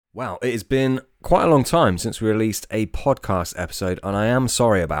Wow, it has been quite a long time since we released a podcast episode, and I am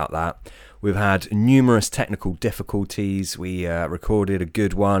sorry about that. We've had numerous technical difficulties. We recorded a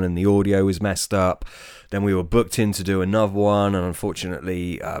good one and the audio was messed up. Then we were booked in to do another one, and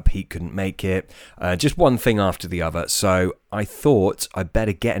unfortunately Pete couldn't make it. Just one thing after the other. So I thought I'd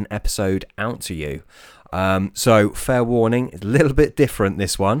better get an episode out to you. So fair warning, it's a little bit different,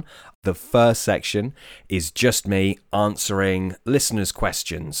 this one. The first section is just me answering listeners'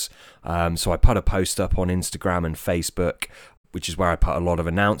 questions. So I put a post up on Instagram and Facebook, which is where I put a lot of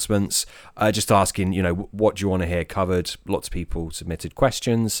announcements, just asking, what do you want to hear covered? Lots of people submitted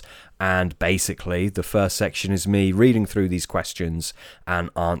questions. And basically, the first section is me reading through these questions and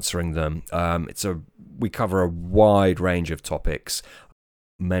answering them. We cover a wide range of topics,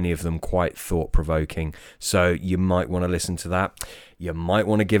 many of them quite thought-provoking, so you might want to listen to that. You might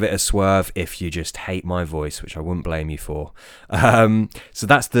want to give it a swerve if you just hate my voice, which I wouldn't blame you for. So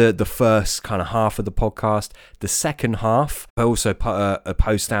that's the first kind of half of the podcast. The second half, I also put a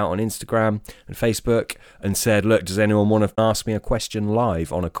post out on Instagram and Facebook and said, look, does anyone want to ask me a question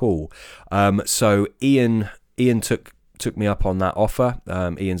live on a call? So Ian took me up on that offer.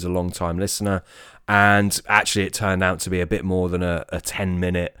 Ian's a long-time listener. And actually, it turned out to be a bit more than a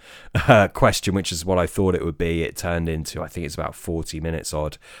 10-minute question, which is what I thought it would be. It turned into, I think it's about 40 minutes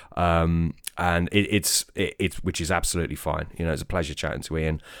odd. And it's which is absolutely fine. It's a pleasure chatting to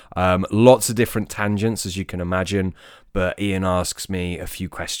Ian. Lots of different tangents, as you can imagine. But Ian asks me a few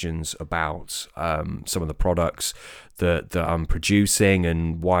questions about some of the products that I'm producing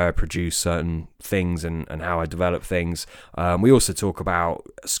and why I produce certain things and how I develop things. We also talk about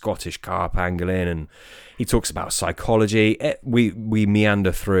Scottish carp angling, and he talks about psychology. We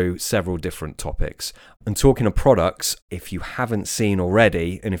meander through several different topics. And talking of products, if you haven't seen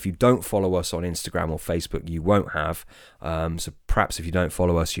already, and if you don't follow us on Instagram or Facebook, you won't have. So perhaps if you don't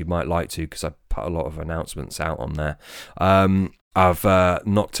follow us, you might like to, because I put a lot of announcements out on there. I've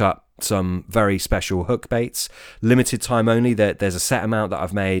knocked up some very special hook baits, limited time only. There's a set amount that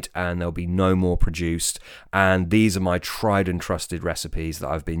I've made, and there'll be no more produced. And these are my tried and trusted recipes that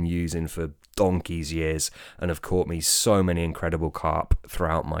I've been using for donkey's years and have caught me so many incredible carp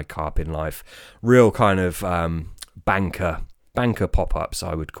throughout my carping life. Real kind of banker pop-ups,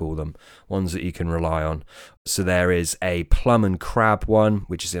 I would call them, ones that you can rely on. So there is a plum and crab one,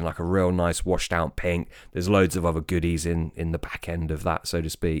 which is in like a real nice washed out pink. There's loads of other goodies in the back end of that, so to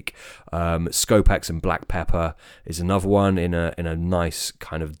speak. Scopex and black pepper is another one in a nice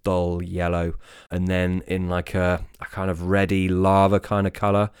kind of dull yellow. And then in like a kind of reddy lava kind of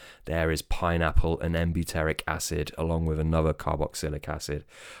colour, there is pineapple and embutyric acid, along with another carboxylic acid,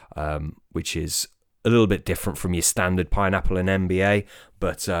 which is a little bit different from your standard pineapple and MBA,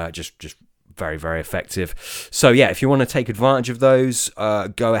 but just very, very effective. So yeah, if you want to take advantage of those,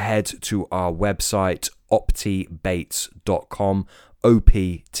 go ahead to our website, optibaits.com,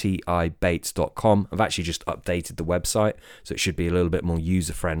 optibaits.com. I've actually just updated the website, so it should be a little bit more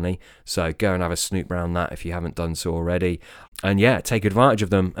user-friendly. So go and have a snoop around that if you haven't done so already. And yeah, take advantage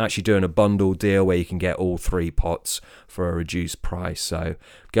of them. Actually doing a bundle deal where you can get all 3 pots for a reduced price. So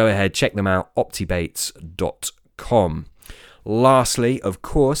go ahead, check them out, optibaits.com. Lastly, of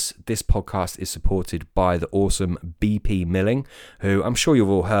course, this podcast is supported by the awesome BP Milling, who I'm sure you've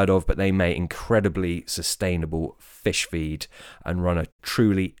all heard of, but they make incredibly sustainable fish feed and run a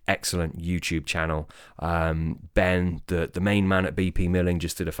truly excellent YouTube channel. Ben, the main man at BP Milling,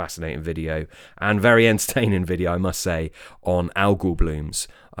 just did a fascinating video and very entertaining video, I must say, on algal blooms.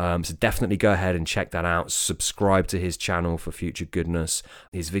 So definitely go ahead and check that out. Subscribe to his channel for future goodness.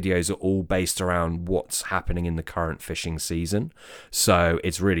 His videos are all based around what's happening in the current fishing season. So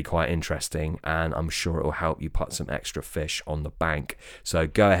it's really quite interesting, and I'm sure it will help you put some extra fish on the bank. So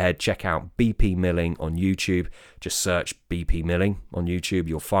go ahead, check out BP Milling on YouTube. Just search BP Milling on YouTube.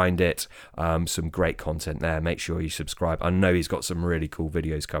 You'll find it. Some great content there. Make sure you subscribe. I know he's got some really cool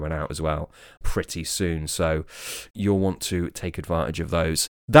videos coming out as well pretty soon. So you'll want to take advantage of those.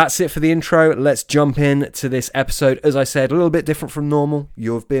 That's it for the intro. Let's jump in to this episode. As I said, a little bit different from normal.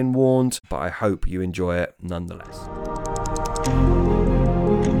 You've been warned, but I hope you enjoy it nonetheless.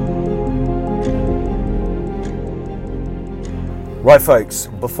 Right, folks,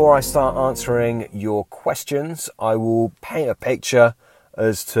 before I start answering your questions, I will paint a picture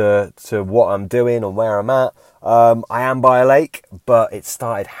as to what I'm doing and where I'm at. I am by a lake, but it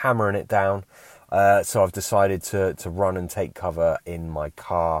started hammering it down. So I've decided to run and take cover in my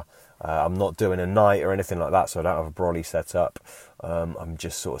car. I'm not doing a night or anything like that, so I don't have a brolly set up. I'm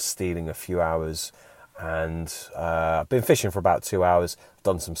just sort of stealing a few hours, and I've been fishing for about 2 hours,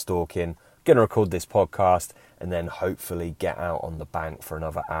 done some stalking, going to record this podcast and then hopefully get out on the bank for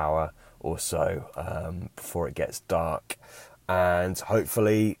another hour or so before it gets dark, and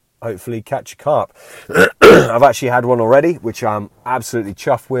hopefully catch a carp. I've actually had one already, which I'm absolutely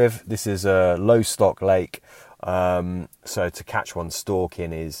chuffed with. This is a low stock lake, so to catch one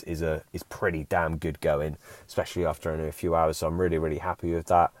stalking is pretty damn good going, especially after only a few hours. So I'm really happy with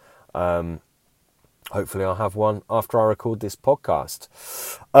that. Hopefully I'll have one after I record this podcast.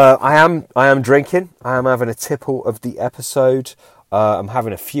 I am drinking. I am having a tipple of the episode. I'm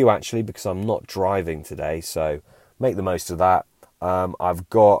having a few actually because I'm not driving today, so make the most of that. I'm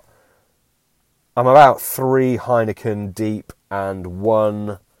about 3 Heineken deep and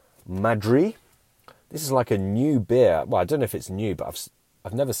 1 Madrí. This is like a new beer. Well, I don't know if it's new, but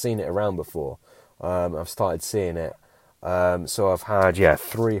I've never seen it around before. I've started seeing it. So I've had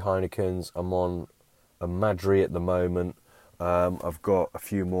 3 Heinekens. I'm on a Madrí at the moment. I've got a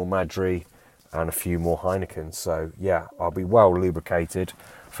few more Madrí and a few more Heinekens. So yeah, I'll be well lubricated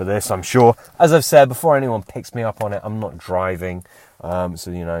for this, I'm sure. As I've said, before anyone picks me up on it, I'm not driving.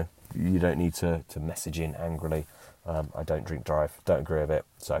 So, you don't need to message in angrily. I don't drink drive, don't agree with it,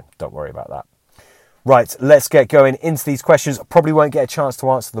 so don't worry about that. Right, let's get going into these questions. I probably won't get a chance to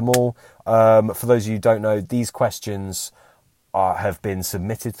answer them all. For those of you who don't know, these questions have been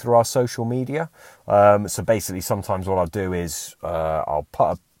submitted through our social media. So basically, sometimes what I'll do is I'll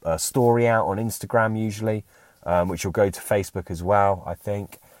put a story out on Instagram usually, which will go to Facebook as well, I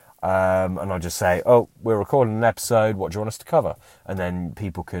think. And I'll just say, we're recording an episode, what do you want us to cover? And then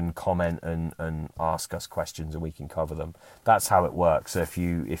people can comment and ask us questions and we can cover them. That's how it works. So if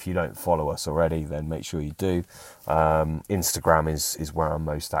you don't follow us already, then make sure you do. Instagram is where I'm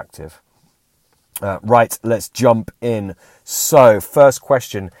most active. Right, let's jump in. So, first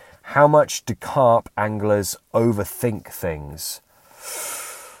question, how much do carp anglers overthink things?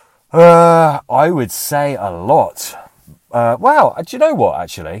 I would say a lot. Well, do you know what,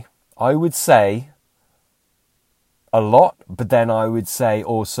 actually? I would say a lot, but then I would say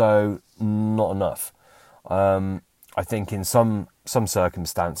also not enough. I think in some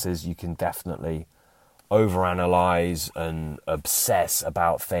circumstances you can definitely overanalyze and obsess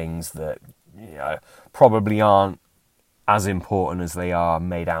about things that probably aren't as important as they are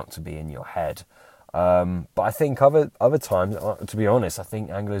made out to be in your head. But I think other times, to be honest, I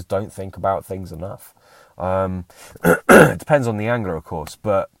think anglers don't think about things enough. It depends on the angler, of course,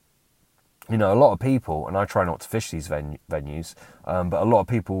 but a lot of people, and I try not to fish these venues, but a lot of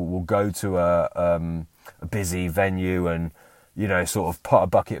people will go to a busy venue and sort of put a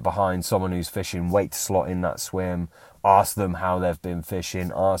bucket behind someone who's fishing, wait to slot in that swim, ask them how they've been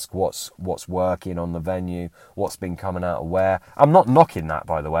fishing, ask what's working on the venue, what's been coming out of where. I'm not knocking that,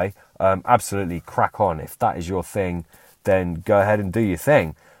 by the way. Absolutely crack on. If that is your thing, then go ahead and do your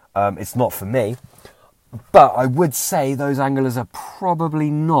thing. It's not for me. But I would say those anglers are probably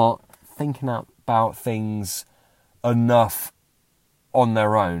not thinking about things enough on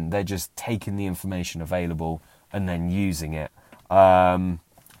their own. They're just taking the information available and then using it. And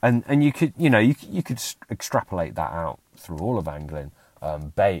you could you could extrapolate that out through all of angling.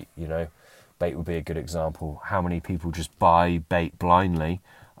 Bait would be a good example. How many people just buy bait blindly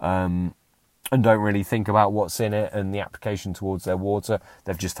and don't really think about what's in it and the application towards their water?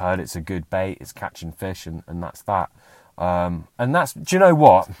 They've just heard it's a good bait, it's catching fish, and that's that. And that's, do you know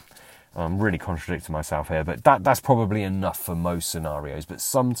what? I'm really contradicting myself here, but that's probably enough for most scenarios. But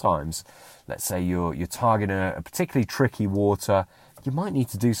sometimes, let's say you're targeting a particularly tricky water, you might need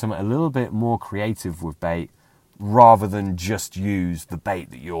to do something a little bit more creative with bait rather than just use the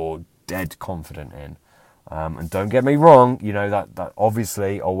bait that you're dead confident in. And don't get me wrong, that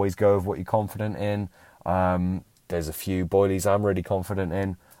obviously always go with what you're confident in. There's a few boilies I'm really confident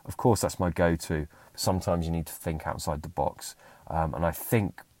in. Of course, that's my go-to. Sometimes you need to think outside the box. And I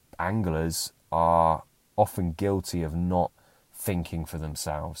think anglers are often guilty of not thinking for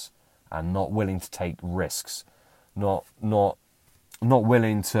themselves and not willing to take risks, not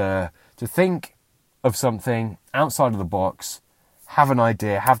willing to think of something outside of the box, have an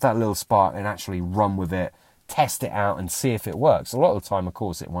idea, have that little spark and actually run with it, test it out and see if it works. A lot of the time, of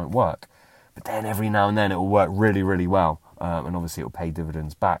course, it won't work, but then every now and then it will work really, really well, and obviously it will pay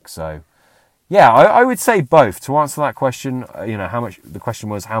dividends back. So yeah, I would say both. To answer that question, the question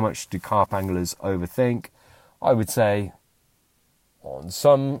was how much do carp anglers overthink? I would say on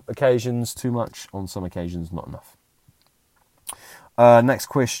some occasions too much, on some occasions not enough. Next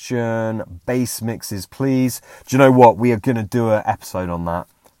question, bass mixes, please. Do you know what? We are going to do an episode on that.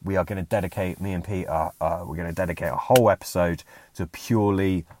 We are going to dedicate, me and Pete, we're going to dedicate a whole episode to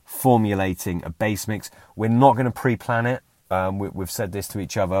purely formulating a bass mix. We're not going to pre-plan it. We've said this to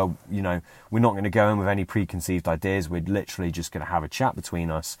each other, you know, we're not going to go in with any preconceived ideas. We're literally just going to have a chat between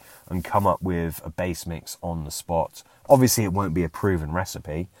us and come up with a base mix on the spot. Obviously, it won't be a proven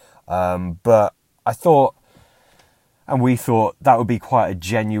recipe, but I thought, and we thought, that would be quite a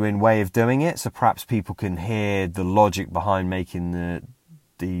genuine way of doing it. So perhaps people can hear the logic behind making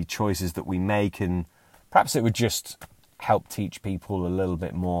the choices that we make, and perhaps it would just help teach people a little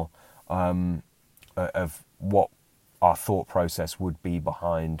bit more of what our thought process would be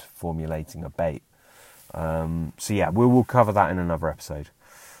behind formulating a bait. So yeah, we'll cover that in another episode.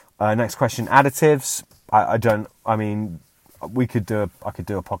 Next question, additives. I could do a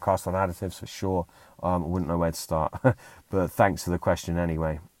podcast on additives for sure. I wouldn't know where to start, but thanks for the question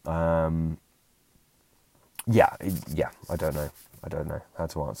anyway. I don't know how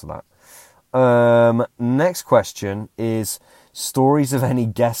to answer that. Next question is stories of any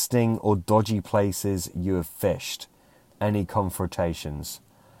guesting or dodgy places you have fished. Any confrontations?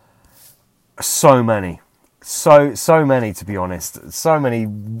 So many, to be honest. So many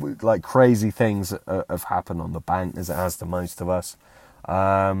like crazy things have happened on the bank, as it has to most of us.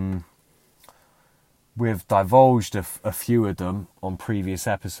 We've divulged a few of them on previous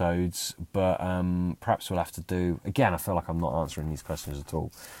episodes, but perhaps we'll have to do... Again, I feel like I'm not answering these questions at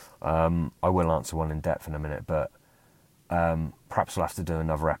all. I will answer one in depth in a minute, but perhaps we'll have to do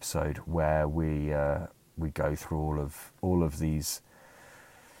another episode where we go through all of these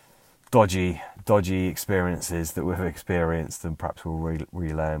dodgy experiences that we've experienced, and perhaps we'll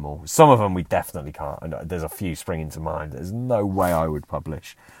relay them all. Some of them we definitely can't. There's a few springing to mind. There's no way I would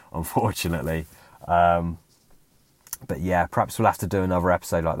publish, unfortunately. But yeah, perhaps we'll have to do another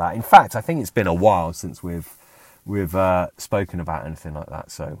episode like that. In fact, I think it's been a while since we've spoken about anything like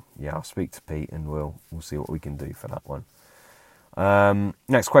that. So yeah, I'll speak to Pete and we'll see what we can do for that one.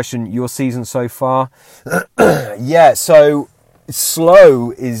 Next question, your season so far? Yeah, so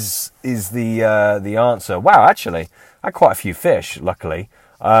slow is the answer. Wow, actually, I had quite a few fish, luckily.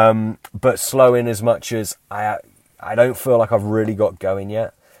 But slow in as much as I don't feel like I've really got going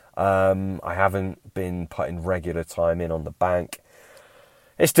yet. I haven't been putting regular time in on the bank.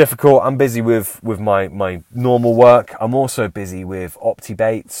 It's difficult. I'm busy with my normal work. I'm also busy with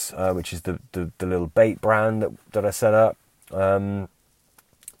OptiBaits, which is the little bait brand that I set up.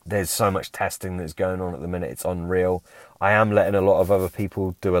 There's so much testing that's going on at the minute. It's unreal. I am letting a lot of other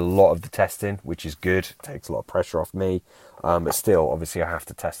people do a lot of the testing, which is good. It takes a lot of pressure off me. But still, obviously, I have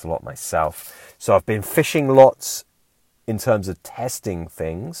to test a lot myself. So I've been fishing lots in terms of testing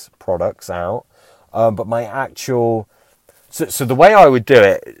products out. But my actual... So the way I would do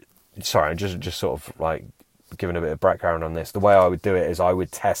it... Sorry, I'm just sort of like giving a bit of background on this. The way I would do it is I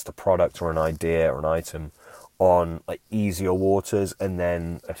would test a product or an idea or an item on like easier waters, and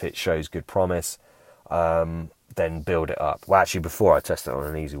then if it shows good promise, then build it up. Well, actually, before I test it on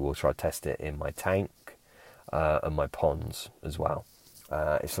an easy water, I test it in my tank and my ponds as well.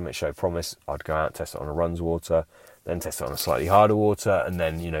 If something showed promise, I'd go out and test it on a runs water, then test it on a slightly harder water, and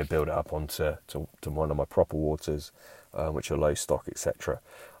then build it up onto one of my proper waters, which are low stock, etc.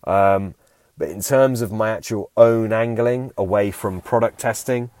 But in terms of my actual own angling away from product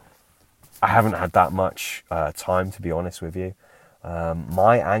testing, I haven't had that much time, to be honest with you.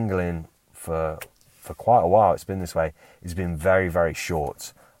 My angling for quite a while, it's been this way, it's been very, very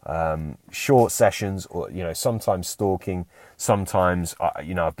short. Short sessions, or sometimes stalking, sometimes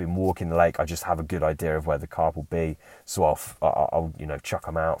I've been walking the lake. I just have a good idea of where the carp will be, so I'll chuck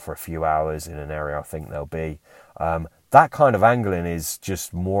them out for a few hours in an area I think they'll be. That kind of angling is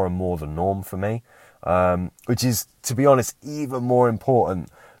just more and more the norm for me, which is, to be honest, even more important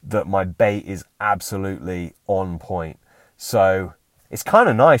that my bait is absolutely on point. So it's kind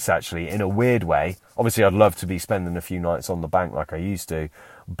of nice, actually, in a weird way. Obviously, I'd love to be spending a few nights on the bank like I used to,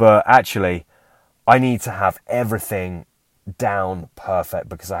 but actually, I need to have everything down perfect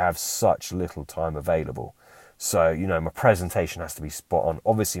because I have such little time available. So, my presentation has to be spot on.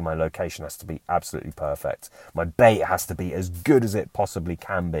 Obviously, my location has to be absolutely perfect. My bait has to be as good as it possibly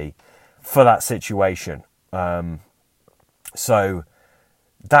can be for that situation. So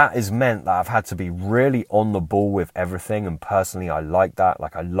that has meant that I've had to be really on the ball with everything, and personally I like that.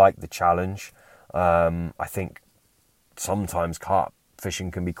 Like, I like the challenge. I think sometimes carp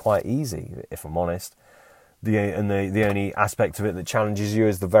fishing can be quite easy, if I'm honest. The only aspect of it that challenges you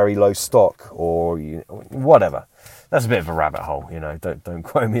is the very low stock, or whatever. That's a bit of a rabbit hole, don't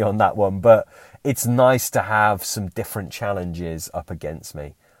quote me on that one, but it's nice to have some different challenges up against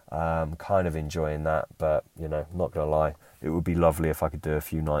me. Kind of enjoying that, but not gonna lie, it would be lovely if I could do a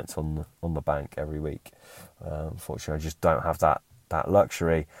few nights on the bank every week. Unfortunately, I just don't have that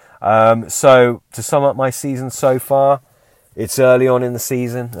luxury. So to sum up my season so far, it's early on in the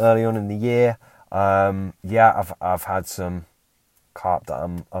season, early on in the year. I've had some carp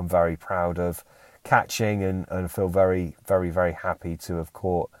that I'm very proud of catching and feel very, very, very happy to have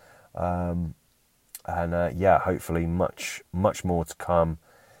caught. Hopefully much more to come.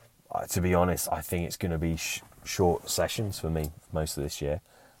 To be honest, I think it's going to be short sessions for me most of this year.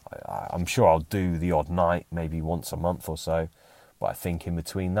 I'm sure I'll do the odd night, maybe once a month or so, but I think in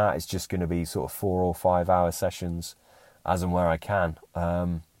between that it's just going to be sort of 4 or 5 hour sessions as and where I can,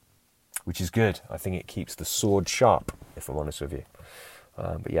 which is good. I think it keeps the sword sharp, if I'm honest with you.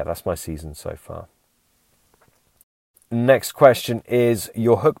 But yeah, that's my season so far. Next question is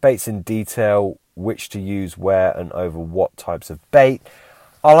your hook baits in detail, which to use, where and over what types of bait.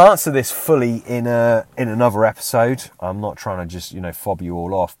 I'll answer this fully in another episode. I'm not trying to just, fob you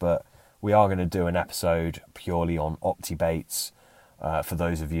all off, but we are going to do an episode purely on OptiBaits for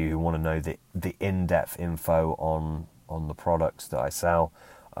those of you who want to know the in-depth info on the products that I sell.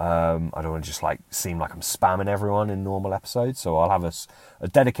 I don't want to just seem like I'm spamming everyone in normal episodes, so I'll have a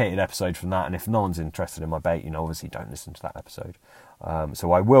dedicated episode from that. And if no one's interested in my bait, obviously don't listen to that episode.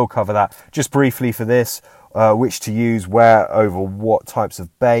 So I will cover that just briefly for this. Which to use, where, over what types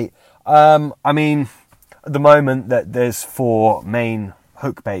of bait. At the moment that there's 4 main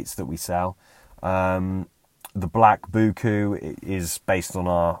hook baits that we sell. The black buku is based on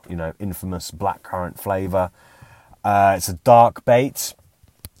our, infamous blackcurrant flavour. It's a dark bait.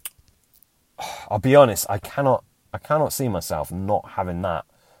 I'll be honest, I cannot see myself not having that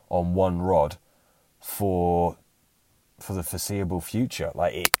on one rod for the foreseeable future.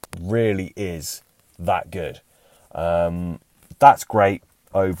 It really is that good. That's great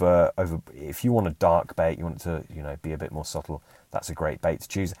over if you want a dark bait, you want it to be a bit more subtle, that's a great bait to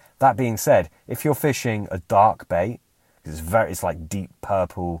choose. That being said, if you're fishing a dark bait, it's like deep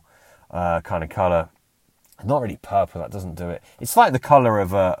purple kind of colour. Not really purple, that doesn't do it. It's like the colour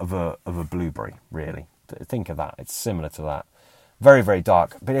of a blueberry, really. Think of that. It's similar to that. Very, very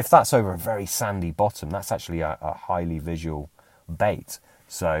dark. But if that's over a very sandy bottom, that's actually a highly visual bait.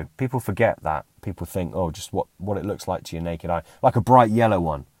 So people forget that. People think, just what it looks like to your naked eye. Like a bright yellow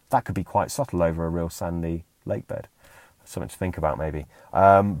one. That could be quite subtle over a real sandy lake bed. Something to think about maybe.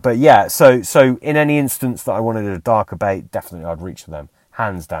 But yeah, so in any instance that I wanted a darker bait, definitely I'd reach for them.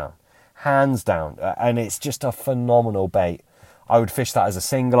 Hands down. And it's just a phenomenal bait. I would fish that as a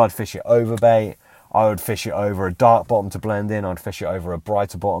single. I'd fish it over bait. I would fish it over a dark bottom to blend in. I'd fish it over a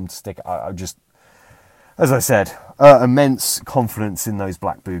brighter bottom to stick. I just, as I said, immense confidence in those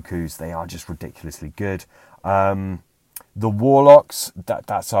black bukus. They are just ridiculously good. The Warlocks,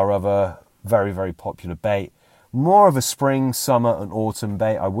 that's our other very, very popular bait. More of a spring, summer and autumn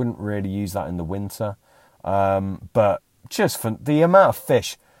bait. I wouldn't really use that in the winter. But just for the amount of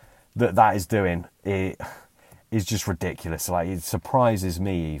fish that is doing, it is just ridiculous. It surprises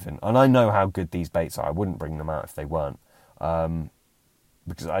me even. And I know how good these baits are. I wouldn't bring them out if they weren't.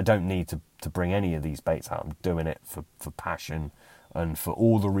 Because I don't need to bring any of these baits out. I'm doing it for passion and for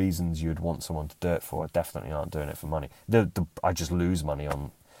all the reasons you'd want someone to do it for. I definitely aren't doing it for money. I just lose money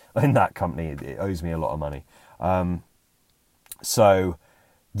in that company. It owes me a lot of money. So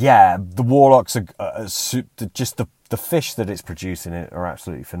yeah, the Warlocks are just the fish that it's producing are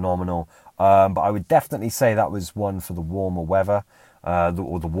absolutely phenomenal. But I would definitely say that was one for the warmer weather,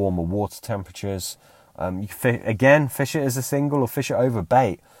 or the warmer water temperatures. You can fish it as a single or fish it over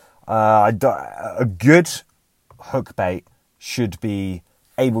bait. A good hook bait should be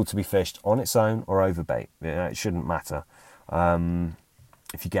able to be fished on its own or over bait. It shouldn't matter.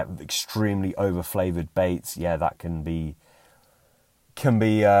 If you get extremely over-flavoured baits, yeah, that can be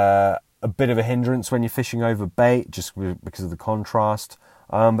a bit of a hindrance when you're fishing over bait, just because of the contrast.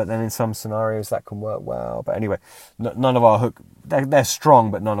 But then in some scenarios that can work well. But anyway, none of our they're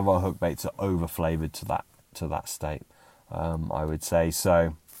strong, but none of our hook baits are over-flavoured to that state, I would say.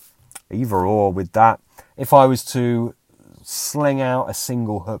 So either or with that. If I was to sling out a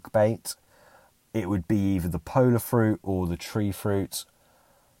single hook bait, it would be either the polar fruit or the tree fruit.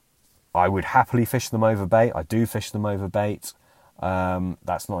 I would happily fish them over bait. I do fish them over bait.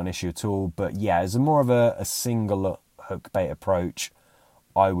 That's not an issue at all. But yeah, as more of a single hook bait approach,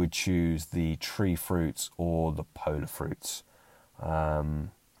 I would choose the tree fruits or the polar fruits.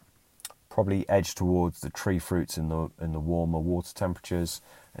 Probably edge towards the tree fruits in the warmer water temperatures,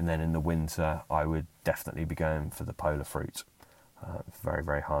 and then in the winter I would definitely be going for the polar fruit. Very,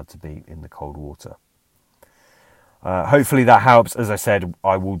 very hard to beat in the cold water. Hopefully that helps. As I said,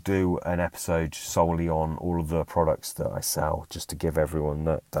 I will do an episode solely on all of the products that I sell, just to give everyone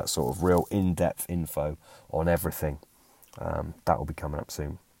that sort of real in-depth info on everything. That will be coming up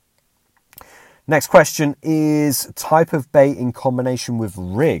soon. Next question is type of bait in combination with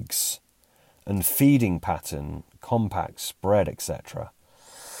rigs and feeding pattern, compact, spread, etc.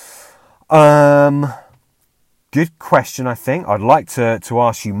 Good question, I think. I'd like to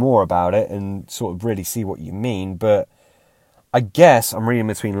ask you more about it and sort of really see what you mean, but I guess I'm reading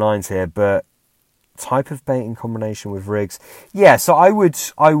between lines here, but type of bait in combination with rigs. Yeah, so I would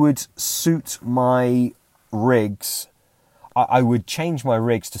suit my rigs. I would change my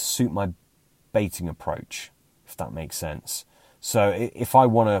rigs to suit my baiting approach, if that makes sense. So if I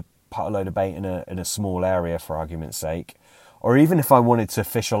want to put a load of bait in a small area, for argument's sake, or even if I wanted to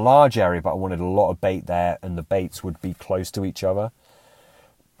fish a large area but I wanted a lot of bait there and the baits would be close to each other,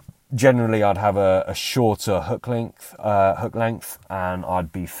 generally I'd have a shorter hook length, and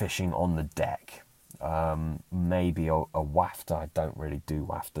I'd be fishing on the deck. Maybe a wafter. I don't really do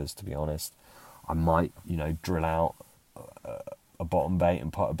wafters, to be honest. I might, drill out a bottom bait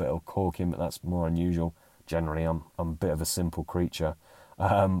and put a bit of cork in, but that's more unusual. Generally, I'm a bit of a simple creature.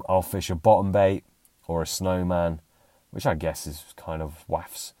 I'll fish a bottom bait or a snowman, which I guess is kind of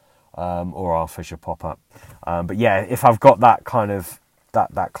wafts, or I'll fish a pop-up. But yeah, if I've got that kind of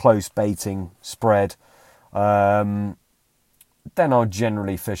that close baiting spread, then I'll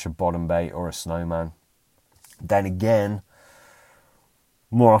generally fish a bottom bait or a snowman. Then again,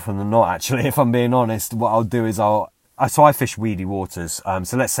 more often than not, actually, if I'm being honest, what I'll do is I fish weedy waters.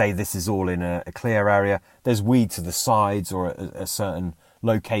 So let's say this is all in a clear area. There's weed to the sides or a certain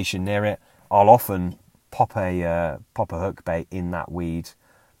location near it. I'll often pop a hook bait in that weed,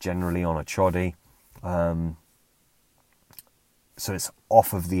 generally on a choddy. So it's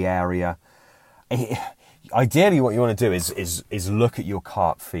off of the area. Ideally, what you want to do is look at your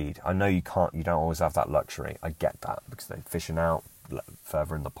carp feed. I know you don't always have that luxury. I get that because they're fishing out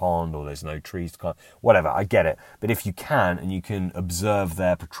further in the pond or there's no trees to climb, whatever. I get it. But if you can and you can observe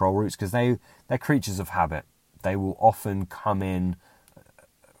their patrol routes, because they're creatures of habit, they will often come in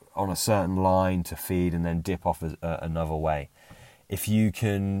on a certain line to feed and then dip off another way. If you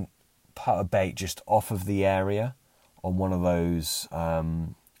can put a bait just off of the area on one of those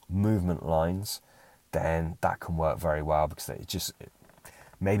movement lines, then that can work very well, because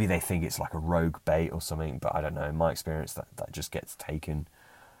maybe they think it's like a rogue bait or something, but I don't know. In my experience, that just gets taken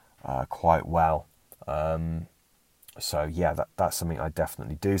quite well. So yeah, that's something I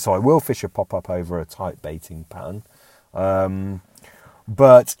definitely do. So I will fish a pop-up over a tight baiting pattern.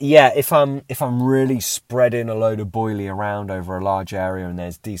 But yeah, if I'm really spreading a load of boilie around over a large area and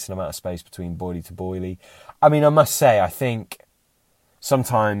there's decent amount of space between boilie to boilie, I mean, I must say, I think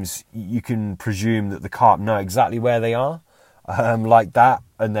sometimes you can presume that the carp know exactly where they are, like that,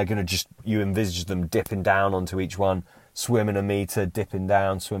 and they're going to you envisage them dipping down onto each one, swimming a metre, dipping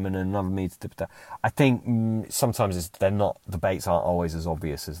down, swimming another metre, dipping down. I think sometimes the baits aren't always as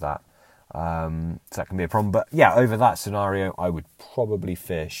obvious as that. So that can be a problem. But yeah, over that scenario, I would probably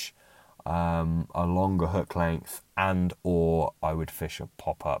fish a longer hook length, or I would fish a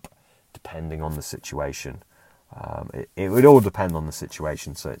pop-up, depending on the situation. It would all depend on the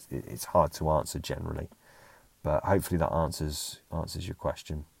situation, so it's hard to answer generally. But hopefully that answers your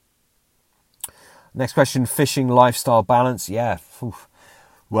question. Next question, fishing lifestyle balance. Yeah,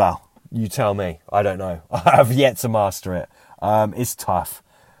 well, you tell me. I don't know. I have yet to master it. It's tough.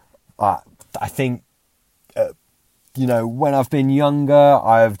 I think, when I've been younger,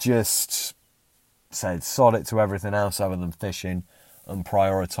 I've just said sod it to everything else other than fishing and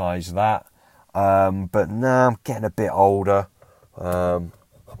prioritise that. But now I'm getting a bit older. I'm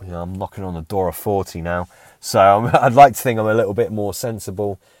knocking on the door of 40 now. So I'd like to think I'm a little bit more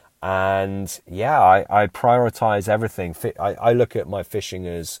sensible. And yeah, I prioritise everything. I look at my fishing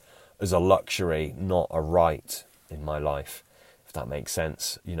as a luxury, not a right in my life, if that makes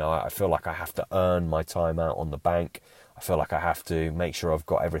sense. I feel like I have to earn my time out on the bank. I feel like I have to make sure I've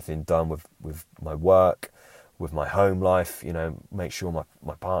got everything done with my work, with my home life, make sure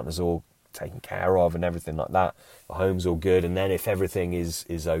my partner's all taken care of and everything like that. The home's all good. And then if everything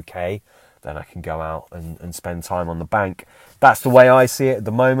is okay, then I can go out and spend time on the bank. That's the way I see it at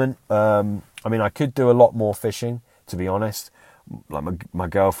the moment. I could do a lot more fishing, to be honest. Like my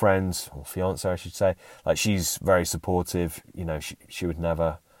girlfriend, or fiance I should say, like, she's very supportive. She would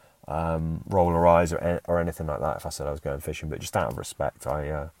never roll her eyes or anything like that if I said I was going fishing. But just out of respect,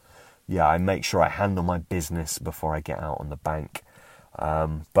 I make sure I handle my business before I get out on the bank.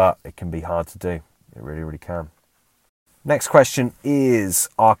 But it can be hard to do. It really, really can. Next question is,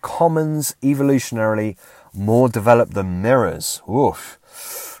 are commons evolutionarily more developed than mirrors?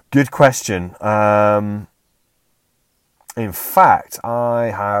 Oof. Good question. In fact,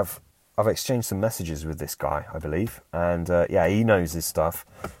 I've exchanged some messages with this guy, I believe. And he knows his stuff.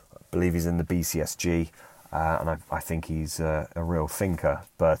 believe he's in the BCSG, and I think he's a real thinker.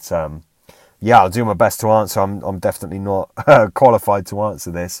 But I'll do my best to answer. I'm definitely not qualified to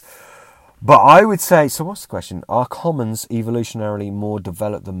answer this. But I would say, so what's the question? Are commons evolutionarily more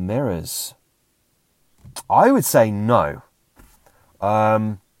developed than mirrors? I would say no.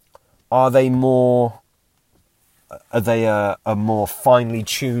 Are they more... Are they a more finely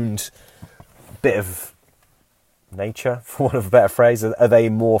tuned bit of nature, for want of a better phrase? Are they a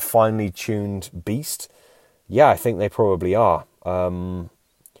more finely tuned beast? Yeah, I think they probably are. But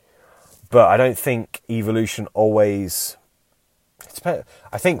I don't think evolution always...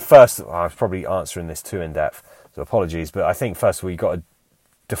 I think first... I was probably answering this too in depth, so apologies. But I think first of all, you've got to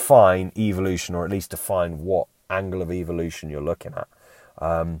define evolution, or at least define what angle of evolution you're looking at.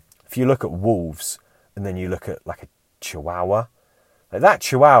 If you look at wolves... and then you look at like a chihuahua. Like that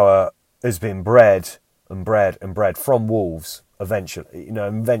chihuahua has been bred and bred and bred from wolves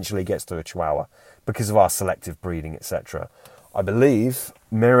eventually gets to a chihuahua because of our selective breeding, etc. I believe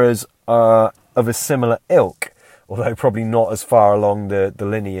mirrors are of a similar ilk, although probably not as far along the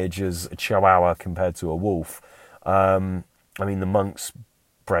lineage as a chihuahua compared to a wolf. I mean, the monks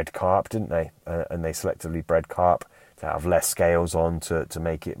bred carp, didn't they? And they selectively bred carp to have less scales on to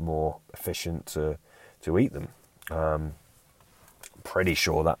make it more efficient to eat them. Pretty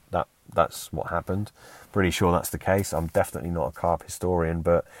sure that's what happened. Pretty sure that's the case. I'm definitely not a carp historian,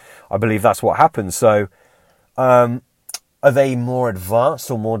 but I believe that's what happened. So, are they more advanced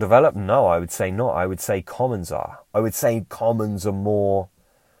or more developed? No, I would say not. I would say commons are. I would say commons are more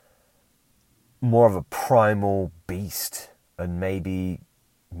of a primal beast, and maybe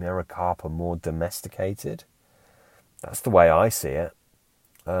mirror carp are more domesticated. That's the way I see it.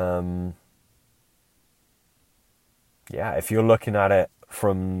 Yeah, if you're looking at it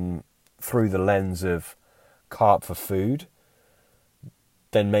through the lens of carp for food,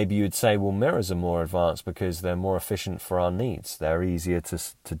 then maybe you'd say, well, mirrors are more advanced because they're more efficient for our needs. They're easier to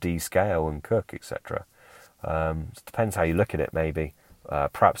descale and cook, etc. It depends how you look at it, maybe.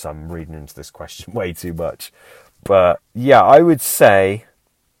 Perhaps I'm reading into this question way too much. But yeah, I would say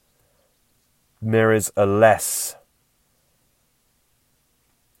mirrors are less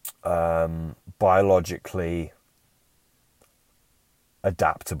biologically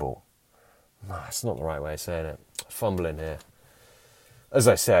adaptable. No, that's not the right way of saying it. Fumbling here. As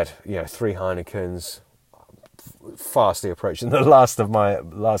I said, 3 Heinekens, fastly approaching the last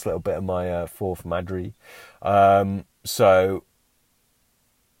little bit of my fourth Madri. So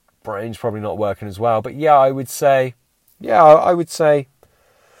brain's probably not working as well. But I would say, I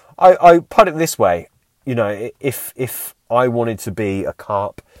put it this way. If I wanted to be a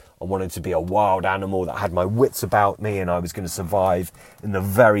carp, I wanted to be a wild animal that had my wits about me and I was going to survive in the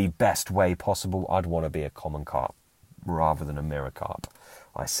very best way possible, I'd want to be a common carp rather than a mirror carp.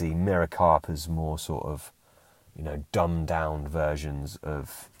 I see mirror carp as more sort of, dumbed down versions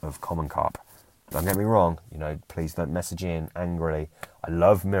of common carp. Don't get me wrong, please don't message in angrily. I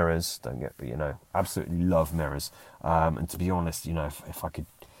love mirrors, absolutely love mirrors. And to be honest, if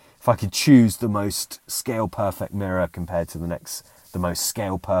I could choose the most scale perfect mirror compared to the most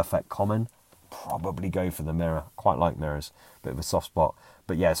scale perfect common, probably go for the mirror. Quite like mirrors, bit of a soft spot.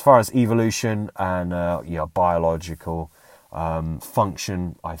 But yeah, as far as evolution and biological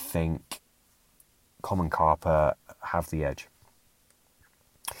function, I think common carp have the edge.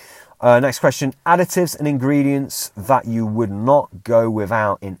 Next question: additives and ingredients that you would not go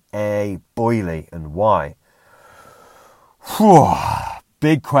without in a boilie, and why? Whew,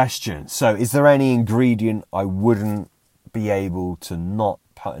 big question. So, is there any ingredient I wouldn't be able to not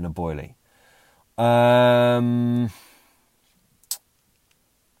put in a boilie?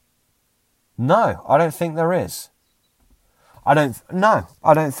 No, I don't think there is. I don't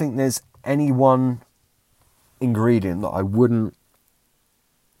think there's any one ingredient that I wouldn't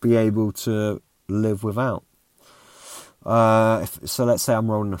be able to live without. So let's say I'm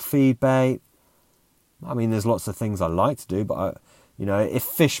rolling a feed bait. I mean, there's lots of things I like to do, but if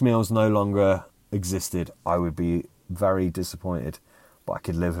fish meals no longer existed, I would be very disappointed, but I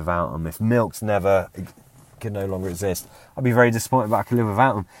could live without them. If milks could no longer exist, I'd be very disappointed, but I could live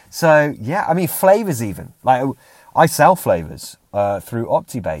without them. So yeah, I mean, flavors even. Like, I sell flavors through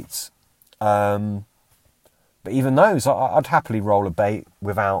OptiBaits, but even those, I'd happily roll a bait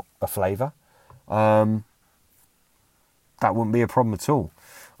without a flavor. That wouldn't be a problem at all.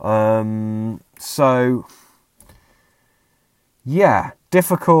 So yeah,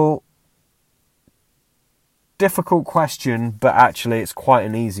 difficult question, but actually it's quite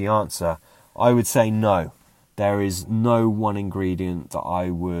an easy answer. I would say no. There is no one ingredient that I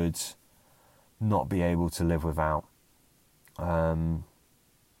would not be able to live without.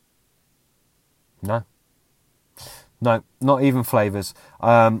 No. No, not even flavours.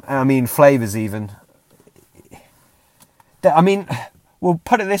 I mean, flavours even. I mean, well,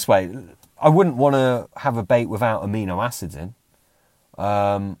 put it this way. I wouldn't want to have a bait without amino acids in.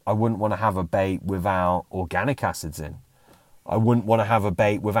 I wouldn't want to have a bait without organic acids in. I wouldn't want to have a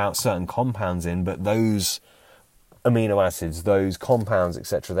bait without certain compounds in, but those amino acids, those compounds,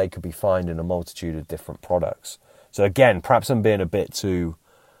 etc., they could be found in a multitude of different products. So again, perhaps I'm being a bit too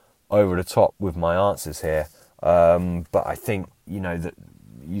over the top with my answers here, but I think, that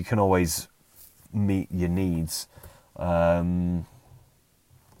you can always meet your needs.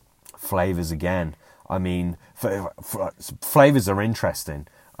 Flavors again. I mean, flavors are interesting.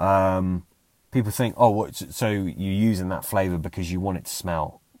 People think, so you're using that flavor because you want it to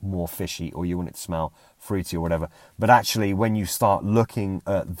smell more fishy or you want it to smell fruity or whatever. But actually, when you start looking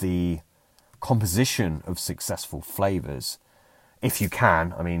at the composition of successful flavors, if you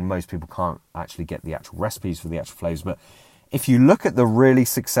can, I mean, most people can't actually get the actual recipes for the actual flavors, but if you look at the really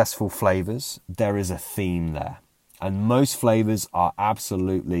successful flavors, there is a theme there. And most flavors are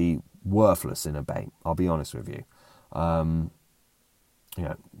absolutely worthless in a bait, I'll be honest with you. 9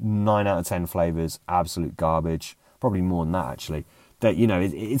 out of 10 flavors, absolute garbage. Probably more than that, actually. That,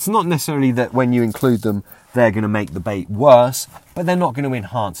 it's not necessarily that when you include them, they're going to make the bait worse, but they're not going to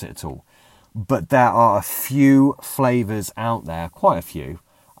enhance it at all. But there are a few flavors out there, quite a few,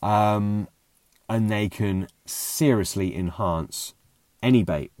 and they can seriously enhance any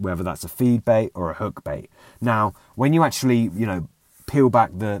bait, whether that's a feed bait or a hook bait. Now, when you actually, peel back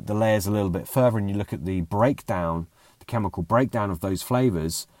the layers a little bit further and you look at the breakdown, the chemical breakdown of those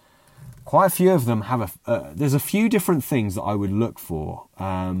flavors, quite a few of them have there's a few different things that I would look for,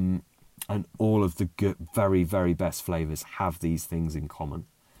 and all of the good, very, very best flavors have these things in common.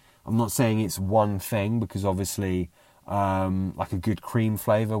 I'm not saying it's one thing, because obviously, like a good cream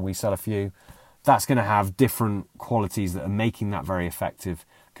flavor, we sell a few, that's going to have different qualities that are making that very effective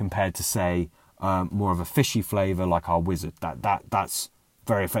compared to, say, more of a fishy flavor like our Wizard. That's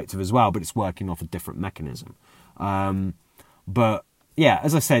very effective as well, but it's working off a different mechanism. But yeah,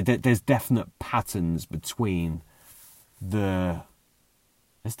 as I said, there's definite patterns between there's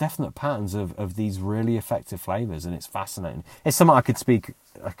definite patterns of these really effective flavors, and it's fascinating. It's something I could speak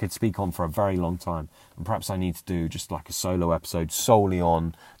on for a very long time, and perhaps I need to do just like a solo episode solely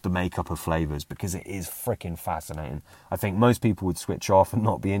on the makeup of flavors, because it is freaking fascinating. I think most people would switch off and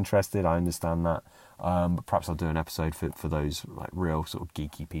not be interested. I understand that, but perhaps I'll do an episode for those like real sort of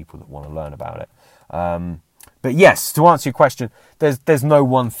geeky people that want to learn about it. But yes, to answer your question, there's no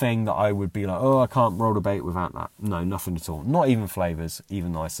one thing that I would be like, I can't roll a bait without that. No, nothing at all. Not even flavours,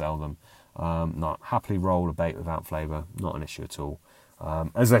 even though I sell them. Not happily roll a bait without flavour. Not an issue at all.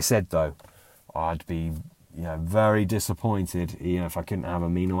 As I said though, I'd be very disappointed if I couldn't have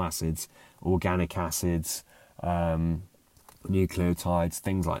amino acids, organic acids, nucleotides,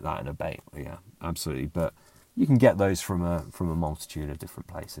 things like that in a bait. Yeah, absolutely. But you can get those from a multitude of different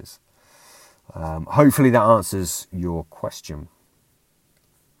places. Hopefully that answers your question.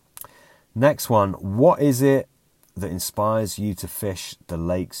 Next one, what is it that inspires you to fish the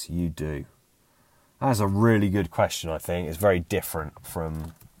lakes you do? That's a really good question, I think. It's very different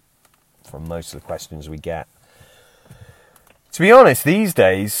from most of the questions we get. To be honest, these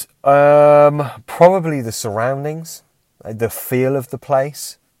days, probably the surroundings, the feel of the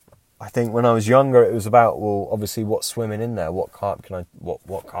place. I think when I was younger, it was about, obviously what's swimming in there, what carp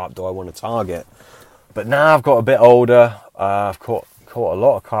what carp do I want to target? But now I've got a bit older. I've caught a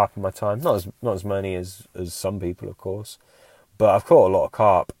lot of carp in my time, not as many as some people, of course, but I've caught a lot of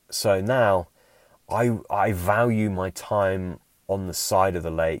carp. So now I value my time on the side of the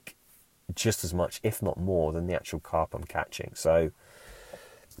lake just as much, if not more, than the actual carp I'm catching. So,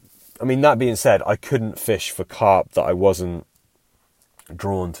 I mean, that being said, I couldn't fish for carp that I wasn't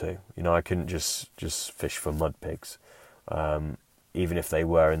drawn to. I couldn't just fish for mud pigs, even if they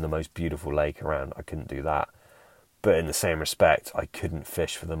were in the most beautiful lake around. I couldn't do that. But in the same respect, I couldn't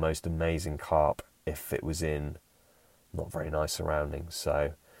fish for the most amazing carp if it was in not very nice surroundings.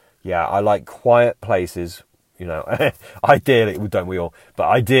 So yeah, I like quiet places, ideally, don't we all, but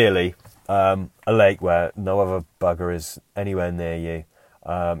ideally a lake where no other bugger is anywhere near you.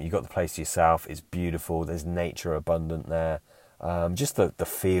 You've got the place to yourself. It's beautiful. There's nature abundant there. Just the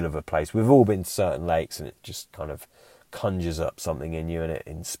feel of a place. We've all been to certain lakes and it just kind of conjures up something in you and it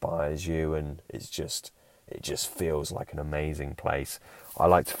inspires you, and it just feels like an amazing place. I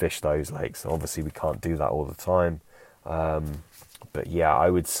like to fish those lakes. Obviously we can't do that all the time. But yeah, I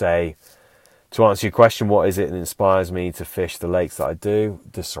would say, to answer your question, what is it that inspires me to fish the lakes that I do?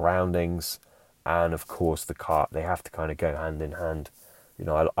 The surroundings, and of course the carp. They have to kind of go hand in hand.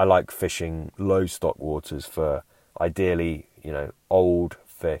 I like fishing low stock waters for ideally, old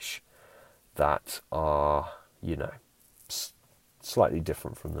fish that are, slightly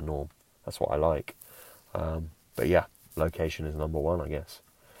different from the norm. That's what I like. But yeah, location is number one, I guess.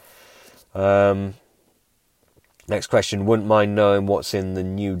 Next question. Wouldn't mind knowing what's in the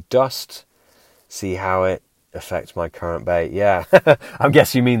new dust. See how it affects my current bait. Yeah, I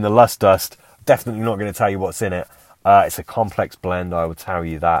guess you mean the Lust Dust. Definitely not going to tell you what's in it. It's a complex blend, I will tell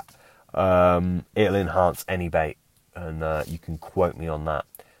you that. It'll enhance any bait, and you can quote me on that.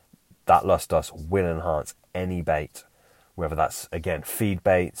 That Lust Dust will enhance any bait, whether that's, again, feed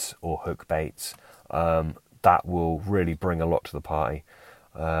baits or hook baits. That will really bring a lot to the party.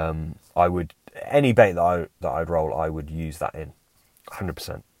 Any bait that I'd roll, I would use that in,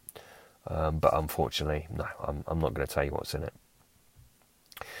 100%. But unfortunately, no, I'm not going to tell you what's in it.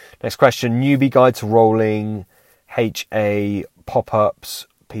 Next question, newbie guide to rolling HA pop-ups.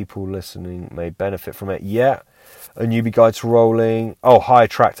 People listening may benefit from it. Yeah, a newbie guide to rolling. Oh, high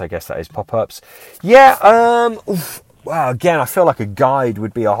attract, I guess that is pop-ups. Yeah, well, again, I feel like a guide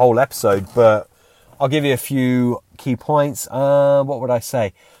would be a whole episode, but I'll give you a few key points. What would I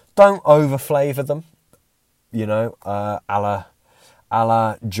say? Don't over-flavour them, a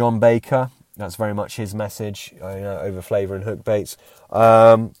la John Baker. That's very much his message, over-flavouring hook baits.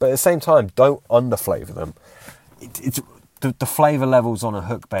 But at the same time, don't under-flavour them. The flavour levels on a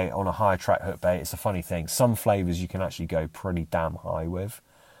hook bait, on a high attract hook bait, it's a funny thing. Some flavours you can actually go pretty damn high with,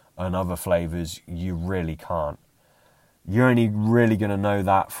 and other flavours you really can't. You're only really going to know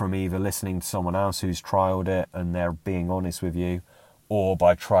that from either listening to someone else who's trialled it and they're being honest with you, or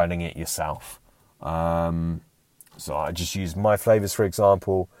by trialling it yourself. So I just used my flavours, for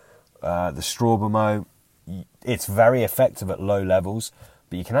example. The Strawberry, it's very effective at low levels,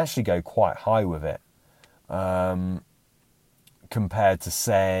 but you can actually go quite high with it. Compared to,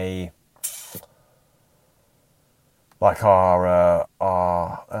 say, like our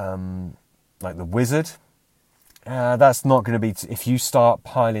like the Wizard. That's not going to be, if you start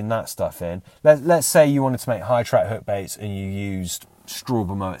piling that stuff in. Let's say you wanted to make high attract hook baits and you used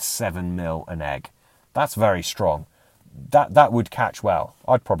Strawberry at 7mm an egg. That's very strong. That would catch well.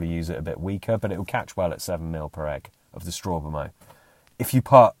 I'd probably use it a bit weaker, but it will catch well at 7mm per egg of the Strawberry. If you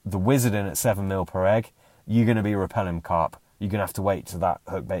put the Wizard in at 7mm per egg, you're going to be repelling carp. You're going to have to wait till that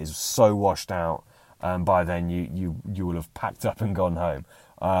hook bait is so washed out, and by then you will have packed up and gone home.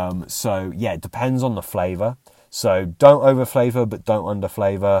 So yeah, it depends on the flavour. So don't over flavour, but don't under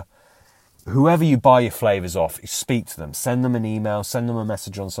flavour. Whoever you buy your flavours off, speak to them. Send them an email, send them a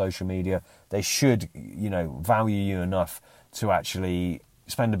message on social media. They should, value you enough to actually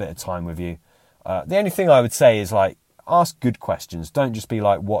spend a bit of time with you. The only thing I would say is, ask good questions. Don't just be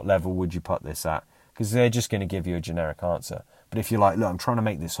like, what level would you put this at? Because they're just going to give you a generic answer. But if you're like, look, I'm trying to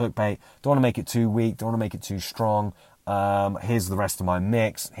make this hook bait. Don't want to make it too weak. Don't want to make it too strong. Here's the rest of my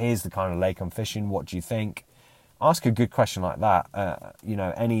mix. Here's the kind of lake I'm fishing. What do you think? Ask a good question like that.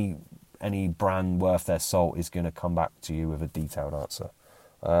 Any brand worth their salt is going to come back to you with a detailed answer.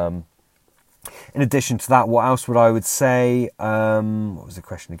 In addition to that, what else I would say? What was the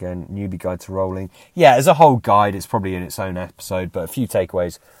question again? Newbie guide to rolling. Yeah, as a whole guide, it's probably in its own episode, but a few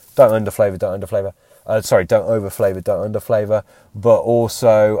takeaways. Don't under flavour, don't under flavour. Don't over flavour, don't under flavour. But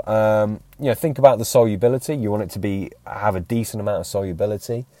also, think about the solubility. You want it to have a decent amount of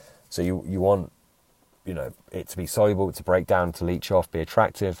solubility. So you want, it to be soluble, to break down, to leach off, be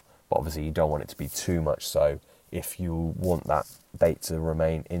attractive. But obviously you don't want it to be too much so if you want that bait to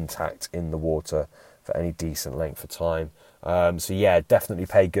remain intact in the water for any decent length of time. So yeah, definitely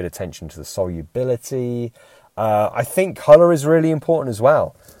pay good attention to the solubility. I think colour is really important as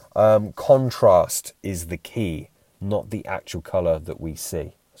well. Contrast is the key, not the actual colour that we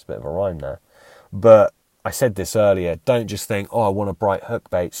see. It's a bit of a rhyme there. But I said this earlier, don't just think, I want a bright hook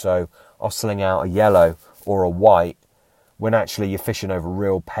bait, so I'll sling out a yellow or a white, when actually you're fishing over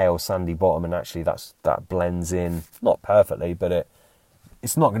real pale sandy bottom, and actually that blends in, not perfectly, but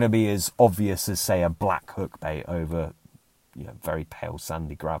it's not going to be as obvious as, say, a black hook bait over very pale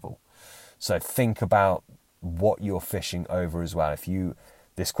sandy gravel. So think about what you're fishing over as well.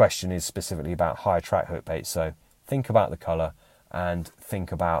 This question is specifically about high attract hook bait, so think about the colour and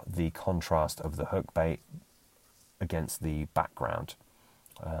think about the contrast of the hook bait against the background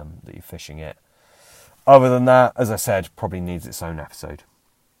that you're fishing it. Other than that, as I said, probably needs its own episode.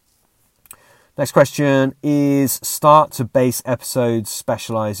 Next question is, start to base episodes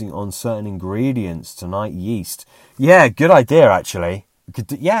specialising on certain ingredients tonight. Yeast. Yeah, good idea, actually.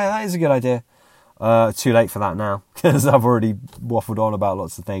 Yeah, that is a good idea. Too late for that now, because I've already waffled on about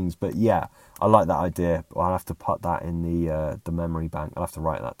lots of things. But yeah, I like that idea. I'll have to put that in the memory bank. I'll have to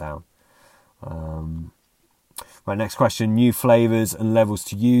write that down. Right, next question. New flavours and levels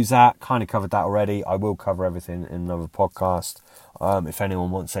to use at. Kind of covered that already. I will cover everything in another podcast. If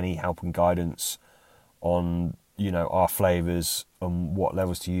anyone wants any help and guidance on, our flavours and what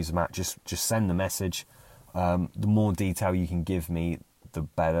levels to use them at, just send a message. The more detail you can give me, the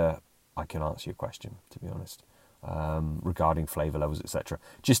better I can answer your question, to be honest, regarding flavour levels, etc.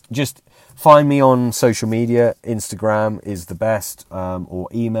 Just find me on social media. Instagram is the best, or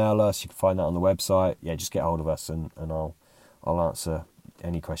email us. You can find that on the website. Yeah, just get hold of us and I'll answer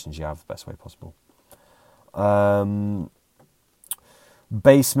any questions you have the best way possible.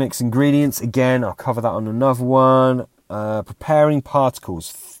 Base mix ingredients, again, I'll cover that on another one. Preparing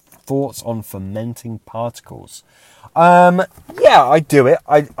particles. Thoughts on fermenting particles? Yeah, I do it.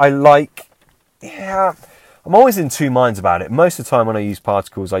 I'm always in two minds about it. Most of the time when I use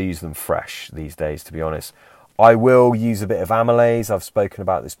particles, I use them fresh these days, to be honest. I will use a bit of amylase. I've spoken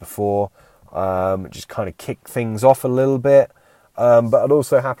about this before. Just kind of kick things off a little bit. But I'd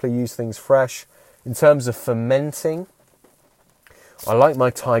also happily use things fresh. In terms of fermenting, I like my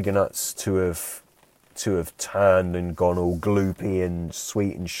tiger nuts to have turned and gone all gloopy and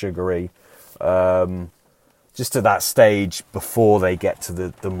sweet and sugary. Just to that stage before they get to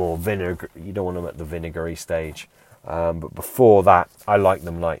the more vinegar. You don't want them at the vinegary stage. But before that, I like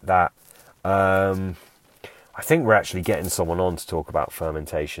them like that. I think we're actually getting someone on to talk about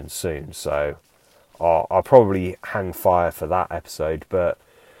fermentation soon. So I'll probably hang fire for that episode. But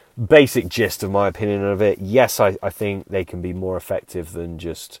basic gist of my opinion of it, yes, I think they can be more effective than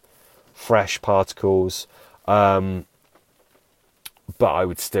just fresh particles. But I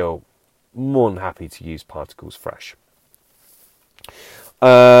would still more than happy to use particles fresh.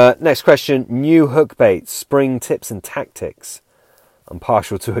 Next question. New hook baits, spring tips and tactics. I'm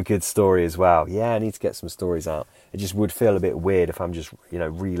partial to a good story as well. Yeah, I need to get some stories out. It just would feel a bit weird if I'm just,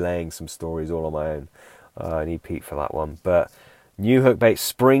 relaying some stories all on my own. I need Pete for that one. But new hook baits,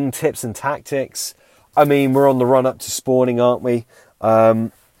 spring tips and tactics. I mean, we're on the run up to spawning, aren't we?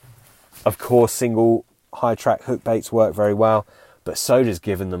 Of course, single high track hook baits work very well. But so does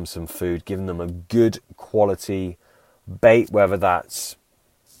giving them some food, giving them a good quality bait, whether that's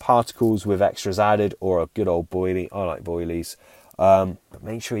particles with extras added or a good old boilie. I like boilies. But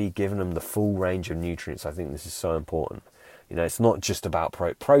make sure you're giving them the full range of nutrients. I think this is so important. It's not just about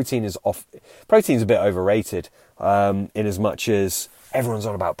protein. Protein's a bit overrated in as much as everyone's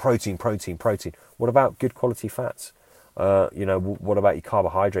on about protein. What about good quality fats? What about your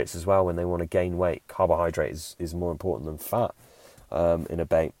carbohydrates as well when they want to gain weight? Carbohydrate is more important than fat. In a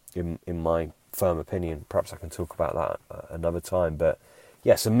bait, in my firm opinion. Perhaps I can talk about that another time. But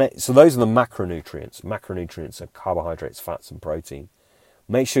yeah, so those are the macronutrients. Macronutrients are carbohydrates, fats, and protein.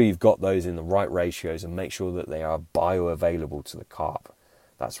 Make sure you've got those in the right ratios and make sure that they are bioavailable to the carp.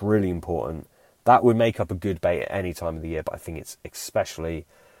 That's really important. That would make up a good bait at any time of the year, but I think it's especially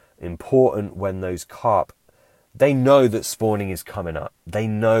important when those carp, they know that spawning is coming up. They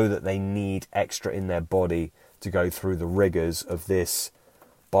know that they need extra in their body to go through the rigors of this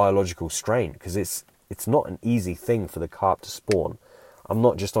biological strain, because it's not an easy thing for the carp to spawn. I'm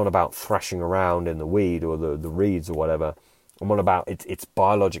not just on about thrashing around in the weed or the reeds or whatever. I'm on about it's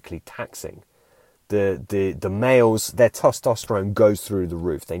biologically taxing. The males, their testosterone goes through the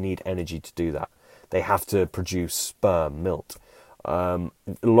roof. They need energy to do that. They have to produce sperm, milk.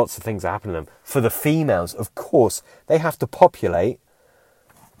 Lots of things are happening to them. For the females, of course, they have to populate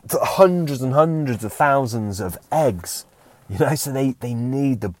hundreds and hundreds of thousands of eggs, so they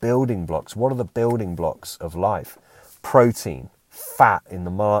need the building blocks. What are the building blocks of life? Protein, fat in the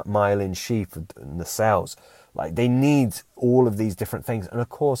myelin sheath and the cells. They need all of these different things. And of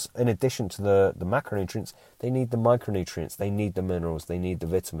course, in addition to the macronutrients, they need the micronutrients, they need the minerals, they need the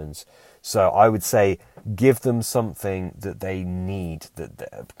vitamins. So I would say give them something that they need.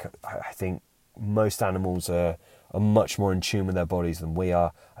 I think most animals are much more in tune with their bodies than we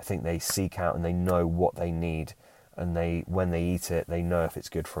are. I think they seek out and they know what they need, and when they eat it, they know if it's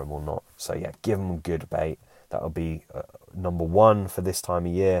good for them or not. So yeah, give them a good bait. That'll be number one for this time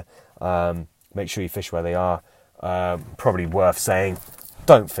of year. Make sure you fish where they are. Probably worth saying,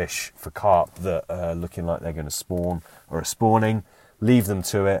 don't fish for carp that are looking like they're going to spawn or are spawning. Leave them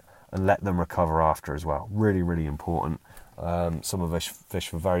to it and let them recover after as well. Really, really important. Some of us fish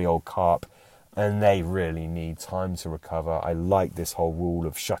for very old carp, and they really need time to recover. I like this whole rule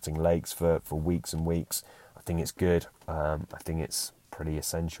of shutting lakes for weeks and weeks. I think it's good. I think it's pretty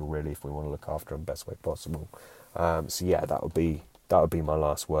essential, really, if we want to look after them best way possible. So yeah, that would be my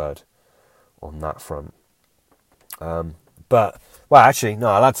last word on that front. But, well, actually, no,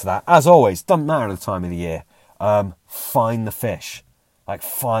 I'll add to that. As always, doesn't matter the time of the year. Find the fish. Like,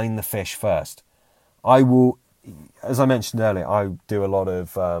 find the fish first. I will, as I mentioned earlier, I do a lot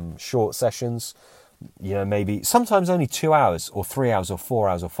of short sessions. You know, maybe sometimes only 2 hours or 3 hours or 4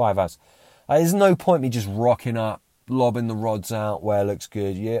 hours or 5 hours. There's no point me just rocking up, lobbing the rods out where it looks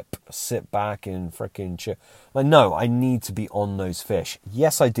good. Yep, sit back and freaking chill. Like, no, I need to be on those fish.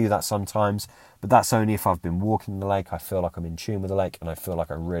 Yes, I do that sometimes, but that's only if I've been walking the lake, I feel like I'm in tune with the lake, and I feel like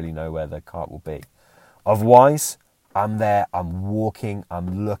I really know where the carp will be. Otherwise, I'm there, I'm walking,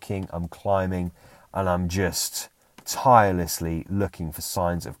 I'm looking, I'm climbing, and I'm just tirelessly looking for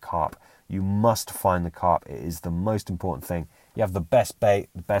signs of carp. You must find the carp. It is the most important thing. You have the best bait,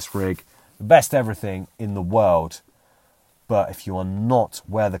 the best rig, the best everything in the world, but if you are not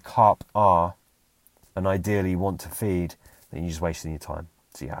where the carp are and ideally want to feed, then you're just wasting your time.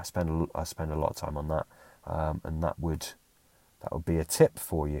 So yeah, I spend a lot of time on that, and that would be a tip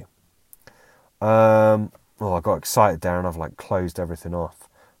for you. Well, I got excited there and I've like closed everything off.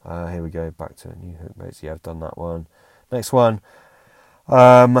 Here we go, back to new hook baits. Yeah, I've done that one. Next one,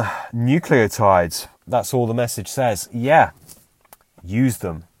 nucleotides. That's all the message says. Yeah, use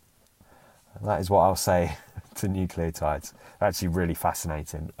them. That is what I'll say to nucleotides. They're actually really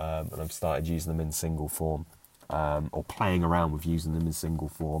fascinating, and I've started using them in single form, or playing around with using them in single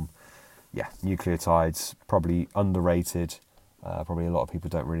form. Yeah, nucleotides, probably underrated. Probably a lot of people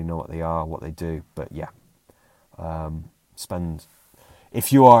don't really know what they are, what they do, but yeah.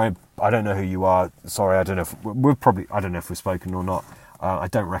 If you are, I don't know who you are, sorry, I don't know if we've spoken or not. I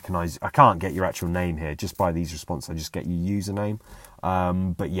can't get your actual name here. Just by these responses, I just get your username.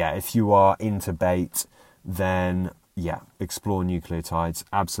 But yeah, if you are into bait, then yeah, explore nucleotides.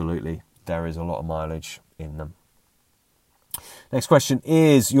 Absolutely. There is a lot of mileage in them. Next question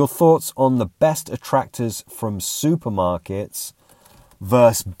is your thoughts on the best attractors from supermarkets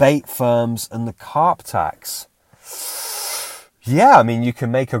versus bait firms and the carp tax. Yeah, I mean, you can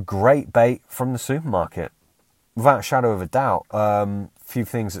make a great bait from the supermarket, without a shadow of a doubt. Few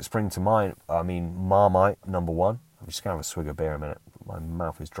things that spring to mind. I mean, Marmite, number one. I'm just going to have a swig of beer a minute. My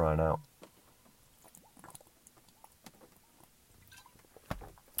mouth is drying out.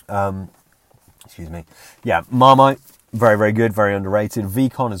 Excuse me. Yeah, Marmite, very, very good, very underrated.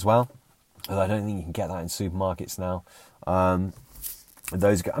 Vicon as well. Although I don't think you can get that in supermarkets now. I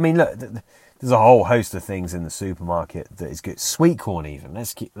mean, look, there's a whole host of things in the supermarket that is good. Sweet corn, even.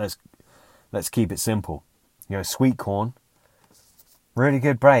 Let's keep it simple. You know, sweet corn, really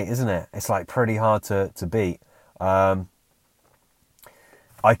good bait, isn't it? It's like pretty hard to beat. I'm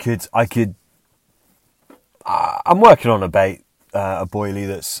working on a bait, a boilie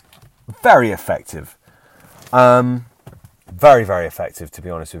that's very effective. Very, very effective, to be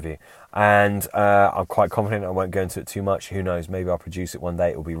honest with you. And I'm quite confident I won't go into it too much. Who knows? Maybe I'll produce it one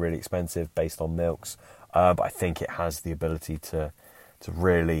day. It will be really expensive based on milks. But I think it has the ability to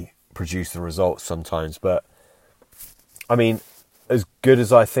really produce the results sometimes. But, I mean, as good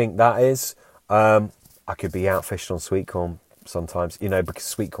as I think that is, I could be outfished on sweet corn sometimes, you know, because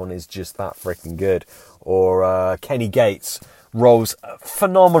sweet corn is just that freaking good. Or Kenny Gates rolls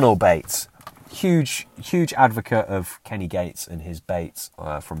phenomenal baits. Huge advocate of Kenny Gates and his baits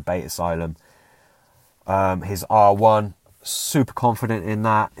from Bait Asylum. His R1, super confident in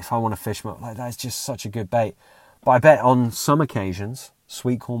that. If I want to fish, like that is just such a good bait. But I bet on some occasions,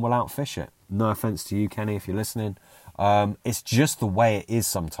 sweet corn will outfish it. No offense to you, Kenny, if you're listening. It's just the way it is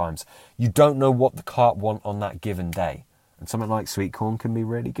sometimes. You don't know what the carp want on that given day. And something like sweet corn can be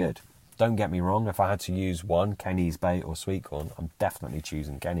really good. Don't get me wrong, if I had to use one, Kenny's bait or sweet corn, I'm definitely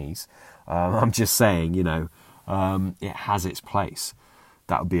choosing Kenny's. I'm just saying, you know, it has its place.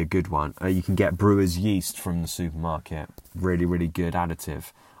 That would be a good one. You can get brewer's yeast from the supermarket. Really, really good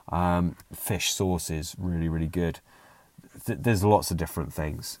additive. Fish sauces, really, really good. There's lots of different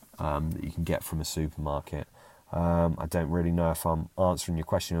things that you can get from a supermarket. I don't really know if I'm answering your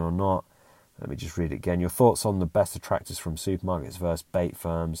question or not. Let me just read it again. Your thoughts on the best attractors from supermarkets versus bait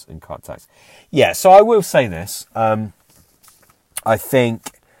firms and carp tax. Yeah, so I will say this. I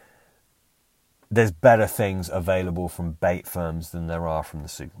think there's better things available from bait firms than there are from the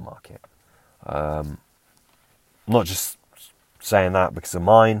supermarket. I'm not just saying that because of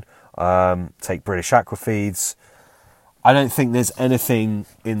mine. Take British Aquafeeds. I don't think there's anything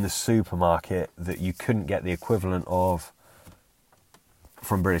in the supermarket that you couldn't get the equivalent of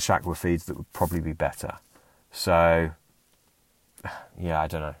from British Aquafeeds that would probably be better. So, yeah, I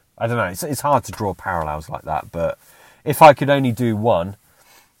don't know. It's hard to draw parallels like that. But if I could only do one,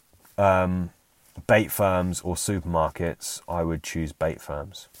 bait firms or supermarkets, I would choose bait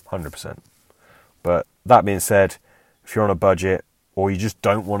firms, 100%. But that being said, if you're on a budget or you just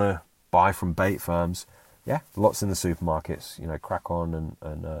don't want to buy from bait firms, yeah, lots in the supermarkets. Crack on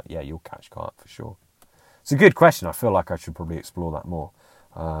and yeah, you'll catch carp for sure. It's a good question. I feel like I should probably explore that more.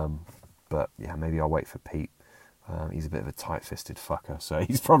 But yeah, maybe I'll wait for Pete. He's a bit of a tight-fisted fucker, so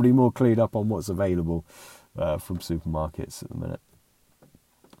he's probably more clued up on what's available from supermarkets at the minute.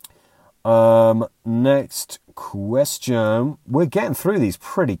 Next question. We're getting through these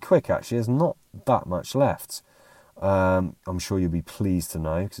pretty quick, actually. There's not that much left. I'm sure you'll be pleased to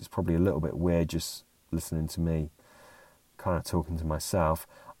know, because it's probably a little bit weird just listening to me kind of talking to myself.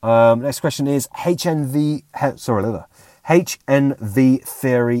 Next question is HNV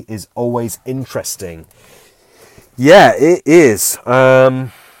theory is always interesting. Yeah, it is.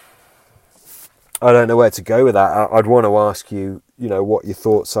 I don't know where to go with that. I'd want to ask you, what your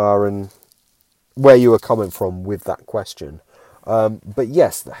thoughts are and where you were coming from with that question. But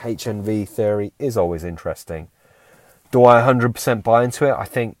yes, the HNV theory is always interesting. Do I 100% buy into it? I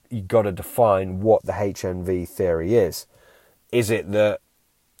think you've got to define what the HNV theory is. Is it that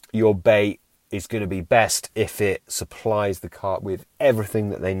your bait is going to be best if it supplies the carp with everything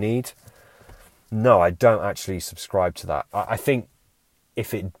that they need? No, I don't actually subscribe to that. I think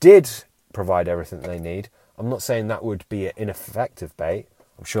if it did provide everything that they need, I'm not saying that would be an ineffective bait.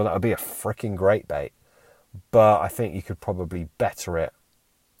 I'm sure that would be a freaking great bait. But I think you could probably better it.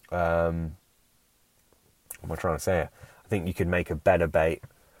 What am I trying to say? I think you could make a better bait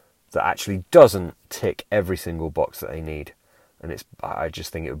that actually doesn't tick every single box that they need. And I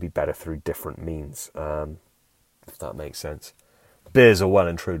just think it would be better through different means, if that makes sense. Beers are well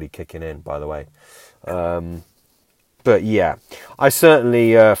and truly kicking in, by the way. But yeah, I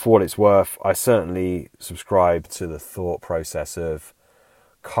certainly, for what it's worth, I certainly subscribe to the thought process of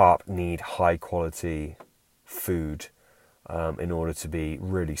carp need high quality food in order to be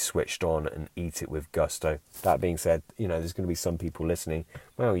really switched on and eat it with gusto. That being said, there's going to be some people listening.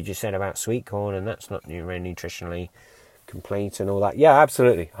 Well, you just said about sweet corn and that's not very nutritionally complete and all that. Yeah,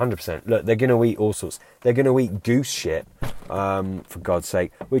 absolutely, 100%. Look, they're going to eat all sorts. They're going to eat goose shit, for God's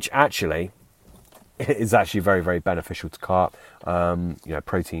sake, which actually is actually very, very beneficial to carp.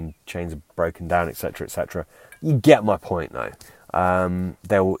 Protein chains are broken down, etc., etc. You get my point, though.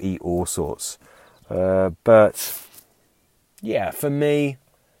 They will eat all sorts. But yeah, for me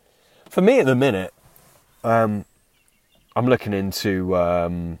at the minute, I'm looking into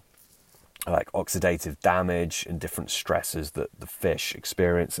like oxidative damage and different stresses that the fish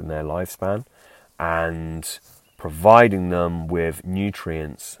experience in their lifespan, and providing them with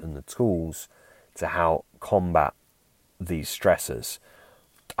nutrients and the tools to help combat these stresses.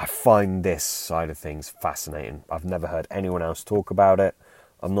 I find this side of things fascinating. I've never heard anyone else talk about it.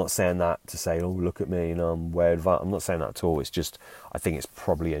 I'm not saying that to say, oh, look at me, I'm way advanced. I'm not saying that at all. It's just, I think it's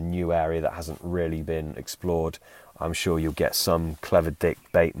probably a new area that hasn't really been explored. I'm sure you'll get some clever dick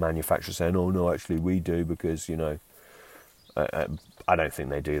bait manufacturer saying, oh, no, actually we do because, I don't think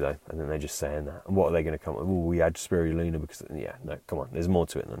they do, though. I think they're just saying that. And what are they going to come up with? Oh, we add spirulina because, yeah, no, come on. There's more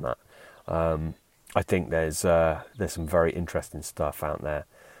to it than that. I think there's some very interesting stuff out there.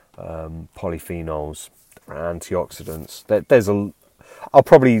 Polyphenols, antioxidants. I'll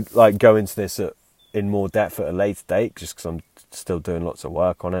probably go into this in more depth at a later date, just because I'm still doing lots of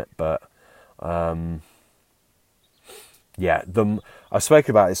work on it. But yeah, I spoke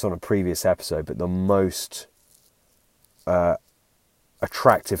about this on a previous episode, but the most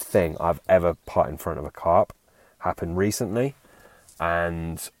attractive thing I've ever put in front of a carp happened recently,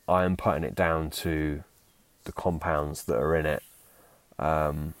 and I am putting it down to the compounds that are in it.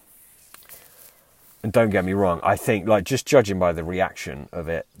 And don't get me wrong, I think, just judging by the reaction of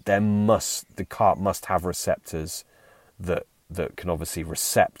it, the carp must have receptors that can obviously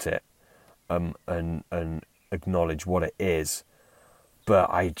recept it and acknowledge what it is.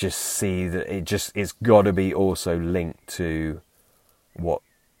 But I just see that it's got to be also linked to what,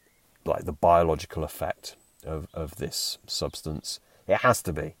 the biological effect of this substance. It has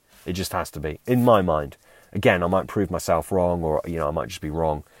to be. It just has to be, in my mind. Again, I might prove myself wrong, or I might just be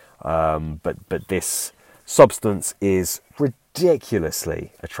wrong. But this substance is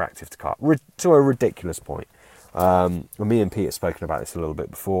ridiculously attractive to carp, to a ridiculous point. Me and Pete have spoken about this a little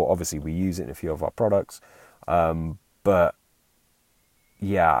bit before. Obviously, we use it in a few of our products. But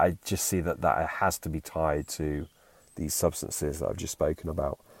yeah, I just see that has to be tied to these substances that I've just spoken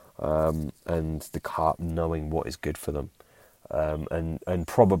about, and the carp knowing what is good for them, and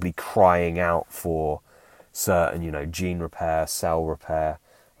probably crying out for certain, gene repair, cell repair,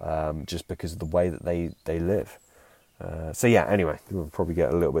 just because of the way that they live. So yeah, anyway, we'll probably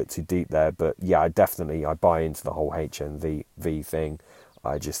get a little bit too deep there, but yeah, I buy into the whole HNV thing.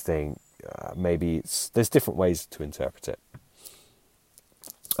 I just think maybe there's different ways to interpret it.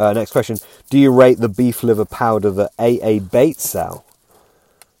 Next question. Do you rate the beef liver powder that AA Baits sell?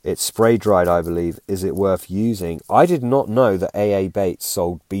 It's spray dried, I believe. Is it worth using? I did not know that AA Baits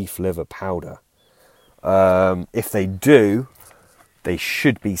sold beef liver powder. If they do, they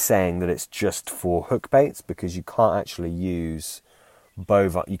should be saying that it's just for hook baits, because you can't actually use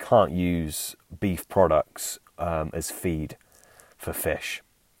you can't use beef products as feed for fish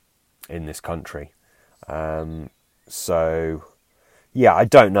in this country. So yeah, I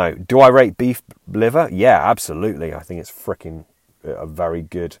don't know. Do I rate beef liver? Yeah, absolutely. I think it's freaking a very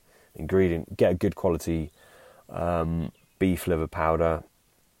good ingredient. Get a good quality beef liver powder.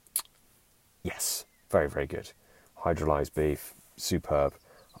 Yes, very, very good. Hydrolyzed beef, superb.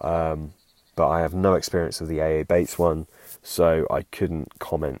 But I have no experience of the AA Baits one, so I couldn't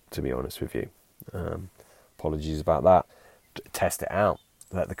comment, to be honest with you. Apologies about that. Test it out.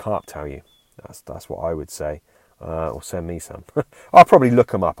 Let the carp tell you. That's what I would say. Or send me some. I'll probably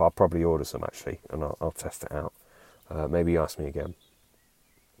look them up. I'll probably order some, actually, and I'll test it out. Maybe ask me again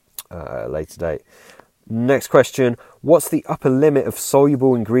at a later date. Next question. What's the upper limit of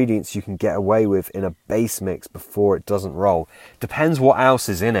soluble ingredients you can get away with in a base mix before it doesn't roll? Depends what else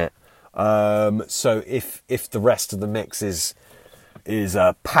is in it. So if the rest of the mix is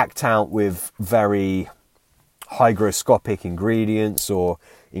packed out with very hygroscopic ingredients, or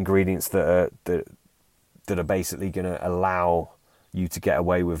ingredients that are basically going to allow you to get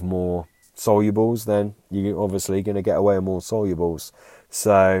away with more solubles, then you're obviously going to get away with more solubles.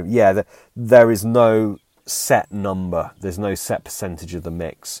 So yeah, there is no set number. There's no set percentage of the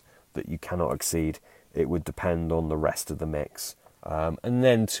mix that you cannot exceed. It would depend on the rest of the mix. And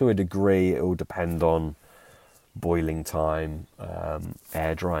then to a degree, it will depend on boiling time,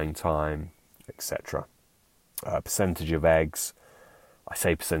 air drying time, etc. Percentage of eggs. I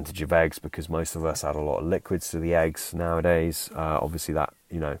say percentage of eggs because most of us add a lot of liquids to the eggs nowadays. Obviously that,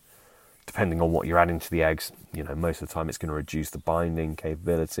 depending on what you're adding to the eggs, most of the time it's going to reduce the binding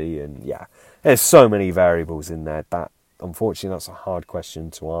capability. And yeah, there's so many variables in there that, unfortunately, that's a hard question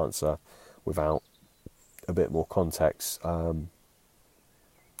to answer without a bit more context.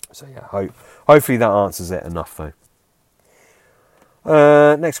 So yeah, hopefully that answers it enough though.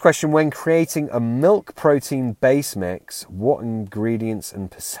 Next question. When creating a milk protein base mix, what ingredients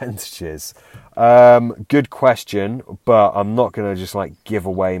and percentages? Good question, but I'm not going to just give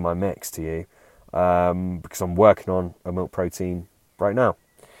away my mix to you, because I'm working on a milk protein right now.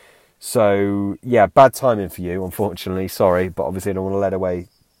 So yeah, bad timing for you, unfortunately. Sorry, but obviously I don't want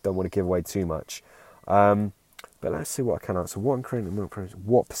to give away too much. But let's see what I can answer. What ingredient milk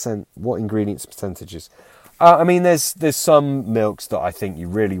protein? What ingredients percentages? There's some milks that I think you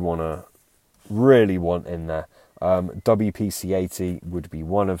really want in there. WPC80 would be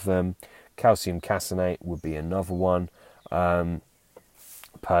one of them. Calcium caseinate would be another one.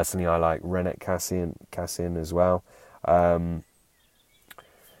 Personally, I like rennet casein as well.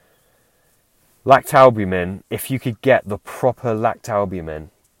 Lactalbumin, if you could get the proper lactalbumin,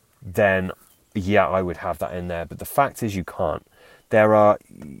 then yeah, I would have that in there. But the fact is, you can't. There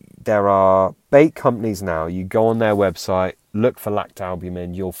are bait companies now. You go on their website, look for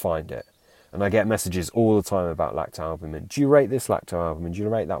lactalbumin, you'll find it. And I get messages all the time about lactalbumin. Do you rate this lactalbumin? Do you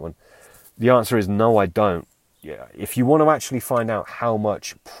rate that one? The answer is no, I don't. Yeah, if you want to actually find out how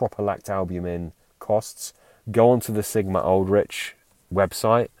much proper lactalbumin costs, go onto the Sigma Aldrich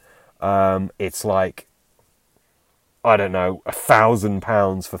website. It's I don't know,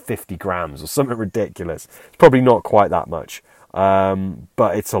 £1,000 for 50 grams or something ridiculous. It's probably not quite that much,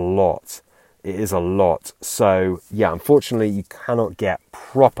 but it's a lot. It is a lot. So yeah, unfortunately, you cannot get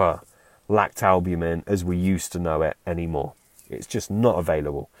proper lactalbumin as we used to know it anymore. It's just not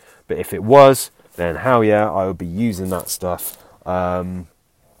available. But if it was, then hell yeah, I would be using that stuff. I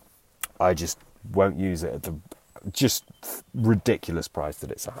just won't use it at the just ridiculous price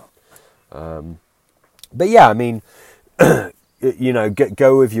that it's at. But yeah,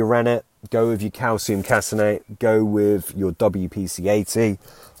 go with your rennet, go with your calcium caseinate, go with your WPC80,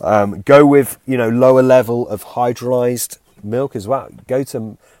 go with, lower level of hydrolyzed milk as well. Go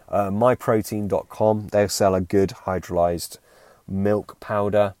to myprotein.com. They'll sell a good hydrolyzed milk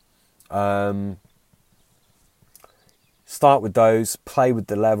powder. Start with those, play with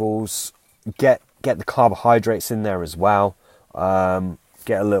the levels, get the carbohydrates in there as well.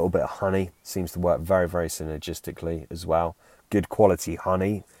 Get a little bit of honey. Seems to work very, very synergistically as well. Good quality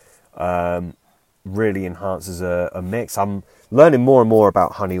honey. Really enhances a mix. I'm learning more and more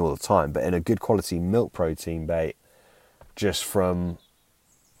about honey all the time, but in a good quality milk protein bait, just from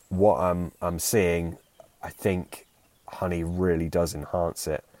what I'm seeing, I think honey really does enhance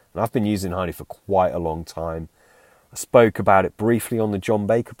it And I've been using honey for quite a long time. I spoke about it briefly on the John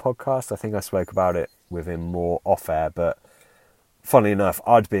Baker podcast. I think I spoke about it with him more off air, but funnily enough,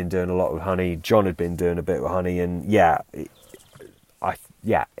 I'd been doing a lot with honey. John had been doing a bit with honey, and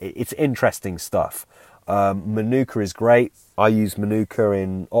it's interesting stuff. Manuka is great. I use Manuka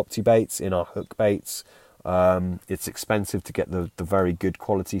in OptiBaits, in our hook baits. It's expensive to get the very good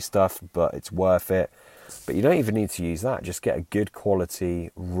quality stuff, but it's worth it. But you don't even need to use that. Just get a good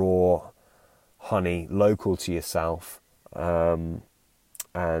quality raw honey local to yourself.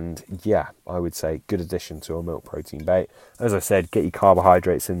 And yeah, I would say good addition to a milk protein bait. As I said, get your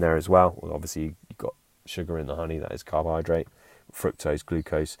carbohydrates in there as well. Well, obviously you've got sugar in the honey, that is carbohydrate, fructose,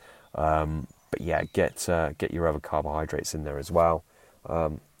 glucose. But yeah, get your other carbohydrates in there as well.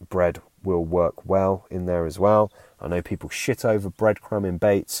 Bread will work well in there as well. I know people shit over breadcrumb in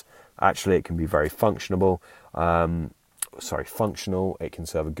baits. Actually, it can be very functional. It can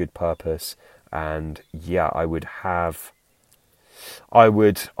serve a good purpose. And yeah, I would have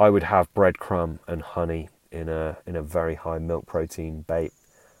breadcrumb and honey in a very high milk protein bait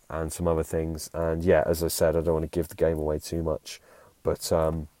and some other things. And yeah, as I said, I don't want to give the game away too much, but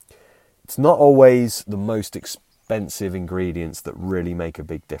it's not always the most expensive ingredients that really make a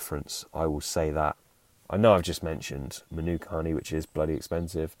big difference. I will say that. I know I've just mentioned Manuka honey, which is bloody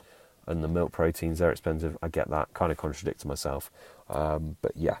expensive, and the milk proteins, they're expensive. I get that, kind of contradicts myself.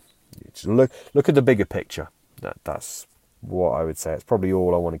 But yeah, just look at the bigger picture. That's what I would say. It's probably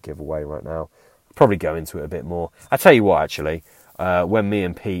all I want to give away right now. I'll probably go into it a bit more. I'll tell you what, actually, when me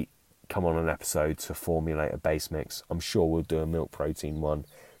and Pete come on an episode to formulate a base mix, I'm sure we'll do a milk protein one.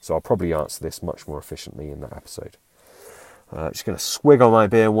 So I'll probably answer this much more efficiently in that episode. Just going to swig on my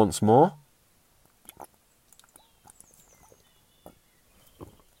beer once more.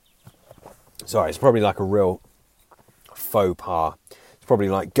 Sorry, it's probably like a real faux pas. It's probably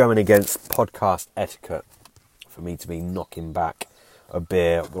like going against podcast etiquette for me to be knocking back a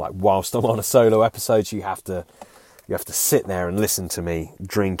beer like whilst I'm on a solo episode. So you have to sit there and listen to me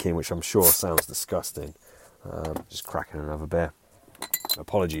drinking, which I'm sure sounds disgusting. Just cracking another beer.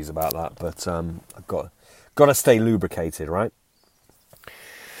 Apologies about that, but I've got to stay lubricated, right?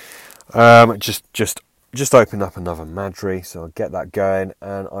 Just opened up another Madri, so I'll get that going,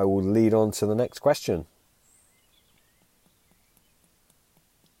 and I will lead on to the next question.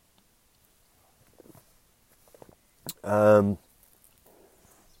 I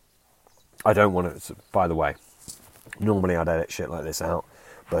don't want to, by the way, normally I'd edit shit like this out,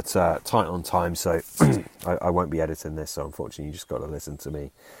 but tight on time, so I won't be editing this, so unfortunately you just got to listen to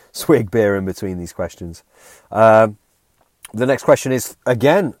me swig beer in between these questions. The next question is,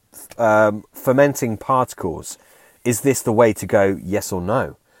 again, fermenting particles. Is this the way to go, yes or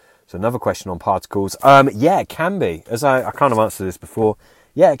no? So another question on particles. Yeah, it can be. As I kind of answered this before,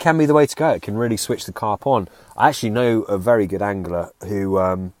 yeah, it can be the way to go. It can really switch the carp on. I actually know a very good angler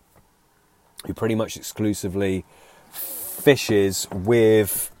who pretty much exclusively fishes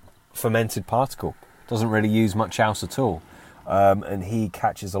with fermented particle. Doesn't really use much else at all. And he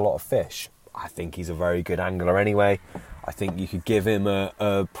catches a lot of fish. I think he's a very good angler anyway. I think you could give him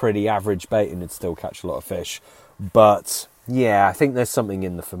a pretty average bait and he'd still catch a lot of fish. But yeah, I think there's something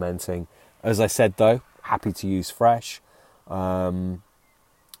in the fermenting. As I said though, happy to use fresh. I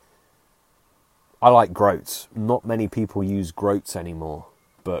like groats. Not many people use groats anymore,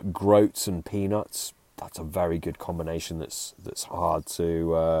 but groats and peanuts, that's a very good combination that's hard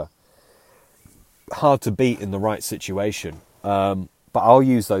to beat in the right situation. But I'll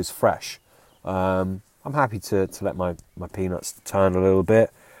use those fresh. I'm happy to let my peanuts turn a little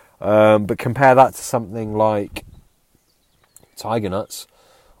bit. But compare that to something like tiger nuts.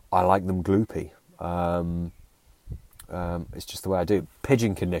 I like them gloopy. It's just the way I do.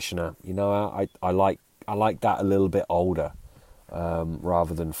 Pigeon conditioner, you know, I like that a little bit older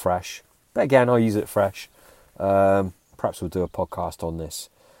rather than fresh. But again, I'll use it fresh. Perhaps we'll do a podcast on this.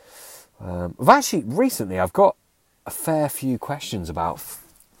 Recently I've got a fair few questions about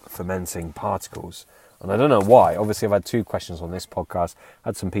fermenting particles. And I don't know why. Obviously, I've had 2 questions on this podcast. I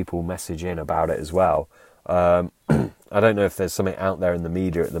had some people message in about it as well. I don't know if there's something out there in the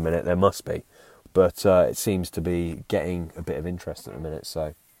media at the minute. There must be. But it seems to be getting a bit of interest at the minute.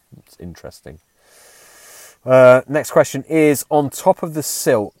 So it's interesting. Next question is, on top of the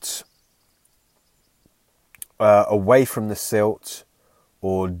silt, away from the silt,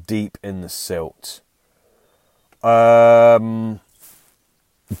 or deep in the silt?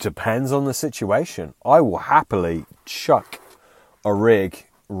 Depends on the situation. I will happily chuck a rig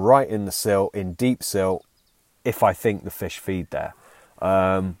right in the silt, in deep silt, if I think the fish feed there.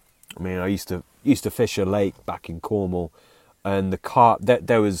 I used to fish a lake back in Cornwall, and the carp,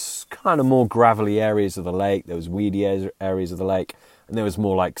 there was kind of more gravelly areas of the lake, there was weedy areas of the lake, and there was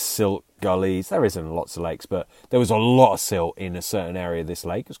more like silt gullies. There isn't lots of lakes, but there was a lot of silt in a certain area of this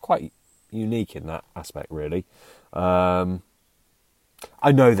lake. It was quite unique in that aspect, really. I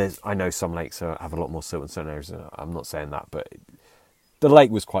know some lakes have a lot more silt in certain areas. I'm not saying that, but the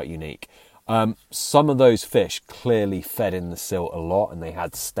lake was quite unique. Some of those fish clearly fed in the silt a lot, and they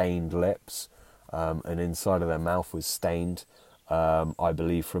had stained lips, and inside of their mouth was stained, I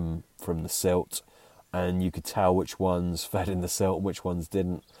believe from the silt, and you could tell which ones fed in the silt and which ones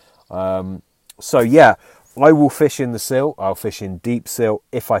didn't. So yeah, I will fish in the silt. I'll fish in deep silt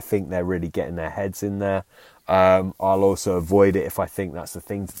if I think they're really getting their heads in there. I'll also avoid it if I think that's the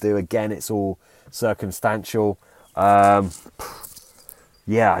thing to do. Again, it's all circumstantial.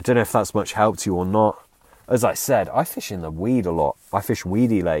 Yeah, I don't know if that's much help to you or not. As I said, I fish in the weed a lot. I fish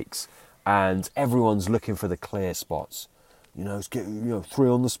weedy lakes, and everyone's looking for the clear spots. Let's get 3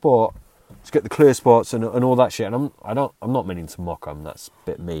 on the spot. Let's get the clear spots and all that shit. And I'm not meaning to mock them. That's a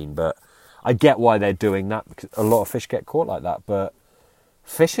bit mean, but I get why they're doing that, because a lot of fish get caught like that. But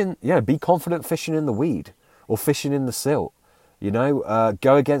fishing, be confident fishing in the weed or fishing in the silt.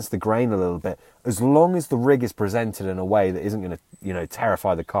 Go against the grain a little bit. As long as the rig is presented in a way that isn't going to,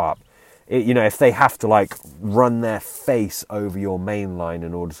 terrify the carp. If they have to run their face over your main line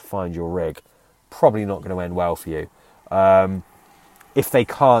in order to find your rig, probably not going to end well for you. If they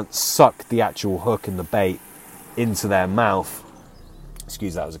can't suck the actual hook and the bait into their mouth,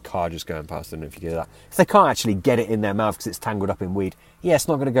 excuse, that was a car just going past, I don't know if you hear that. If they can't actually get it in their mouth because it's tangled up in weed, it's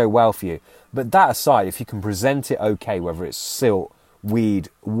not going to go well for you. But that aside, if you can present it okay, whether it's silt, weed,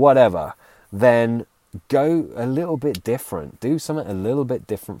 whatever, then go a little bit different. Do something a little bit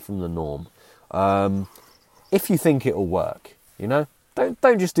different from the norm. If you think it'll work,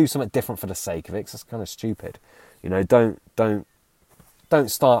 don't just do something different for the sake of it, because that's kind of stupid. Don't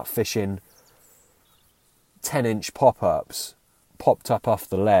start fishing 10-inch pop-ups popped up off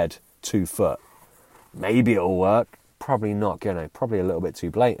the lead 2 foot. Maybe it'll work. Probably not gonna. Probably a little bit too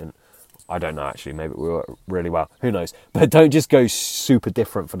blatant. I don't know, actually. Maybe it will work really well. Who knows? But don't just go super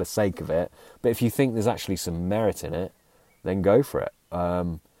different for the sake of it. But if you think there's actually some merit in it, then go for it.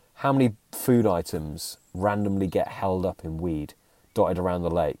 How many food items randomly get held up in weed dotted around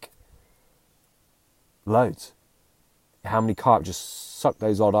the lake? Loads. How many carp just suck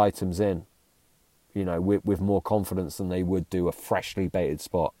those odd items in, with more confidence than they would do a freshly baited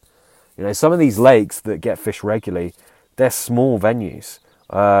spot? Some of these lakes that get fished regularly, they're small venues.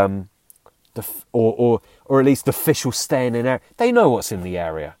 Or at least the fish will stay in an area. They know what's in the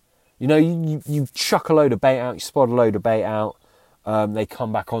area. You chuck a load of bait out, you spot a load of bait out, they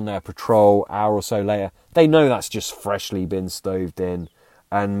come back on their patrol hour or so later. They know that's just freshly been stoved in,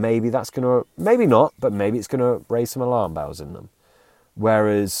 and maybe that's maybe not, but maybe it's going to raise some alarm bells in them.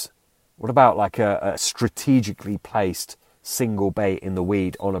 Whereas, what about a strategically placed single bait in the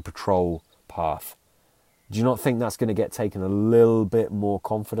weed on a patrol path? Do you not think that's going to get taken a little bit more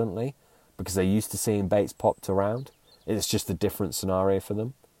confidently because they're used to seeing baits popped around? It's just a different scenario for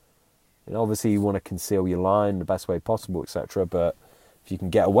them. Obviously, you want to conceal your line the best way possible, etc. But if you can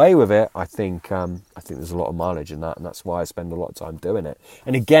get away with it, I think there's a lot of mileage in that, and that's why I spend a lot of time doing it.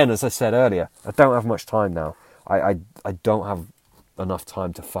 And again, as I said earlier, I don't have much time now. I don't have enough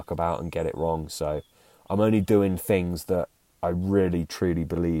time to fuck about and get it wrong. So I'm only doing things that I really truly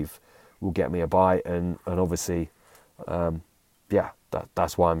believe will get me a bite, and obviously,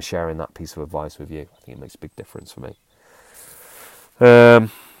 that's why I'm sharing that piece of advice with you. I think it makes a big difference for me.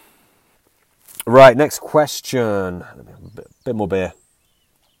 Right, next question. Let me have a bit more beer.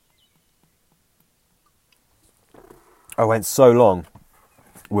 I went so long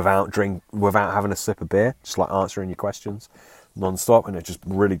without having a sip of beer, just answering your questions non-stop, and it just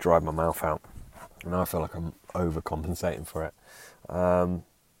really dried my mouth out. And now I feel like I'm overcompensating for it. A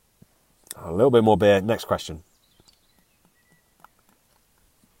little bit more beer. Next question.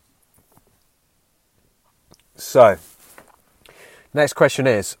 So, next question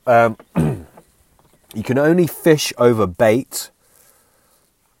is, you can only fish over bait.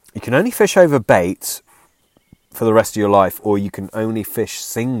 You can only fish over bait for the rest of your life, or you can only fish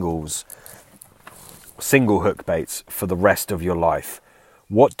single hook baits for the rest of your life.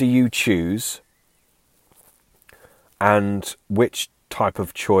 What do you choose? And which type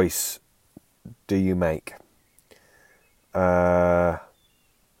of choice do you make? As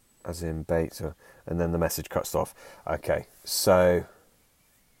in baits, and then the message cuts off. Okay, so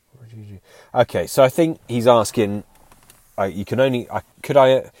I think he's asking, what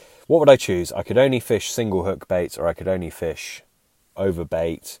would I choose? I could only fish single hook baits, or I could only fish over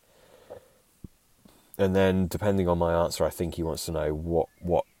bait. And then, depending on my answer, I think he wants to know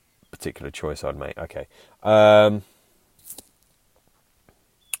what particular choice I'd make. Okay.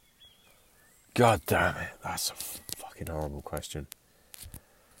 God damn it. That's a fucking horrible question.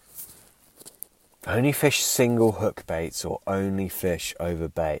 Only fish single hook baits or only fish over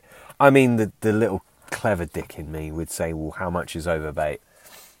bait? I mean, the little clever dick in me would say, well, how much is over bait?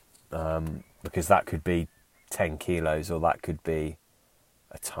 Because that could be 10 kilos or that could be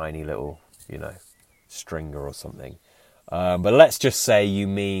a tiny little, stringer or something. But let's just say you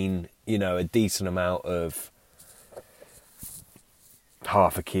mean, a decent amount of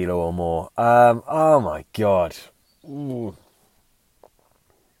half a kilo or more. Oh my God. Ooh.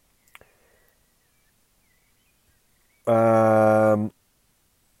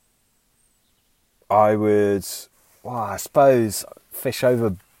 I would, I suppose, fish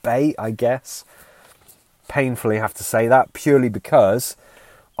over bait, I guess. Painfully have to say that, purely because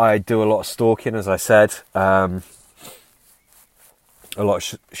I do a lot of stalking, as I said. A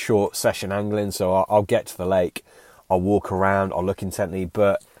lot of short session angling, so I'll get to the lake, I'll walk around, I'll look intently,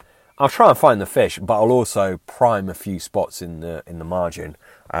 but I'll try and find the fish, but I'll also prime a few spots in the margin.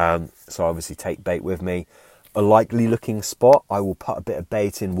 So obviously take bait with me. A likely looking spot, I will put a bit of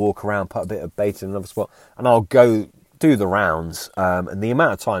bait in, walk around, put a bit of bait in another spot, and I'll go do the rounds. And the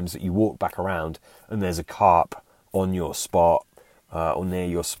amount of times that you walk back around and there's a carp on your spot or near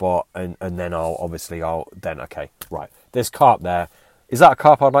your spot, and then okay, right, there's carp there. Is that a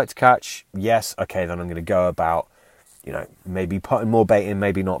carp I'd like to catch? Yes. Okay, then I'm going to go about, maybe putting more bait in,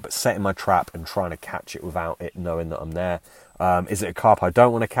 maybe not, but setting my trap and trying to catch it without it knowing that I'm there. Is it a carp I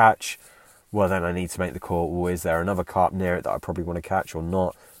don't want to catch? Well, then I need to make the call, well, is there another carp near it that I probably want to catch or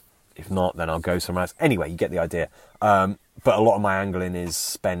not? If not, then I'll go somewhere else. Anyway, you get the idea. But a lot of my angling is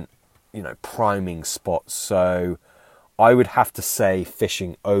spent, priming spots. So I would have to say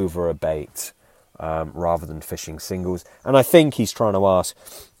fishing over a bait rather than fishing singles. And I think he's trying to ask,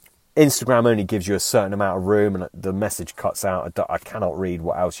 Instagram only gives you a certain amount of room and the message cuts out. I cannot read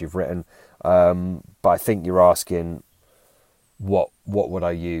what else you've written. But I think you're asking, what would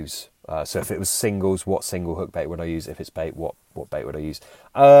I use? So if it was singles, what single hook bait would I use? If it's bait, what bait would I use?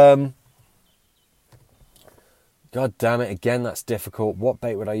 God damn it, again, that's difficult. What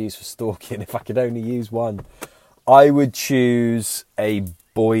bait would I use for stalking if I could only use one? I would choose a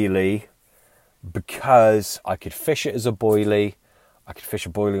boilie because I could fish it as a boilie. I could fish a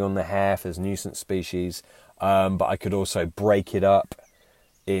boilie on the hair if there's nuisance species. But I could also break it up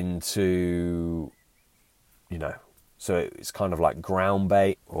into, so it's kind of like ground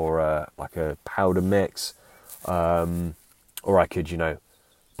bait or like a powder mix. Or I could,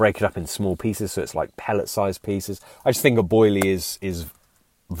 break it up in small pieces so it's like pellet-sized pieces. I just think a boilie is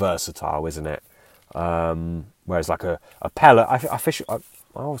versatile, isn't it? Whereas like a pellet,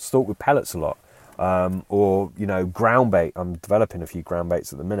 I'll stalk with pellets a lot. Or, ground bait. I'm developing a few ground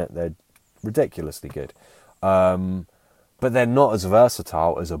baits at the minute. They're ridiculously good. But they're not as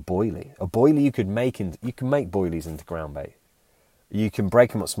versatile as a boilie. A boilie you can make boilies into ground bait. You can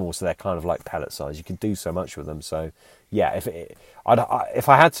break them up small, so they're kind of like pellet size. You can do so much with them. So yeah, if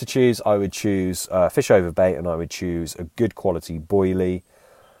I had to choose, I would choose fish over bait, and I would choose a good quality boilie.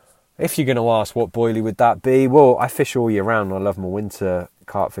 If you're going to ask what boilie would that be, well, I fish all year round. I love my winter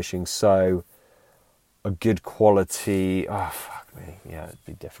carp fishing, so a good quality. Oh fuck me, yeah, it'd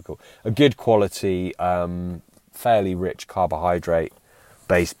be difficult. A good quality. Fairly rich carbohydrate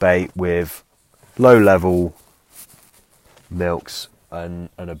based bait with low level milks and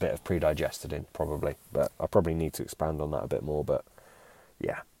a bit of pre-digested in, probably, but I probably need to expand on that a bit more. But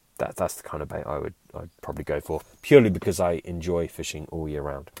yeah, that's the kind of bait I'd probably go for, purely because I enjoy fishing all year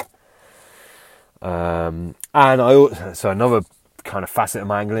round. And so another kind of facet of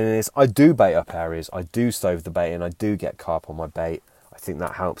my angling is I do bait up areas, I do stove the bait in, I do get carp on my bait. I think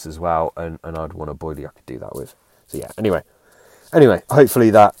that helps as well, and I'd want a boilie I could do that with. So yeah, anyway, hopefully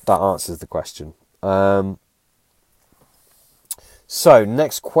that answers the question. So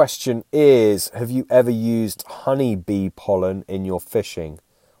next question is, have you ever used honeybee pollen in your fishing?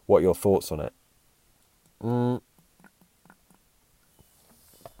 What are your thoughts on it?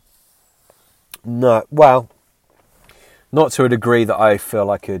 No, well, not to a degree that I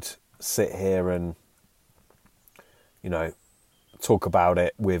feel I could sit here and, talk about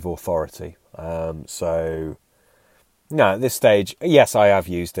it with authority. So no, at this stage, yes, I have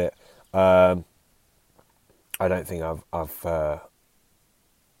used it. I don't think I'm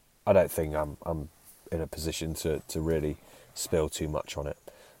in a position to really spill too much on it,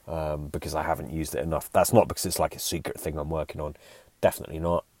 because I haven't used it enough. That's not because it's like a secret thing I'm working on. Definitely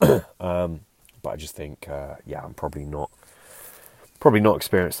not. But I just think, I'm probably not probably not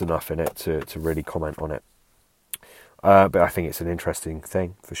experienced enough in it to really comment on it. But I think it's an interesting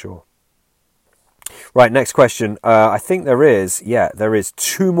thing for sure. Right, next question. I think there is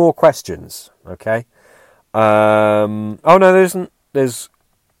 2 more questions. Okay. Oh no, there isn't. Okay.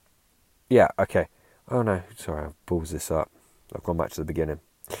 Oh no, sorry, I've balls this up. I've gone back to the beginning.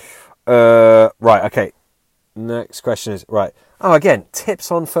 Right, okay. Next question is, right. Oh, again,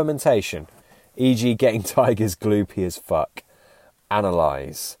 tips on fermentation. E.g. getting tigers gloopy as fuck.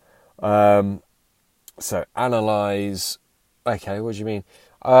 Analyze. So, analyze. Okay, what do you mean?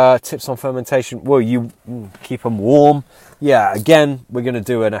 Tips on fermentation. Well, you keep them warm. Yeah, again, we're going to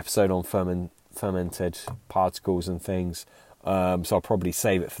do an episode on fermented particles and things. So I'll probably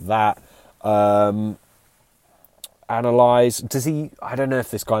save it for that. Analyze. I don't know if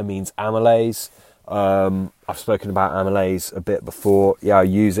this guy means amylase. I've spoken about amylase a bit before. Yeah, I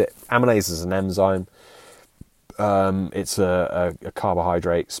use it. Amylase is an enzyme. It's a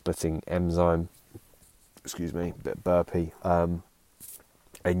carbohydrate splitting enzyme. Excuse me, a bit burpy. And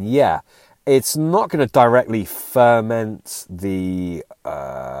yeah, it's not going to directly ferment the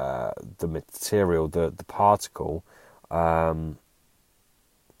material, the particle.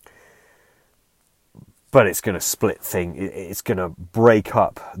 But it's going to split it's going to break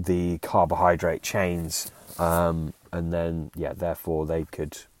up the carbohydrate chains, and then, therefore they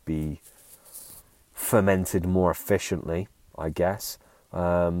could be fermented more efficiently, I guess.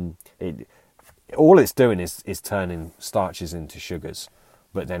 All it's doing is turning starches into sugars,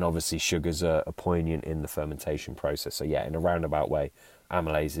 but then obviously sugars are poignant in the fermentation process. So yeah, in a roundabout way,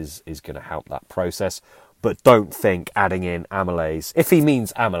 amylase is going to help that process. But don't think adding in amylase. If he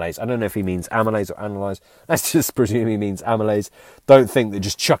means amylase, I don't know if he means amylase or analyze. Let's just presume he means amylase. Don't think that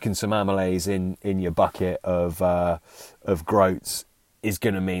just chucking some amylase in your bucket of groats is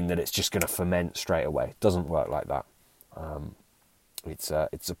going to mean that it's just going to ferment straight away. It doesn't work like that. It's a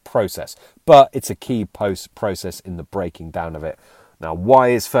process, but it's a key process in the breaking down of it. Now, why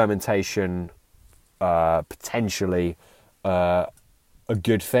is fermentation potentially a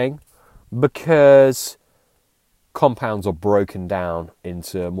good thing? Because compounds are broken down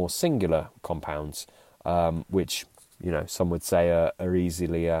into more singular compounds, which, some would say are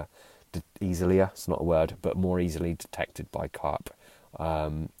easily, it's not a word, but more easily detected by carp,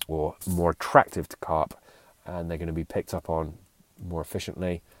 or more attractive to carp, and they're going to be picked up on more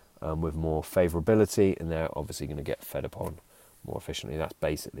efficiently, with more favourability, and they're obviously going to get fed upon more efficiently. That's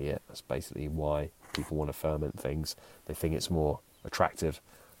basically it. That's basically why people want to ferment things. They think it's more attractive.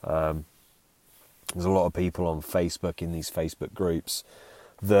 There's a lot of people on Facebook, in these Facebook groups,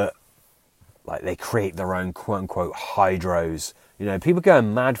 that they create their own quote unquote hydros. People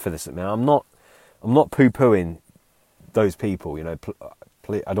going mad for this. Now, I'm not poo-pooing those people. I don't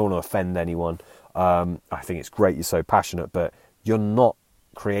want to offend anyone. I think it's great you're so passionate, but you're not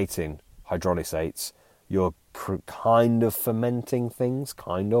creating hydrolysates. You're kind of fermenting things,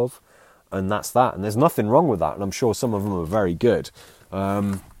 and that's that. And there's nothing wrong with that. And I'm sure some of them are very good.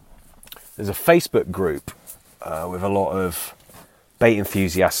 There's a Facebook group with a lot of bait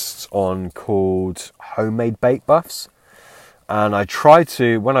enthusiasts on called Homemade Bait Buffs. And I tried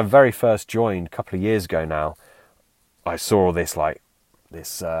to, when I very first joined a couple of years ago now, I saw all this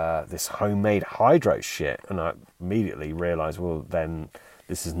this homemade hydro shit, and I immediately realised, well, then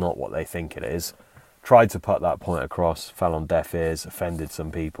this is not what they think it is. Tried to put that point across, fell on deaf ears, offended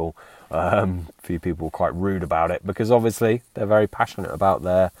some people. A few people were quite rude about it, because obviously they're very passionate about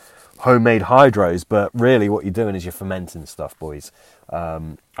their homemade hydros, but really what you're doing is you're fermenting stuff, boys.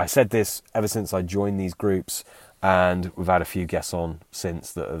 I said this ever since I joined these groups, and we've had a few guests on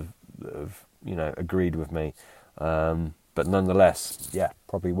since that have agreed with me. But nonetheless, yeah,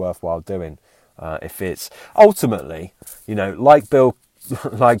 probably worthwhile doing. If it's ultimately, like Bill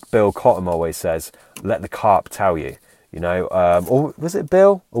Cottam always says, let the carp tell you. Or was it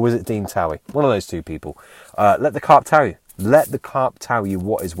Bill or was it Dean Towie? One of those two people. Let the carp tell you. Let the carp tell you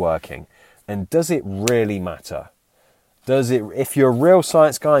what is working. And does it really matter? If you're a real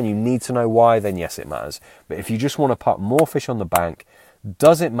science guy and you need to know why, then yes, it matters. But if you just want to put more fish on the bank,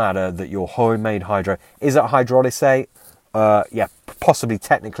 does it matter that your homemade hydro, is it a hydrolysate? Yeah, possibly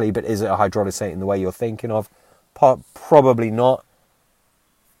technically, but is it a hydrolysate in the way you're thinking of? Probably not.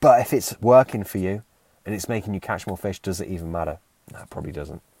 But if it's working for you and it's making you catch more fish, does it even matter? No, it probably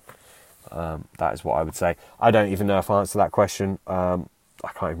doesn't. That is what I would say. I don't even know if I answered that question. I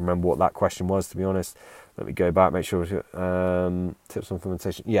can't even remember what that question was, to be honest. Let me go back, make sure. Tips on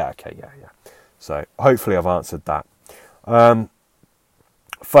fermentation. Yeah, okay, yeah. So hopefully I've answered that.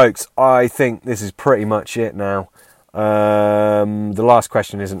 Folks, I think this is pretty much it now. The last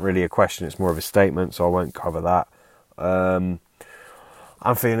question isn't really a question, it's more of a statement, so I won't cover that.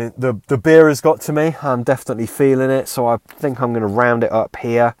 I'm feeling the beer has got to me. I'm definitely feeling it, so I think I'm going to round it up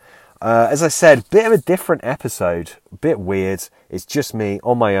here. As I said, bit of a different episode, a bit weird. It's just me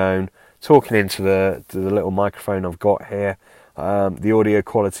on my own talking into the little microphone I've got here. The audio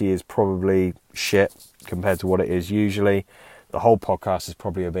quality is probably shit compared to what it is usually. The whole podcast is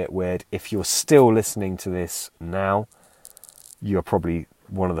probably a bit weird. If you're still listening to this now, you're probably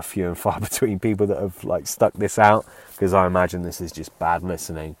one of the few and far between people that have like stuck this out, because I imagine this is just bad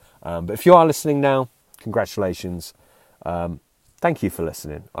listening. But if you are listening now, congratulations. Thank you for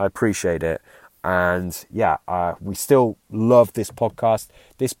listening. I appreciate it. And yeah, we still love this podcast.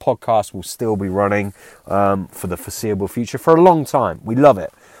 This podcast will still be running for the foreseeable future for a long time. We love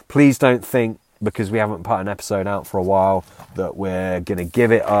it. Please don't think because we haven't put an episode out for a while that we're going to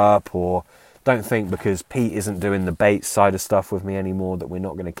give it up, or don't think because Pete isn't doing the bait side of stuff with me anymore that we're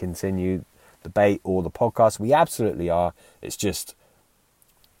not going to continue the bait or the podcast. We absolutely are. It's just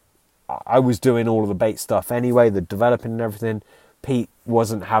I was doing all of the bait stuff anyway, the developing and everything. Pete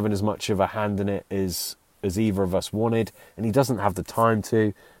wasn't having as much of a hand in it as either of us wanted, and he doesn't have the time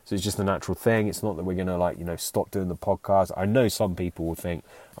to, so it's just a natural thing. It's not that we're going to stop doing the podcast. I know some people will think,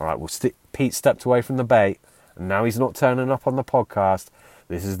 all right, well, Pete stepped away from the bait and now he's not turning up on the podcast.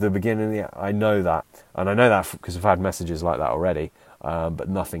 This is the beginning. I know that, and I know that because I've had messages like that already, but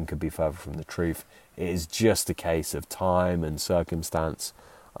nothing could be further from the truth. It is just a case of time and circumstance.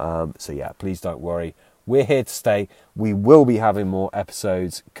 So yeah, please don't worry. We're here to stay. We will be having more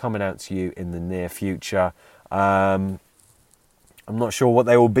episodes coming out to you in the near future. I'm not sure what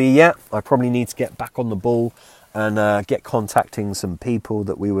they will be yet. I probably need to get back on the ball and get contacting some people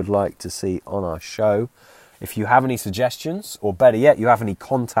that we would like to see on our show. If you have any suggestions, or better yet, you have any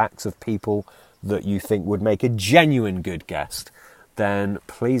contacts of people that you think would make a genuine good guest, then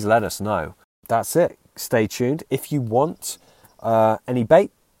please let us know. That's it. Stay tuned. If you want any bait,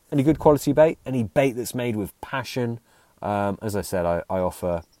 any good quality bait, any bait that's made with passion, as I said, I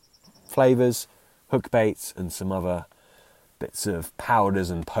offer flavours, hook baits, and some other bits of powders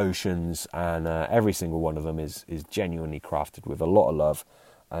and potions, and every single one of them is genuinely crafted with a lot of love,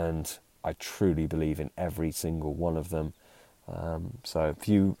 and I truly believe in every single one of them. So if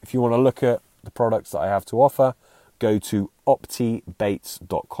you want to look at the products that I have to offer, go to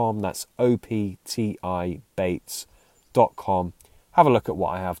optibaits.com. That's OPTI baits.com. Have a look at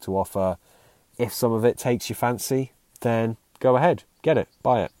what I have to offer. If some of it takes your fancy, then go ahead, get it,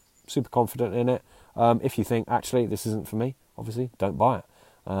 buy it. Super confident in it. If you think, actually, this isn't for me, obviously, don't buy it.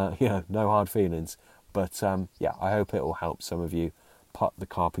 No hard feelings. But yeah, I hope it will help some of you put the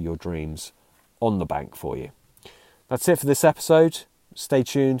carp of your dreams on the bank for you. That's it for this episode. Stay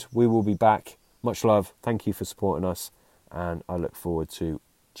tuned. We will be back. Much love. Thank you for supporting us. And I look forward to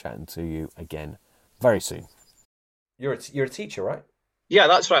chatting to you again very soon. You're a teacher, right? Yeah,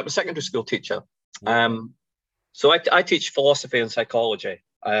 that's right. I'm a secondary school teacher. Yeah. So I teach philosophy and psychology,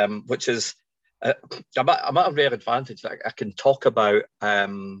 which is I'm at a rare advantage. I can talk about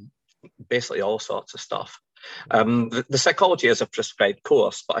basically all sorts of stuff. The psychology is a prescribed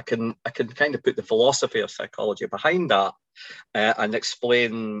course, but I can kind of put the philosophy of psychology behind that and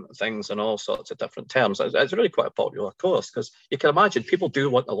explain things in all sorts of different terms. It's really quite a popular course because you can imagine people do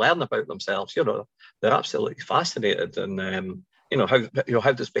want to learn about themselves. They're absolutely fascinated, and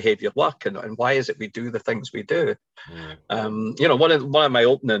how does behaviour work, and why is it we do the things we do? One of my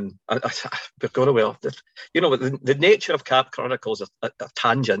opening, we're going away off this. The nature of Carp Chronicles are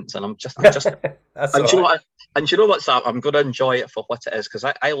tangents, and I'm just and you know what's that? I'm going to enjoy it for what it is, because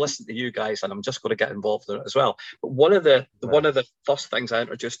I listen to you guys, and I'm just going to get involved in it as well. But one of the first things I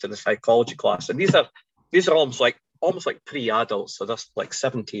introduced to the psychology class, and these are almost like pre-adults, so that's like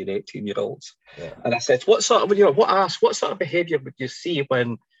 17, 18-year-olds. Yeah. And I said, what sort of behaviour would you see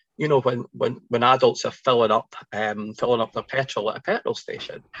when adults are filling up their petrol at a petrol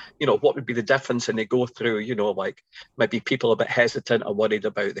station? What would be the difference? And they go through, like maybe people a bit hesitant or worried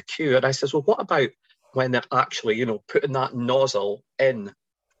about the queue. And I says, well, what about when they're actually, putting that nozzle in,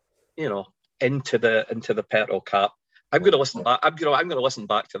 into the petrol cap? I'm going to listen back. I'm going to listen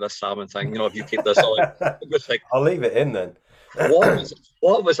back to this salmon thing. If you keep this on, I'll leave it in then.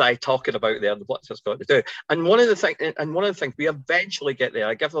 what was I talking about there, and what's this got to do? And one of the things we eventually get there.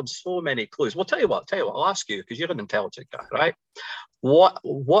 I give them so many clues. Well, tell you what. I'll ask you, because you're an intelligent guy, right? What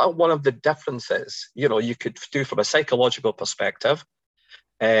are one of the differences you could do from a psychological perspective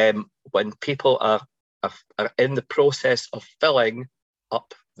when people are in the process of filling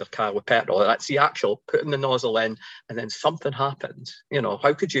up their car with petrol? That's the actual putting the nozzle in, and then something happens.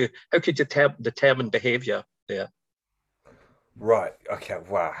 How could you determine behaviour there? Right. Okay.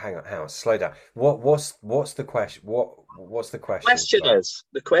 Wow. Hang on. Slow down. What's the question? What's the question? Sorry.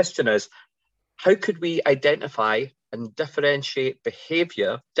 The question is, how could we identify and differentiate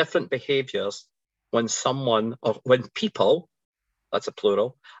different behaviors, when someone or when people, that's a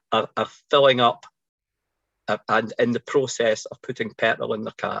plural, are filling up and in the process of putting petrol in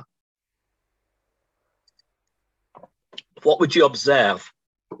their car? What would you observe?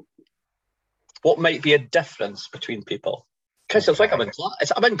 What might be a difference between people? Chris, it's like I'm Okay. in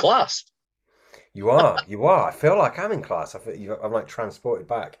class. I'm in class. You are. You are. I feel like I'm in class. I'm like transported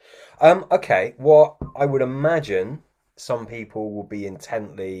back. Okay. What I would imagine some people will be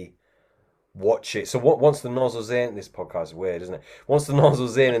intently watch it. So once the nozzle's in, this podcast is weird, isn't it? Once the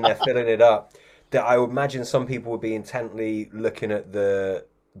nozzle's in and they're filling it up, that I would imagine some people would be intently looking at the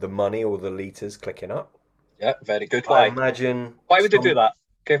money or the liters clicking up. Yeah, very good. I Why? imagine Why would they do some that?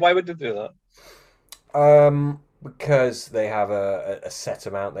 Okay, why would they do that? because they have a set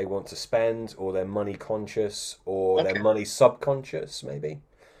amount they want to spend, or they're money conscious, or they're Okay. money subconscious, maybe.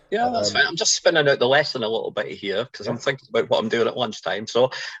 Yeah, that's fine. Um, I'm just spinning out the lesson a little bit here because I'm yeah. thinking about what I'm doing at lunchtime. So,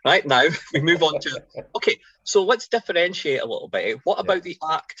 right now, we move on to okay, so let's differentiate a little bit. What Yeah. about the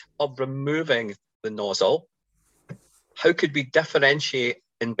act of removing the nozzle? How could we differentiate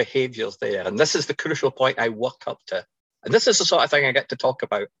in behaviors there? And this is the crucial point I work up to. And this is the sort of thing I get to talk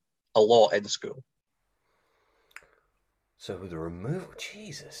about a lot in school. So with the removal,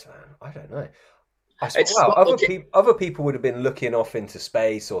 Jesus, man, I don't know. I suppose, It's well, not okay. other people would have been looking off into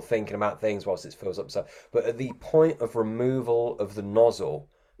space or thinking about things whilst it fills up. So, but at the point of removal of the nozzle,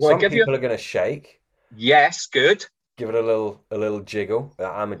 Will I some give you? people are going to shake, Yes, good. give it a little jiggle.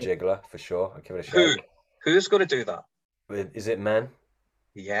 I'm a jiggler for sure. I give it a Who? shake. Who's going to do that? Is it men?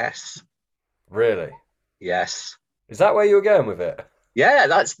 Yes, Really? yes. Is that where you were going with it? Yeah,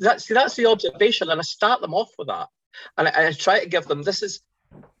 that's the observation, and I start them off with that, and I try to give them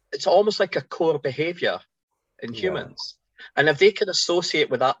it's almost like a core behavior in Yeah. humans, and if they can associate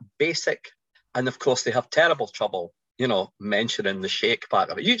with that basic, and of course they have terrible trouble, mentioning the shake part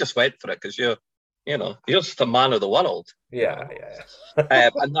of it. You just went for it because you're just a man of the world, Yeah, yeah.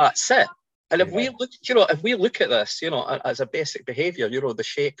 and that's it. And Yeah. if we look at this, as a basic behavior, the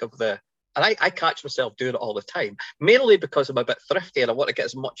shake of the, and I catch myself doing it all the time, mainly because I'm a bit thrifty and I want to get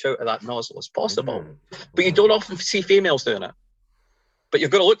as much out of that nozzle as possible. Mm, But you mm. don't often see females doing it. But you're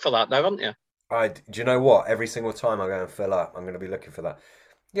going to look for that now, aren't you? Do you know what? Every single time I go and fill up, I'm going to be looking for that.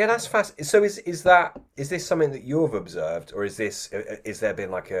 Yeah, that's fast. So is this something that you've observed, or is there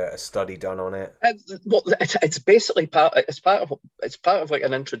been like a study done on it? Well, it's basically part of like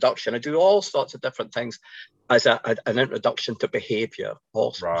an introduction. I do all sorts of different things as an introduction to behaviour,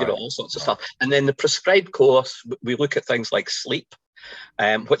 Right, all sorts of right. stuff. And then the prescribed course, we look at things like sleep,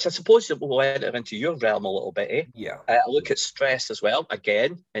 which I suppose will enter into your realm a little bit. Eh? Yeah. I look at stress as well,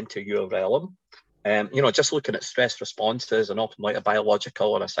 again into your realm. Just looking at stress responses and often like a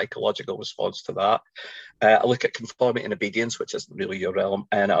biological or a psychological response to that. I look at conformity and obedience, which isn't really your realm.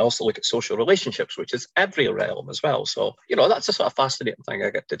 And I also look at social relationships, which is every realm as well. So, that's a sort of fascinating thing I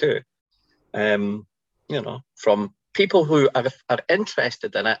get to do. From people who are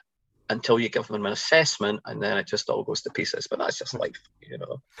interested in it until you give them an assessment and then it just all goes to pieces. But that's just life,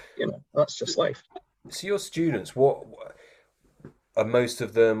 that's just life. So your students, what are most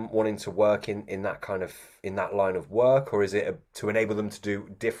of them wanting to work in that kind of in that line of work, or is it to enable them to do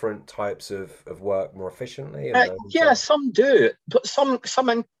different types of work more efficiently and know Yeah, themselves? some do, but some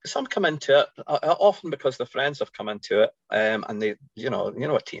come into it often because their friends have come into it, and they,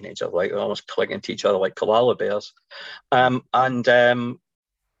 what teenagers like, they're almost clinging to each other like koala bears, and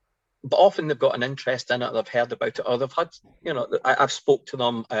but often they've got an interest in it, they've heard about it, or they've had, I've spoke to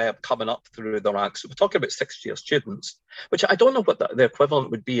them coming up through the ranks. So we're talking about 6th-year students, which I don't know what the equivalent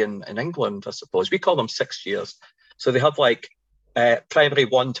would be in England, I suppose. We call them 6 years. So they have like primary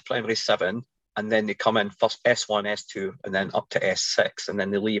 1 to primary 7, and then they come in first S1, S2, and then up to S6, and then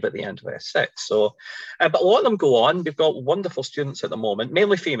they leave at the end of S6. So, but a lot of them go on. We've got wonderful students at the moment,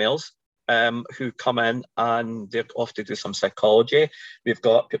 mainly females, who come in and they're off to do some psychology. We've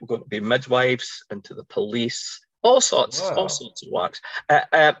got people going to be midwives, into the police, all Wow. sorts of works,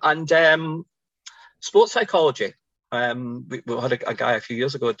 and sports psychology. We had a guy a few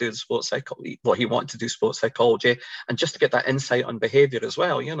years ago doing sports psychology. Well, he wanted to do sports psychology, and just to get that insight on behaviour as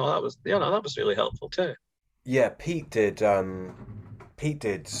well. That was really helpful too. Yeah, Pete did. I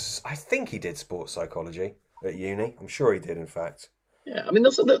think he did sports psychology at uni. I'm sure he did, in fact. Yeah, I mean,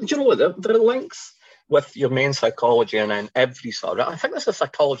 do you know what? There are links with your main psychology and then every sort of. I think there's a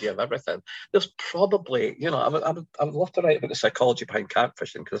psychology of everything. There's probably, I would love to write about the psychology behind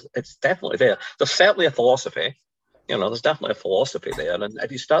catfishing because it's definitely there. There's certainly a philosophy. There's definitely a philosophy there. And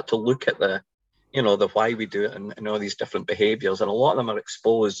if you start to look at the why we do it and all these different behaviors, and a lot of them are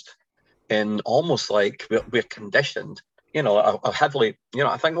exposed in almost like we're conditioned, are heavily,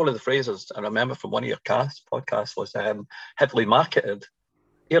 I think one of the phrases I remember from one of your podcasts was heavily marketed,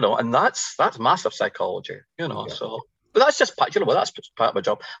 and that's massive psychology, so. But that's just part, that's part of my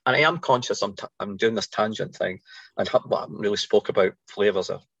job. And I am conscious I'm doing this tangent thing and haven't really spoke about flavours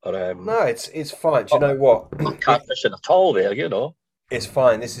or no, it's fine. Do you know what? Not catfishing at all there, It's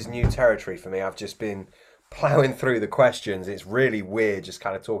fine. This is new territory for me. I've just been plowing through the questions. It's really weird just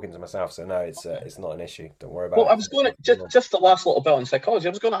kind of talking to myself. So no, it's not an issue. Don't worry about it. Well, I was going to, just the last little bit on psychology, I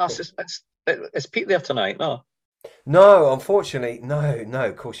was going to ask, is Pete there tonight? No. No, unfortunately, no.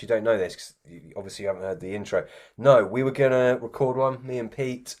 Of course, you don't know this because obviously you haven't heard the intro. No, we were gonna record one, me and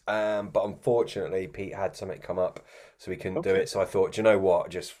Pete, but unfortunately, Pete had something come up, so we couldn't do it. So I thought, do you know what?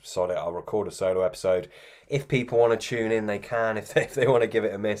 Just sod it. I'll record a solo episode. If people want to tune in, they can. If they want to give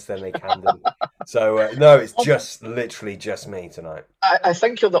it a miss, then they can do. So no, it's just literally just me tonight. I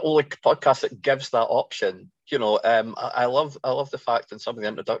think you're the only podcast that gives that option. I love the fact in some of the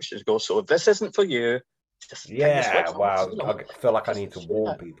introductions go, so if this isn't for you. Yeah, wow. I feel like I need to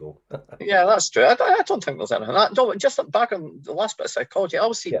warn people. Yeah, that's true. I don't think there's anything. No, just back on the last bit of psychology, I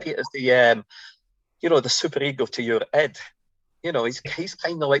always see Pete as the super ego to your id. He's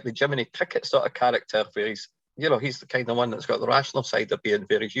kind of like the Jiminy Cricket sort of character, where he's the kind of one that's got the rational side of being,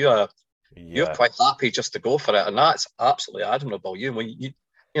 whereas you're quite happy just to go for it, and that's absolutely admirable. He's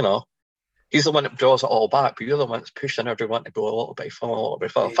the one that draws it all back, but you're the one that's pushing everyone to go a little bit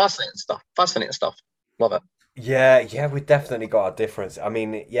further. Fascinating stuff. Love it. Yeah, we definitely got a difference. I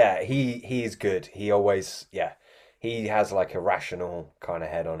mean, yeah, he is good. He always, he has like a rational kind of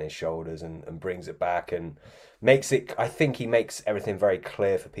head on his shoulders and brings it back and makes it. I think he makes everything very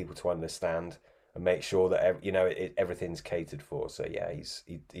clear for people to understand and make sure that everything's catered for. So yeah,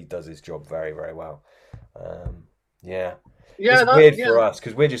 he does his job very, very well. It's weird for us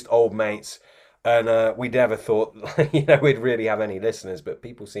because we're just old mates. And we never thought, we'd really have any listeners, but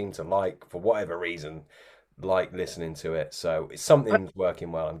people seem to for whatever reason, listening to it. So something's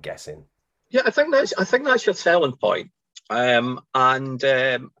working well, I'm guessing. Yeah, I think that's your selling point.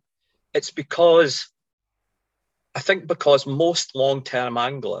 It's because most long-term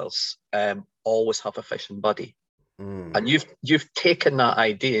anglers always have a fishing buddy. And you've taken that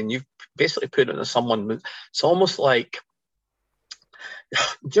idea and you've basically put it into someone. It's almost like,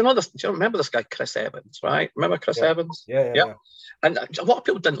 do you remember this guy, Chris Evans, right? Remember Chris Evans? Yeah. And a lot of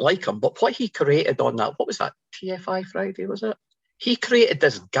people didn't like him, but what he created on that, what was that, TFI Friday, was it? He created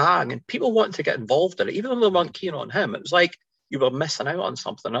this gang and people wanted to get involved in it, even though they weren't keen on him. It was like you were missing out on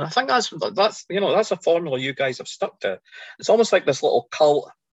something. And I think that's a formula you guys have stuck to. It's almost like this little cult.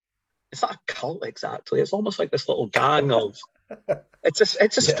 It's not a cult exactly. It's almost like this little gang of, it's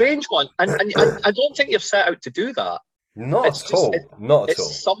a strange one. And I don't think you've set out to do that. Not at all.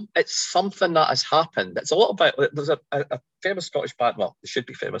 It's something that has happened. It's a little bit. There's a famous Scottish band, well, they should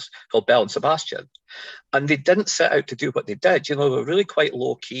be famous, called Belle and Sebastian, and they didn't set out to do what they did. They were really quite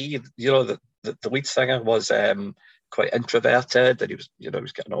low key. The lead singer was quite introverted, and he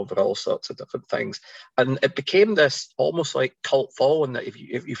was getting over all sorts of different things, and it became this almost like cult following that if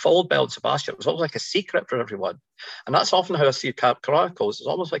you followed Belle and Sebastian, it was almost like a secret for everyone, and that's often how I see Chronicles. It's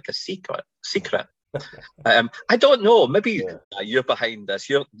almost like a secret. I don't know. Maybe you're behind this.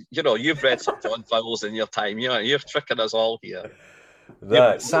 You've read some John Fowles in your time. You're tricking us all here.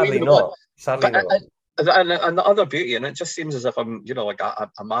 No, sadly not. And the other beauty, and it just seems as if I'm,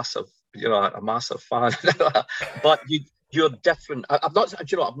 a massive fan. But you're different. I've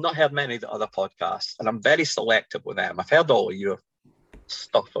not heard many of the other podcasts, and I'm very selective with them. I've heard all of your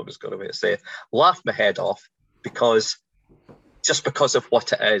stuff. I was going to say, laugh my head off because of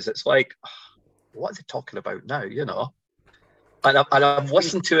what it is. It's like, what are they talking about now? And I've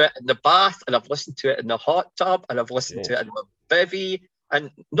listened to it in the bath, and I've listened to it in the hot tub, and I've listened to it in my bivvy.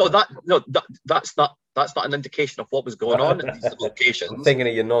 And that's not an indication of what was going on in these locations. I'm thinking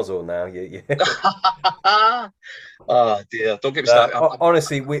of your nozzle now. Oh dear! Don't get me started.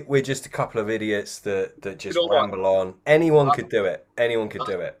 Honestly, we're just a couple of idiots that just ramble on. Anyone could do it. Anyone could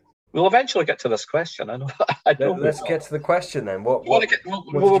do it. We'll eventually get to this question. I know. Let's get to the question then. What we'll get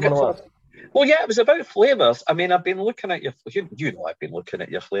to. Well, yeah, it was about flavours. I mean, I've been looking at I've been looking at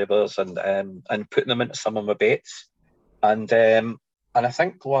your flavours and putting them into some of my baits, and I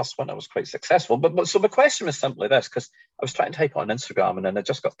think the last one I was quite successful. But so my question was simply this, because I was trying to type it on Instagram and then I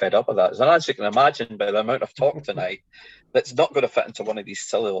just got fed up with that. And as you can imagine, by the amount of talk tonight, that's not going to fit into one of these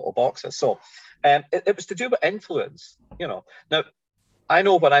silly little boxes. So it was to do with influence. Now, I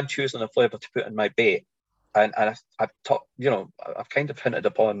know when I'm choosing a flavour to put in my bait, I've talked, I've kind of hinted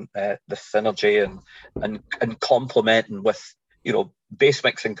upon the synergy and complementing with, base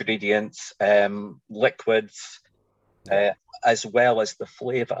mix ingredients, liquids, Yeah. as well as the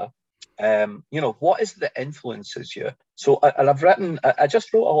flavour. What is the influences you? So, and I've written, I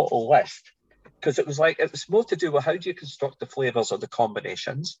just wrote a little list because it was more to do with how do you construct the flavours or the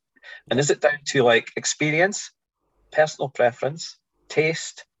combinations, and is it down to like experience, personal preference,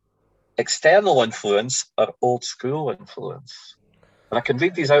 taste, external influence, or old school influence? And I can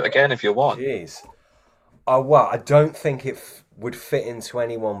read these out again if you want. Jeez. Oh well, I don't think it would fit into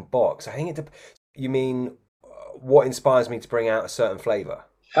any one box. I think you mean what inspires me to bring out a certain flavour?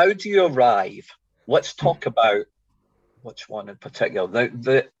 How do you arrive? Let's talk about which one in particular.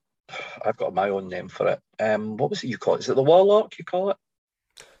 Now, I've got my own name for it. What was it you call it? Is it the Warlock you call it?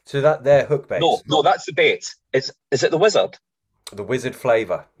 So that they're hook bait. No, that's the bait. Is it the Wizard? The wizard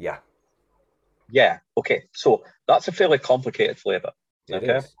flavour. Yeah, Yeah. Okay. So that's a fairly complicated flavour. it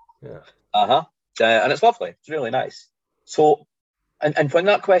Okay. is. Yeah. Uh-huh. And it's lovely. It's really nice. So, and when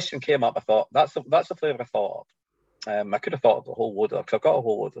that question came up, I thought that's the flavour I thought of. I could have thought of a whole load of them because I've got a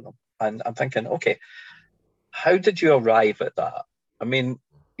whole load of them, and I'm thinking, okay, how did you arrive at that? I mean,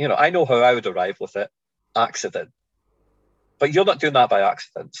 I know how I would arrive with it, accident. But you're not doing that by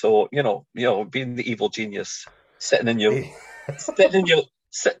accident. So, being the evil genius, sitting in your, sitting in your,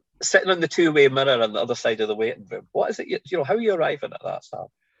 sitting on the two-way mirror on the other side of the waiting room. What is it? How are you arriving at that stuff?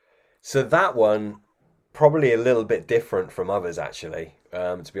 So that one probably a little bit different from others, actually.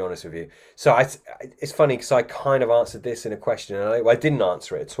 To be honest with you, so it's funny because I kind of answered this in a question, and I didn't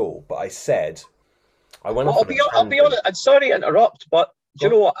answer it at all. But I said I went Well, off. I'll be honest. I'm sorry to interrupt, but do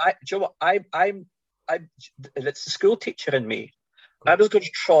you know what? I'm. It's the school teacher in me. I was going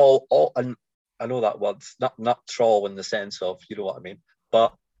to trawl all, and I know that word's not trawl in the sense of you know what I mean.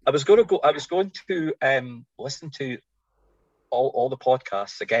 But I was going to go. I was going to listen to all the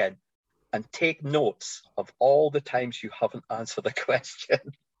podcasts again and take notes of all the times you haven't answered the question.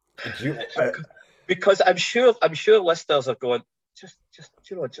 Because I'm sure listeners are going,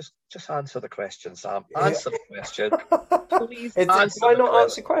 just answer the question, Sam. Answer the question. Please answer. Why not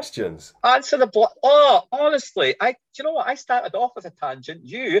answer questions? Answer the block. Oh, honestly, do you know what? I started off with a tangent.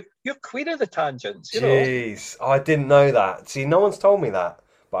 You're queen of the tangents. Jeez, I didn't know that. See, no one's told me that,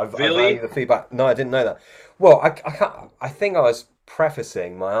 but I Really? value the feedback. No, I didn't know that. Well, I think I was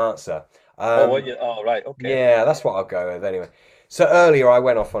prefacing my answer. Oh, right. Okay. Yeah, that's what I'll go with anyway. So earlier I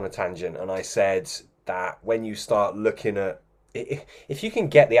went off on a tangent and I said that when you start looking at if you can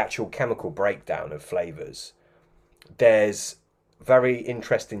get the actual chemical breakdown of flavors, there's very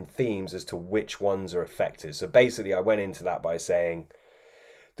interesting themes as to which ones are effective. So basically I went into that by saying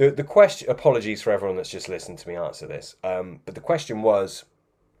the question, apologies for everyone that's just listened to me answer this. But the question was,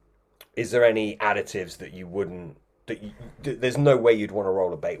 is there any additives that you wouldn't there's no way you'd want to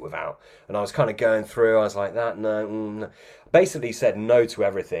roll a bait without? And I was kind of going through, I was like that no. Basically said no to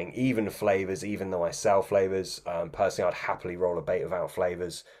everything, even flavors, even though I sell flavors. Personally, I'd happily roll a bait without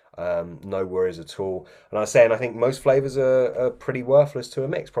flavors, no worries at all. And I was saying I think most flavors are pretty worthless to a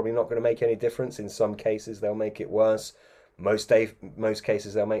mix, probably not going to make any difference. In some cases they'll make it worse, most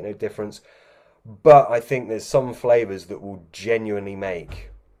cases they'll make no difference, but I think there's some flavors that will genuinely make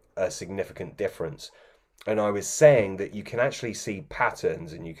a significant difference. And I was saying that you can actually see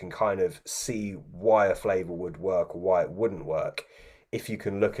patterns and you can kind of see why a flavor would work or why it wouldn't work if you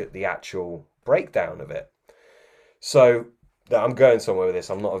can look at the actual breakdown of it. So I'm going somewhere with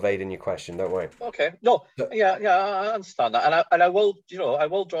this. I'm not evading your question. Don't worry. Okay. No. Yeah. I understand that, and I will. I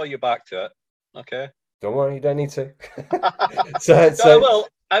will draw you back to it. Okay. Don't worry. You don't need to.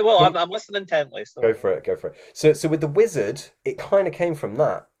 I will. I'm listening intently. So. Go for it. So with the wizard, it kind of came from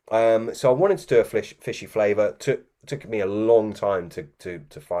that. So I wanted to do a fishy flavour. Took me a long time to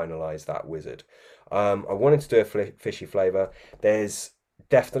finalise that wizard. I wanted to do a fishy flavour. There's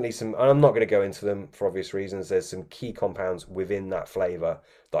definitely some, and I'm not going to go into them for obvious reasons. There's some key compounds within that flavour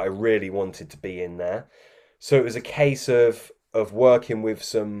that I really wanted to be in there. So it was a case of working with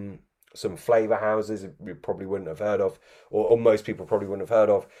some flavour houses you probably wouldn't have heard of, or most people probably wouldn't have heard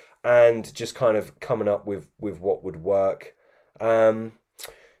of, and just kind of coming up with what would work.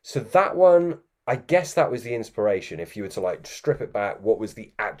 So that one, I guess that was the inspiration. If you were to like strip it back, what was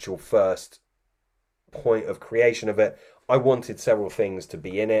the actual first point of creation of it? I wanted several things to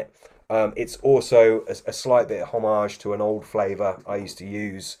be in it. It's also a slight bit of homage to an old flavour I used to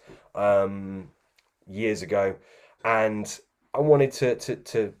use years ago, and I wanted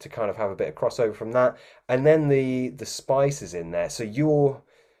to kind of have a bit of crossover from that. And then the spices in there. So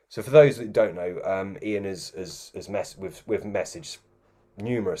for those that don't know, Ian has we've messaged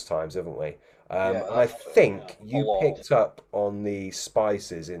numerous times, haven't we? And I think a you lot. picked up on the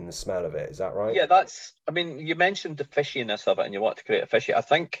spices in the smell of it. Is that right? Yeah, I mean, you mentioned the fishiness of it, and you want to create a fishy. I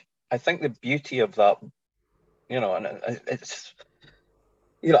think the beauty of that, and it's,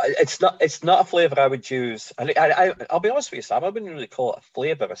 it's not a flavor I would use. I'll be honest with you, Sam. I wouldn't really call it a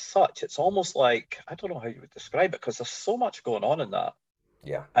flavor as such. It's almost like, I don't know how you would describe it, because there's so much going on in that.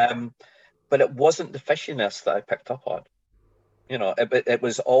 Yeah. But it wasn't the fishiness that I picked up on. It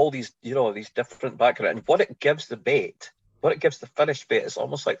was all these, these different background. And what it gives the bait, what it gives the finished bait, is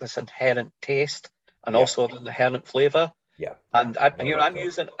almost like this inherent taste and Yeah. also an inherent flavor. Yeah. And I'm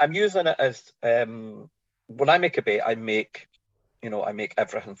using it as, when I make a bait, I make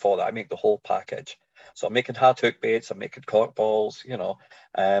everything for that. I make the whole package. So I'm making hard hook baits, I'm making cork balls,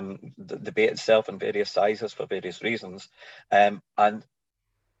 the bait itself in various sizes for various reasons. And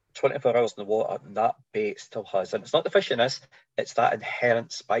 24 hours in the water, and that bait still has, and it's not the fishiness, it's that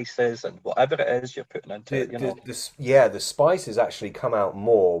inherent spices and whatever it is you're putting into it, The spices actually come out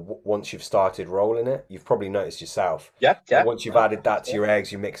more once you've started rolling it. You've probably noticed yourself. Yeah. Once you've added that to your eggs,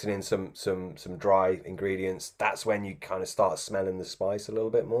 you're mixing in some dry ingredients. That's when you kind of start smelling the spice a little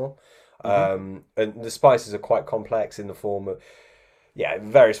bit more. And the spices are quite complex in the form of,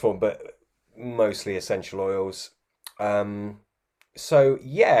 various form, but mostly essential oils. So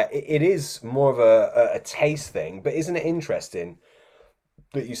yeah, it is more of a taste thing, but isn't it interesting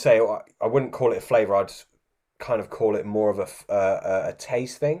that you say, oh, I wouldn't call it a flavor, I'd kind of call it more of a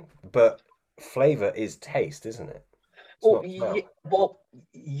taste thing, but flavor is taste, isn't it? It's Well, not smell.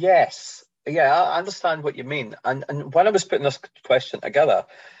 yes. Yeah, I understand what you mean. And when I was putting this question together,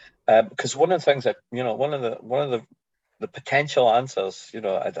 because one of the things that, one of the potential answers,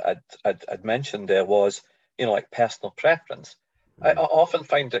 I'd mentioned there was, like personal preference. I often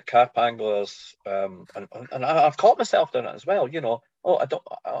find that carp anglers, and I've caught myself doing it as well. Oh, I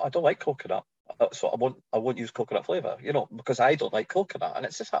don't like coconut, so I won't use coconut flavor. Because I don't like coconut, and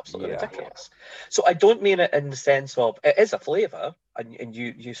it's just absolutely Yeah. ridiculous. So I don't mean it in the sense of it is a flavor, and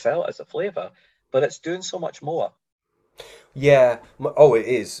you sell it as a flavor, but it's doing so much more. Yeah. Oh, it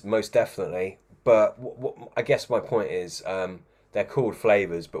is most definitely. But I guess my point is, they're called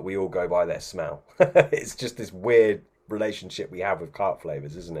flavors, but we all go by their smell. It's just this weird relationship we have with carp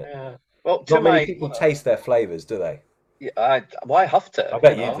flavors, isn't it? Yeah. Well, to Not many my, people taste their flavors, do they? yeah, I have I to,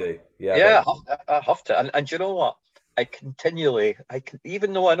 bet you do. Yeah, I bet Yeah, you do. I have to. And you know what?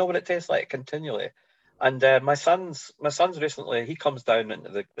 Even though I know what it tastes like, continually. And my son's recently, he comes down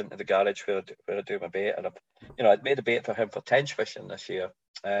into the garage where I do my bait, and I'd made a bait for him for tench fishing this year.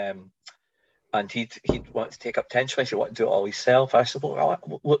 And he'd want to take up tench fishing, he want to do it all himself. I said, well,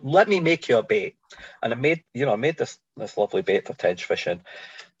 let me make you a bait. And I made this lovely bait for tench fishing.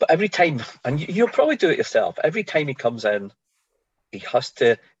 But every time, and you'll probably do it yourself, every time he comes in, he has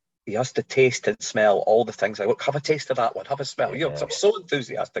to he has to taste and smell all the things. I look, have a taste of that one, have a smell. Yeah. 'Cause I'm so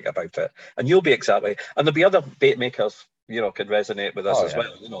enthusiastic about it, and you'll be exactly. And there'll be other bait makers, can resonate with us Oh as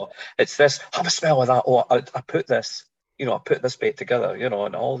yeah. well. It's this, have a smell of that. Oh, I put this, I put this bait together,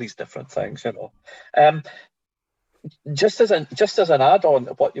 and all these different things. Um, just as an add-on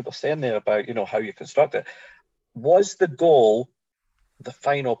to what you were saying there about, how you construct it, was the goal the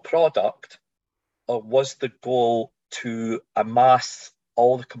final product, or was the goal to amass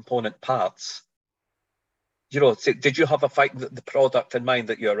all the component parts? Did you have the product in mind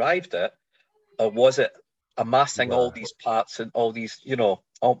that you arrived at, or was it amassing all No. these parts and all these,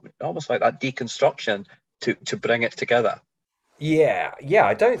 almost like that deconstruction to bring it together? Yeah, yeah.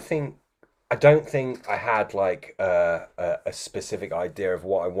 I don't think I had like a specific idea of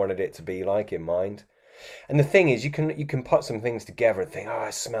what I wanted it to be like in mind. And the thing is, you can put some things together and think, oh,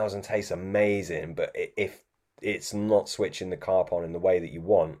 it smells and tastes amazing, but if it's not switching the carp on in the way that you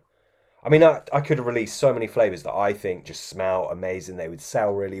want, I mean, I could have released so many flavors that I think just smell amazing. They would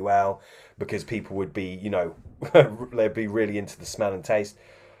sell really well because people would be, they'd be really into the smell and taste.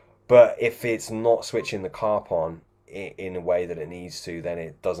 But if it's not switching the carp on in a way that it needs to, then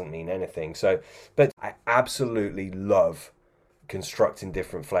it doesn't mean anything. So, but I absolutely love constructing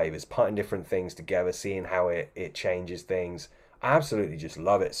different flavors, putting different things together, seeing how it changes things. I absolutely just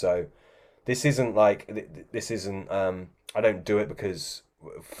love it. So this isn't I don't do it because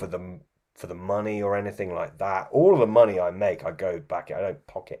for the money or anything like that. All of the money I make, I go back. I don't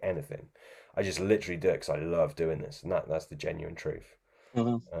pocket anything. I just literally do it because I love doing this, and that's the genuine truth.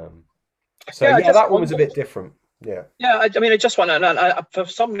 Mhm. Um, so Yeah, I yeah, just that one was a wondered. bit different. Yeah, Yeah, I mean, I just want to, and for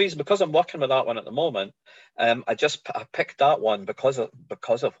some reason, because I'm working with that one at the moment, I picked that one because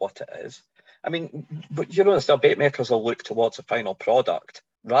of what it is. I mean, but the bait makers will look towards the final product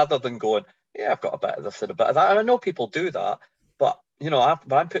rather than going, yeah, I've got a bit of this and a bit of that. And I know people do that, but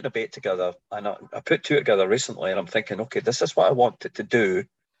when I'm putting a bait together, and I put two together recently, and I'm thinking, okay, this is what I want it to do.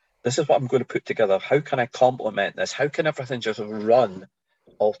 This is what I'm going to put together. How can I complement this? How can everything just run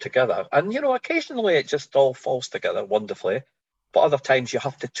all together? And occasionally it just all falls together wonderfully. But other times you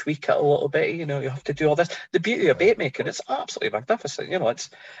have to tweak it a little bit. You have to do all this. The beauty of bait making, it's absolutely magnificent.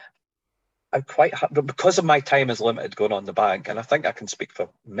 I'm quite happy because of my time is limited going on the bank, and I think I can speak for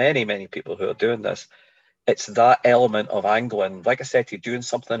many, many people who are doing this. It's that element of angling. Like I said, to you, doing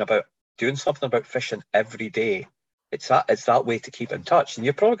something about fishing every day. It's that way to keep in touch, and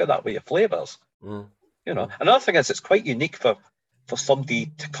you probably got that with your flavors. Another thing is it's quite unique for somebody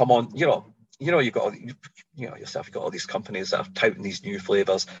to come on. You've got yourself. You've got all these companies that are touting these new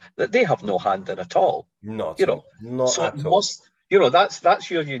flavors that they have no hand in at all. Not at all.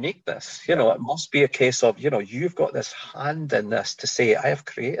 That's your uniqueness. It must be a case of you've got this hand in this to say I have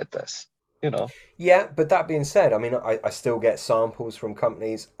created this. Yeah, but that being said, I mean, I still get samples from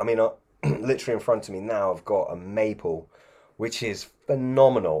companies. I mean, literally in front of me now, I've got a maple, which is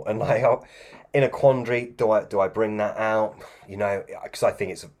phenomenal, and like in a quandary, do I bring that out? Because I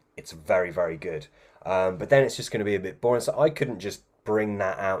think it's very, very good. But then it's just going to be a bit boring. So I couldn't just bring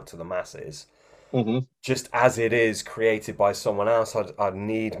that out to the masses. Mm-hmm. Just as it is created by someone else, I'd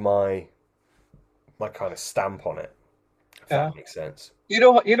need my kind of stamp on it. If that makes sense. You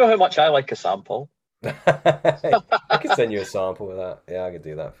know how much I like a sample. I could send you a sample of that. Yeah, I could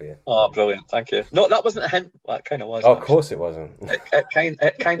do that for you. Oh, brilliant! Thank you. No, that wasn't a hint. That kind of was. Oh, of course it wasn't.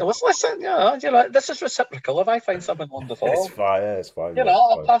 It kind of was. Listen, this is reciprocal. If I find something wonderful, it's fine. Yeah, it's fine.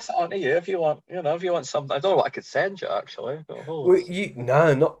 I'll pass it on to you if you want. If you want something. I don't know what I could send you actually. Well,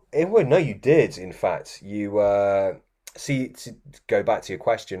 you did. In fact, you see, to go back to your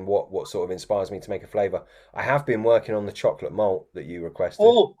question, what sort of inspires me to make a flavor? I have been working on the chocolate malt that you requested.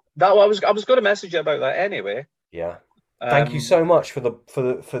 Oh, I was going to message you about that anyway. Yeah. Thank you so much for the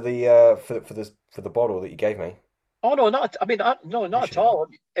bottle that you gave me. Oh no, not. I mean, not at all.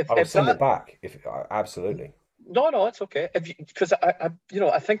 I will send it back. Absolutely. No, it's okay. Because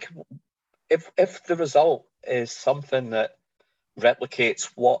I think if the result is something that replicates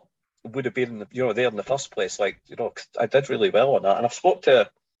what would have been there in the first place, I did really well on that, and I've spoke to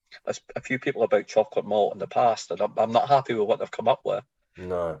a few people about chocolate malt in the past, and I'm not happy with what they've come up with.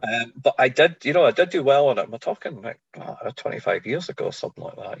 No. But I did do well on it. We're talking 25 years ago, something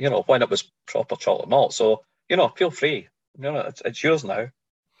like that. When it was proper chocolate malt. So feel free. It's yours now.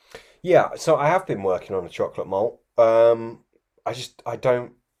 Yeah. So I have been working on a chocolate malt. I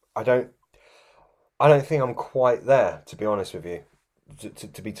don't think I'm quite there, to be honest with you.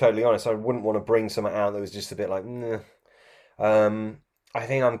 To be totally honest, I wouldn't want to bring something out that was just a bit like, nah. I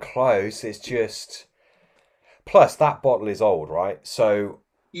think I'm close. It's just. Plus, that bottle is old, right? So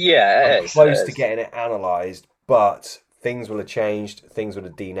yeah, I'm close to getting it analysed, but things will have changed. Things will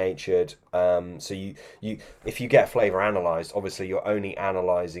have denatured. So you if you get flavour analysed, obviously you're only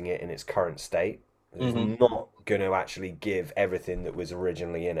analysing it in its current state. It's not going to actually give everything that was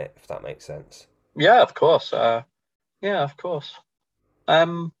originally in it, if that makes sense. Yeah, of course. Yeah, of course.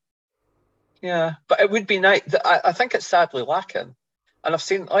 Yeah, but it would be nice. I think it's sadly lacking. And I've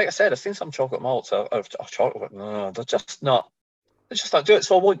seen, like I said, some chocolate malts or chocolate. No, they're just not do it.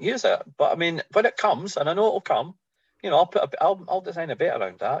 So I won't use it. But I mean, when it comes, and I know it'll come, I'll design a bit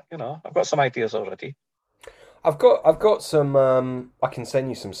around that. I've got some ideas already. I've got some. I can send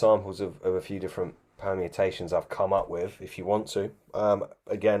you some samples of a few different permutations I've come up with if you want to.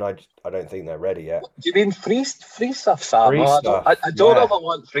 Again, I don't think they're ready yet. Do you mean free stuff, Sam? Free stuff. I don't ever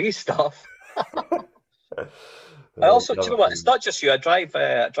want free stuff. I also, do you know what? It's not just you. I drive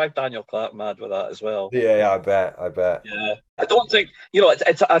Daniel Clark mad with that as well. Yeah, I bet. Yeah, I don't think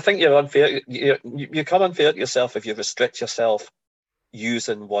I think you're unfair. You come unfair to yourself if you restrict yourself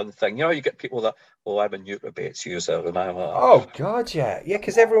using one thing. You get people that, I'm a NutraBaits user, and I'm oh god, yeah,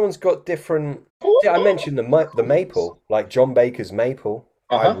 because everyone's got different. Yeah, I mentioned the maple, like John Baker's maple.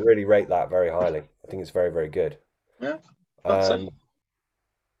 I really rate that very highly. I think it's very, very good. Yeah.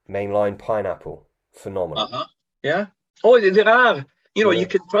 Mainline pineapple, phenomenal. Yeah. Oh, there are. You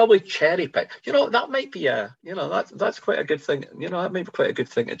could probably cherry pick. That might be that's quite a good thing. That might be quite a good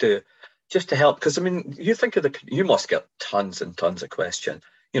thing to do, just to help. Because I mean, you think of you must get tons and tons of questions.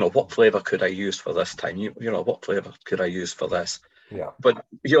 What flavour could I use for this time? What flavour could I use for this? Yeah. But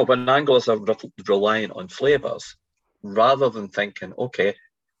when anglers are relying on flavours, rather than thinking, okay,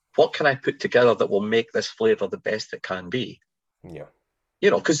 what can I put together that will make this flavour the best it can be? Yeah.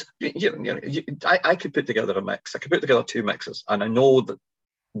 Because I could put together a mix. I could put together two mixes, and I know that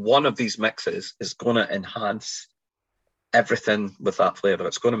one of these mixes is going to enhance everything with that flavour.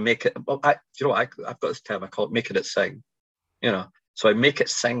 It's going to make it. I've got this term. I call it making it sing. So I make it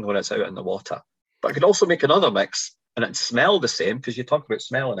sing when it's out in the water. But I could also make another mix and it smell the same, because you talked about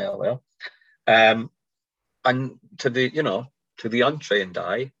smelling earlier. And to the untrained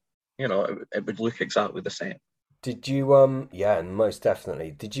eye, it would look exactly the same. Did you yeah, most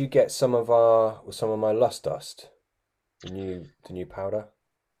definitely. Did you get some of my Lust Dust? The new powder?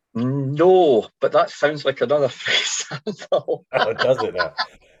 No, but that sounds like another free sample. Oh, does it now?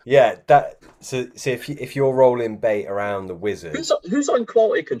 Yeah, so if you're rolling bait around the wizard, Who's on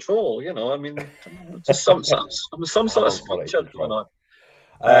quality control? I mean, just some sort of structure going on.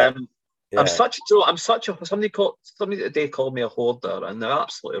 Yeah. Somebody today called me a hoarder, and they're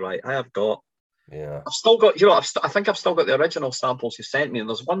absolutely right. I have got. Yeah. I've still got, I think I've still got the original samples you sent me, and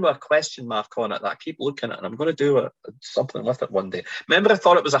there's one with a question mark on it that I keep looking at, and I'm going to do something with it one day. Remember, I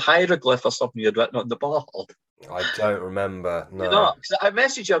thought it was a hieroglyph or something you'd written on the bottle. I don't remember. No. Because I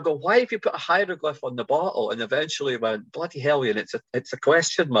messaged you. I go, why have you put a hieroglyph on the bottle? And eventually went, bloody hell, Ian, it's a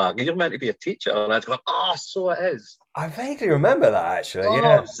question mark. And you're meant to be a teacher. And I'd go, so it is. I vaguely remember that, actually.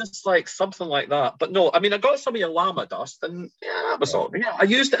 Yeah, it's just like something like that. But no, I mean, I got some of your llama dust, and that was all. Yeah, I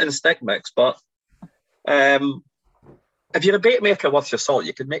used it in a stick mix, but if you're a bait maker worth your salt,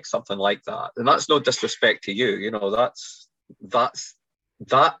 you can make something like that, and that's no disrespect to you.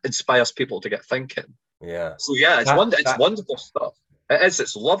 That inspires people to get thinking. Yeah. So yeah, it's wonderful stuff. It is.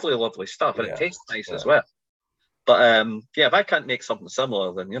 It's lovely, lovely stuff, and it tastes nice as well. But if I can't make something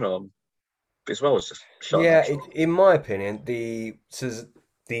similar, then as well as just shut. Yeah, in my opinion, the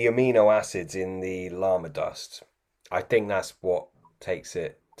amino acids in the llama dust, I think that's what takes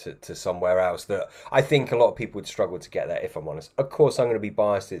it to somewhere else that I think a lot of people would struggle to get there, if I'm honest. Of course, I'm going to be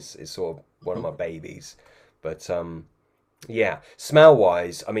biased. It's sort of one of my babies. But yeah,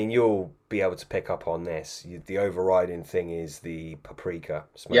 smell-wise, I mean, you'll be able to pick up on this. The overriding thing is the paprika,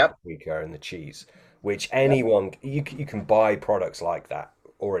 smoked paprika and the cheese, which anyone, you can buy products like that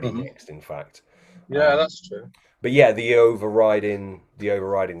already mixed, in fact. Yeah, that's true. But yeah, the overriding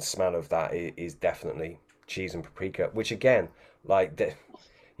smell of that is definitely cheese and paprika, which again, like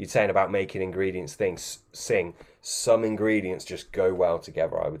you're saying about making ingredients sing. Some ingredients just go well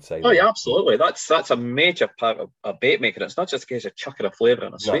together, I would say. Oh yeah, absolutely. That's a major part of a bait making. It's not just a case of chucking a flavour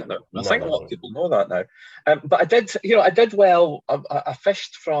and a sweetener. I think a lot of people know that now. But I did well. I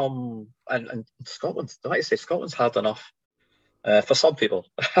fished from and Scotland. Like I say, Scotland's hard enough for some people.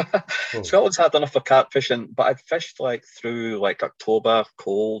 Scotland's hard enough for carp fishing, but I'd fished through October,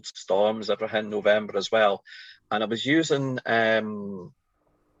 cold storms, everything, November as well, and I was using one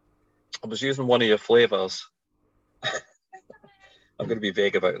of your flavours. I'm going to be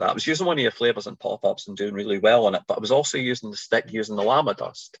vague about that. I was using one of your flavours and pop-ups and doing really well on it, but I was also using the llama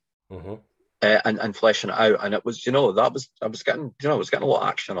dust and fleshing it out. And it was, I was getting a lot of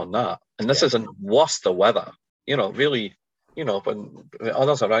action on that. And this is in worst of weather, really, when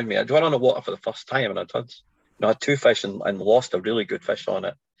others around me, I went on the water for the first time and I had two fish and lost a really good fish on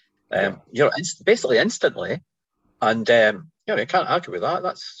it. Basically instantly. And, you can't argue with that.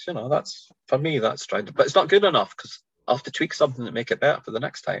 That's for me, that's trying to, but it's not good enough because I'll have to tweak something to make it better for the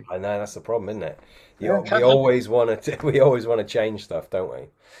next time. I know, that's the problem, isn't it? We always want to change stuff, don't we?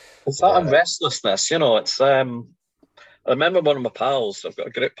 It's that restlessness, it's, I remember one of my pals, I've got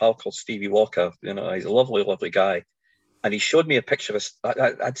a great pal called Stevie Walker, he's a lovely, lovely guy. And he showed me a picture of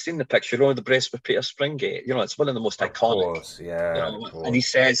I'd seen the picture, the brace with Peter Springate. It's one of the most iconic. Of course, yeah. Of course. And he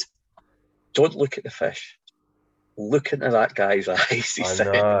says, don't look at the fish. Look into that guy's eyes, he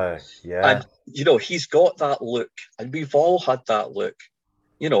said. Know, yeah. And, he's got that look, and we've all had that look,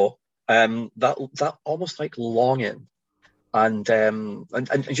 that almost like longing. And when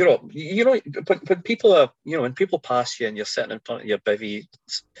people are, when people pass you and you're sitting in front of your bivvy,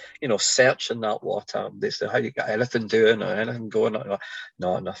 searching that water, they say, "How you got anything doing or anything going on?"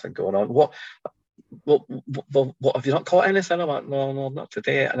 No, nothing going on. What have you not caught anything? I'm like, no, not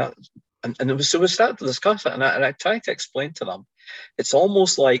today. So we started to discuss it, and I tried to explain to them, it's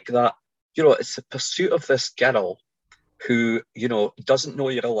almost like that, it's the pursuit of this girl who, doesn't know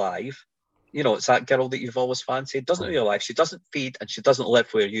you're alive. It's that girl that you've always fancied, doesn't know you're alive. She doesn't feed and she doesn't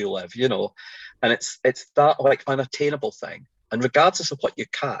live where you live, and it's that unattainable thing. And regardless of what you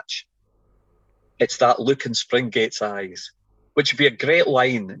catch, it's that look in Springate's eyes, which would be a great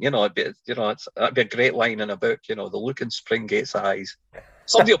line, that'd be a great line in a book, the look in Springate's eyes.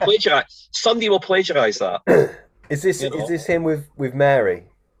 Somebody will plagiarize that. Is this him with Mary?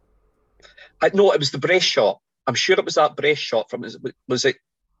 No, it was the brace shot. I'm sure it was that brace shot from. Was it?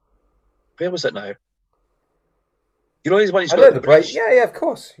 Where was it now? He's one. He's got the brace. Yeah, of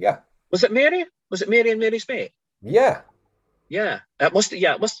course. Yeah. Was it Mary? Was it Mary and Mary's mate? Yeah. Yeah. It must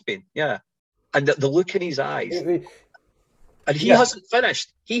have been. Yeah. And the look in his eyes. And he hasn't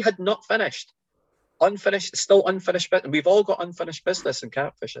finished. He had not finished. Unfinished, still unfinished bit. And we've all got unfinished business in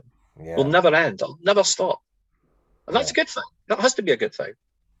carp-fishing. Yeah. Will never end. It'll never stop. And that's a good thing. That has to be a good thing.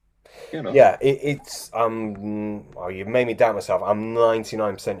 You know. Yeah, it's oh, you've made me doubt myself. I'm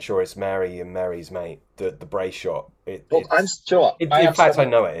 99% sure it's Mary and Mary's mate, the brace shot. I'm sure. In fact, I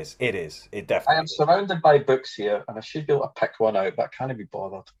know it is. It is. It definitely. I am surrounded by books here, and I should be able to pick one out, but I can't be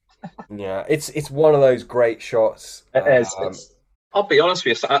bothered. Yeah, it's one of those great shots. It is. I'll be honest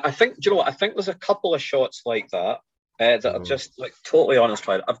with you. I think. Do you know what? I think there's a couple of shots like that that are just like totally honest.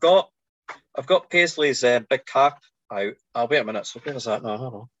 I've got Paisley's Big Carp out. I'll wait a minute. So where is that now?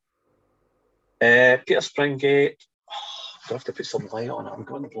 Hold on. Peter Springate. Oh, I have to put some light on it. I'm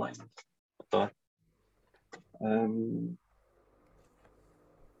going blind. So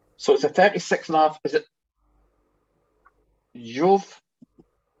it's a 36.5. Is it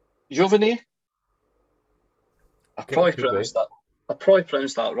Giovanni? I probably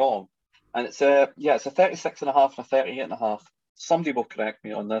pronounced that wrong. And it's a 36.5 and a 38.5. Somebody will correct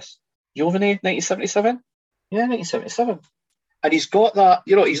me on this. Giovanni, 1977? Yeah, 1977. And he's got that,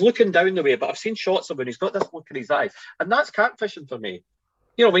 he's looking down the way, but I've seen shots of him, he's got this look in his eyes. And that's catfishing for me.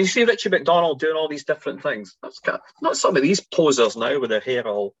 When you see Richie McDonald doing all these different things, that's not some of these posers now with their hair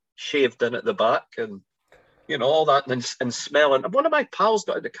all shaved in at the back and, all that and smelling. And one of my pals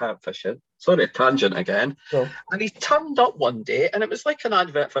got into catfishing. Sorry, tangent again. Oh. And he turned up one day and it was like an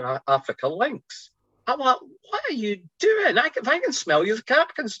advert for Africa Lynx. I'm like, what are you doing? If I can smell you, the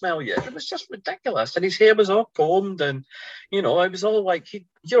carp can smell you. It was just ridiculous. And his hair was all combed and, it was all like, he'd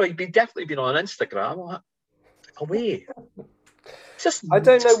definitely been on Instagram. I'm like, away. I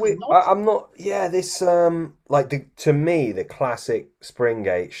don't know. I'm not. Yeah, this to me the classic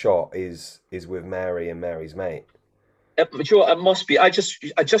Springate shot is with Mary and Mary's mate. It must be. I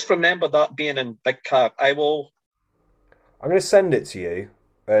just remember that being in Big Carp. I'm going to send it to you,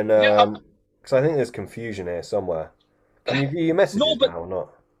 and because I think there's confusion here somewhere. Can you view your messages now or not?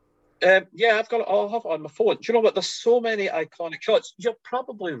 Yeah, I'll have it on my phone. Do you know what? There's so many iconic shots. You're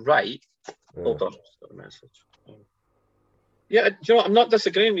probably right. Yeah. Hold on, just got a message. Yeah, do you know what? I'm not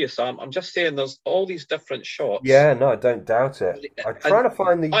disagreeing with you, Sam. I'm just saying there's all these different shots. Yeah, no, I don't doubt it. I'm trying to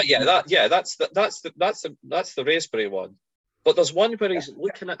find the. That's the Raspberry one. But there's one where he's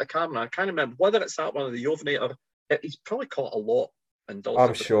looking at the camera. I can't remember whether it's that one or the Giovanni or he's probably caught a lot.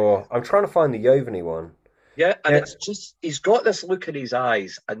 I'm sure. I'm trying to find the Giovanni one. Yeah, and it's just he's got this look in his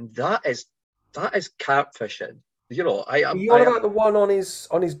eyes, and that is catfishing. Are you on about the one on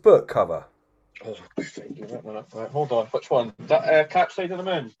his book cover? Oh, right, hold on. Which one? That Carp Side of the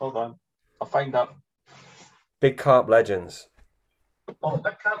Moon. Hold on. I'll find out. Big Carp Legends. Oh,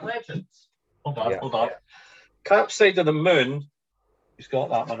 Big Carp Legends. Hold on. Carp Side of the Moon. He's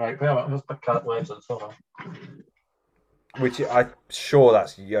got that one right. Where was Big Carp Legends? Hold on. Which I'm sure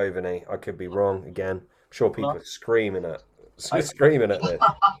that's Giovanni. I could be wrong again. I'm sure people are screaming at this. I'm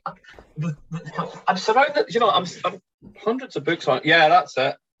surrounded. I'm hundreds of books on. Yeah, that's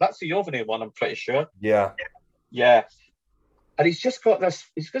it. That's the Giovanni one, I'm pretty sure. Yeah. Yeah. And he's just got this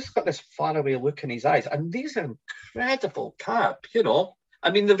faraway look in his eyes. And these are incredible carp, I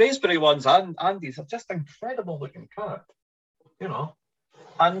mean, the Raspberry ones and these are just incredible looking carp,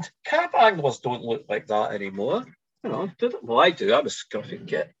 And carp anglers don't look like that anymore. Well, I do. I'm a scruffy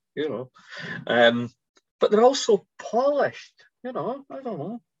kid, But they're also polished, I don't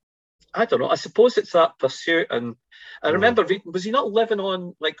know. I suppose it's that pursuit. And I remember, was he not living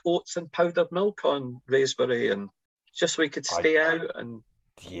on like oats and powdered milk on Raspberry and just so he could stay out? And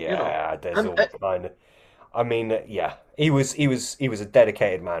there's all kind of. I mean, yeah, he was a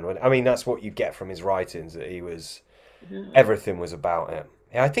dedicated man. I mean, that's what you get from his writings. That he was, everything was about him.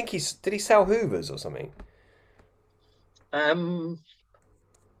 Yeah, I think did he sell Hoovers or something?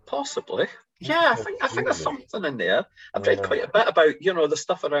 Possibly. Yeah, I think there's something in there. I've read quite a bit about, the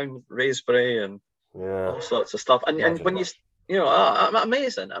stuff around Raspberry and all sorts of stuff. And when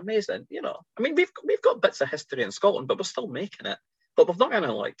amazing. I mean, we've got bits of history in Scotland, but we're still making it. But we've not got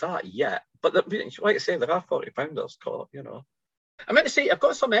anything like that yet. But like I say, there are 40-pounders caught, I meant to say, I've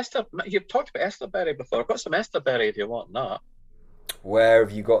got some you've talked about Esterberry before. I've got some Esterberry if you want that. Where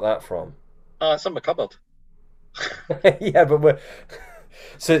have you got that from? It's in my cupboard. Yeah, but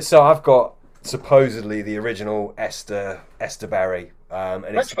so I've got supposedly the original Esterberry, and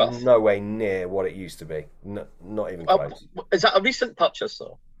it's no way near what it used to be. Not even close. Is that a recent purchase,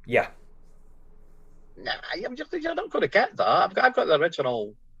 though? Yeah. Nah, you're not going to get that. I've got the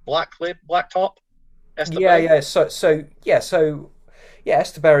original black top. Esterberry. Yeah.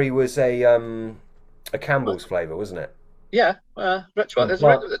 Esterberry was a Campbell's flavour, wasn't it? Yeah, rich one. It's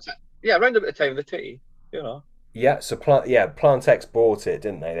around about the time of the tea, Yeah, so Plantex bought it,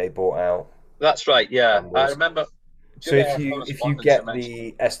 didn't they? They bought out That's right. Yeah, I Brambles. remember So during if our you correspondence you get mentioned.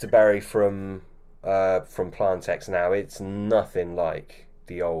 the Esteberry from Plantex now, it's nothing like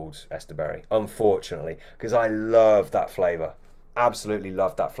the old Esteberry, unfortunately, because I love that flavor. Absolutely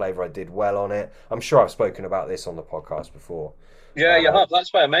love that flavor. I did well on it. I'm sure I've spoken about this on the podcast before. Yeah, you Uh, have.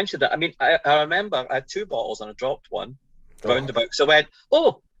 That's why I mentioned it. I mean, I remember I had two bottles and I dropped one oh, roundabout. So I went,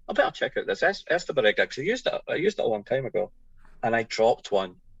 oh, I better check out this Esterborough because I used it a long time ago, and I dropped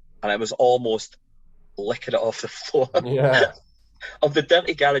one, and I was almost licking it off the floor yeah. of the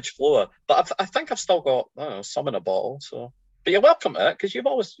dirty garage floor. But I think I've still got I don't know, some in a bottle. So, but you're welcome to it because you've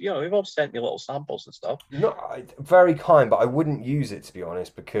always sent me little samples and stuff. Very kind, but I wouldn't use it to be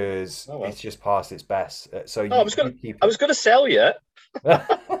honest because Oh it's well. just past its best. So No, you keep I was it. gonna sell you it.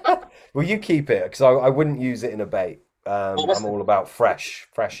 Well, you keep it because I wouldn't use it in a bait. Well, I'm listen, all about fresh.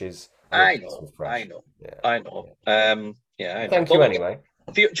 Fresh is I'm I obsessed know, with I fresh. know, Yeah, I know. yeah. Yeah, I know. Thank Well, you look, anyway.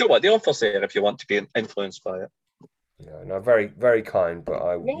 do you know what? The offer's there if you want to be influenced by it. No, no, very, very kind. But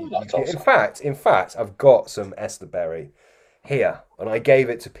No, that's awesome. in fact, I've got some Esther Berry here, and I gave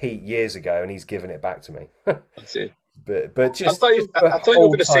it to Pete years ago, and he's given it back to me. I see. But I thought just you, for I thought you were going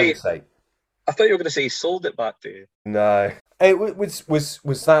old to say, time's sake. I thought you were going to say he sold it back to you. No. Hey,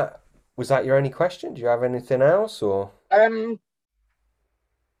 was that your only question? Do you have anything else or? Um,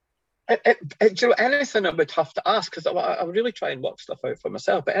 do you know anything I would have to ask? Because I would really try and work stuff out for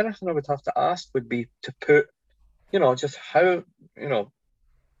myself. But anything I would have to ask would be to put, just how, you know,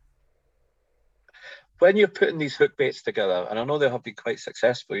 when you're putting these hook baits together, and I know they have been quite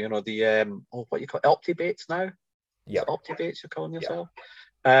successful. The what you call Opti baits now? Is Yeah, it Opti baits you're calling yeah. yourself?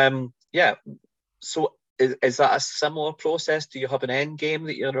 Yeah. So is that a similar process? Do you have an end game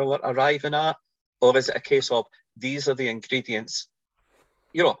that you're arriving at, or is it a case of these are the ingredients?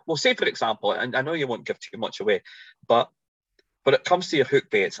 Well, say for example, and I know you won't give too much away, but when it comes to your hook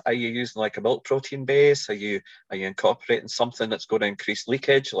baits, are you using like a milk protein base? Are you incorporating something that's going to increase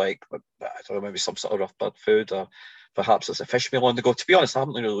leakage, like I don't know, maybe some sort of rough bird food, or perhaps it's a fish meal on the go? To be honest, I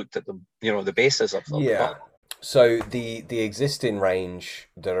haven't really looked at the bases of the Yeah. product. So the existing range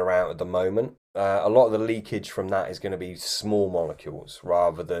that are out at the moment, a lot of the leakage from that is going to be small molecules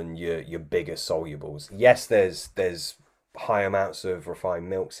rather than your bigger solubles. Yes, there's high amounts of refined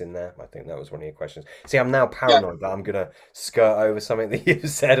milks in there. I think that was one of your questions. See, I'm now Yeah. paranoid that I'm gonna skirt over something that you've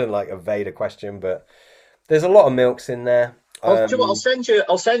said and like evade a question, but there's a lot of milks in there. Do you know what?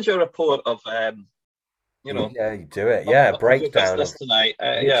 I'll send you a report of you know Yeah, you do it. of, Yeah, of your breakdown business of tonight.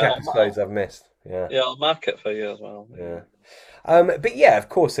 which Yeah, episodes I've missed. Yeah. yeah, I'll mark it for you as well. Yeah. But yeah, of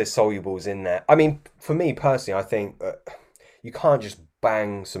course, there's solubles in there. I mean, for me personally, I think you can't just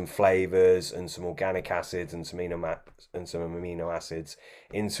bang some flavors and some organic acids and some amino acids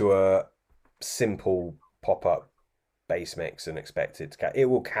into a simple pop-up base mix and expect it to catch. It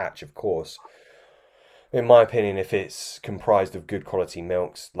will catch, of course, in my opinion, if it's comprised of good quality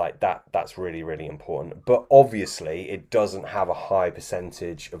milks like that, that's really, really important. But obviously, it doesn't have a high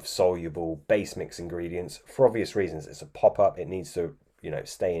percentage of soluble base mix ingredients for obvious reasons. It's a pop up, it needs to,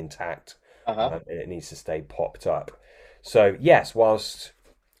 stay intact, Uh-huh. and it needs to stay popped up. So, yes, whilst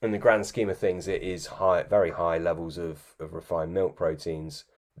in the grand scheme of things, it is high, very high levels of refined milk proteins.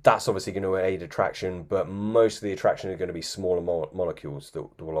 That's obviously going to aid attraction, but most of the attraction are going to be smaller molecules that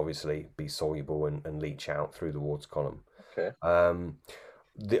will obviously be soluble and leach out through the water column. Okay. Um,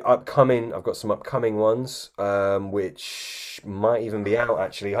 I've got some upcoming ones, which might even be out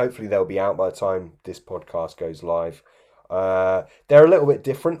actually. Hopefully, they'll be out by the time this podcast goes live. They're a little bit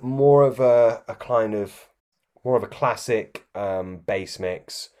different, more of a classic base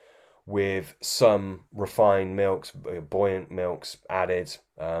mix with some refined milks, buoyant milks added,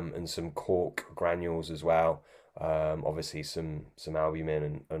 and some cork granules as well. Obviously, some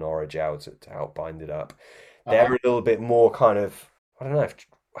albumin and oragel to help bind it up. They're Uh-huh. a little bit more kind of, I don't know,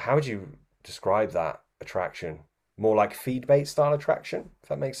 how would you describe that attraction? More like feed bait style attraction, if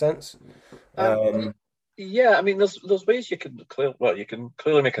that makes sense. Y- Um, yeah, I mean, there's ways you can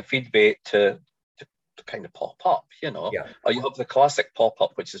clearly make a feed bait to kind of pop up, yeah, or you have the classic pop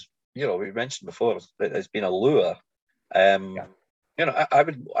up, which is, we mentioned before, it has been a lure. yeah. Um, I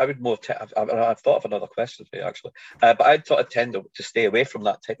would more. I've thought of another question for you actually, but I'd sort of tend to stay away from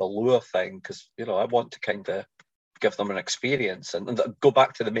that type of lure thing because I want to kind of give them an experience and go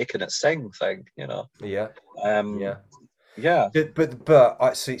back to the making it sing thing. Yeah, Um, yeah. yeah. But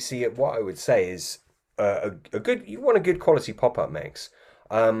I see. What I would say is a good. You want a good quality pop up mix,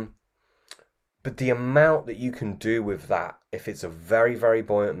 um, but the amount that you can do with that, if it's a very very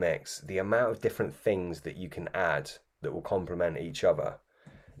buoyant mix, the amount of different things that you can add that will complement each other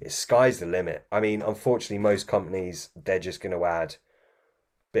it's sky's the limit. I mean, unfortunately, most companies they're just going to add a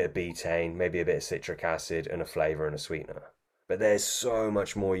bit of betaine, maybe a bit of citric acid, and a flavor and a sweetener. But there's so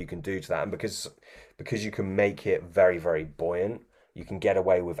much more you can do to that, and because you can make it very very buoyant, you can get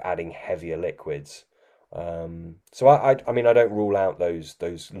away with adding heavier liquids. So I mean I don't rule out those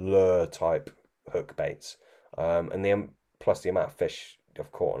lure type hook baits, and the plus the amount of fish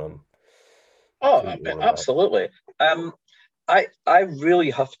I've caught on them. Oh, absolutely. I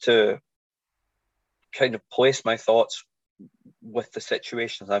really have to kind of place my thoughts with the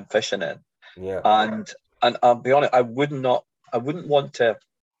situations I'm fishing in, Yeah. and I'll be honest, I wouldn't want to.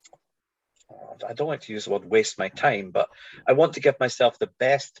 I don't like to use the word waste my time, but I want to give myself the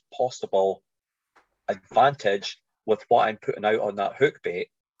best possible advantage with what I'm putting out on that hook bait,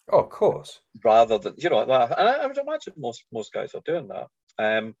 Oh, of course. rather than and I would imagine most guys are doing that.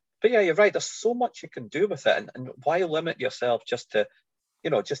 But yeah, you're right. There's so much you can do with it, and why limit yourself just to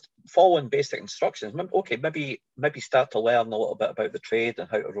just following basic instructions? Okay, maybe start to learn a little bit about the trade and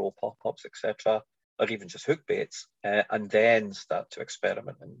how to roll pop-ups, etc., or even just hook baits, and then start to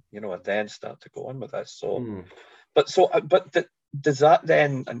experiment and then start to go on with this. So, Mm. does that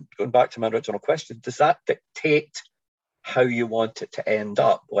then, and going back to my original question, does that dictate how you want it to end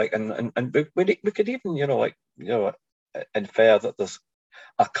up? Like, and we could even infer that there's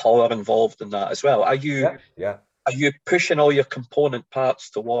a color involved in that as well. Yeah. Yeah. Are you pushing all your component parts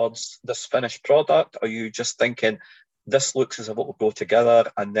towards this finished product? Or are you just thinking this looks as if it will go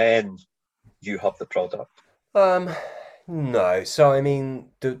together and then you have the product? Um, no. So I mean,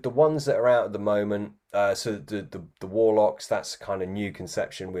 the ones that are out at the moment, so the Warlocks, that's kind of new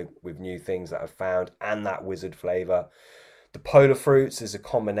conception with new things that I've found, and that wizard flavor. The Polar Fruits is a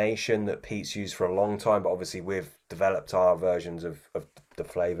combination that Pete's used for a long time, but obviously we've developed our versions of the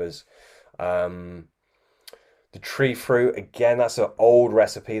flavors. Um, the Tree Fruit, again, that's an old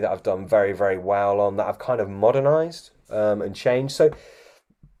recipe that I've done very, very well on, that I've kind of modernized and changed. So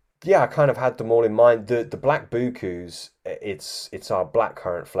yeah, I kind of had them all in mind. The black bukus, it's our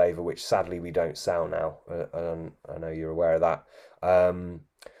blackcurrant flavor, which sadly we don't sell now. I know you're aware of that. Um,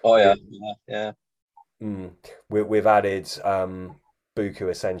 Oh yeah, we, yeah. mm, we've added buku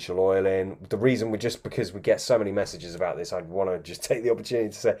essential oil in. The reason we just because we get so many messages about this, I'd want to just take the opportunity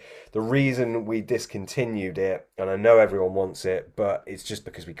to say the reason we discontinued it, and I know everyone wants it, but it's just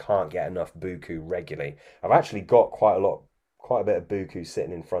because we can't get enough buku regularly. I've actually got quite a bit of buku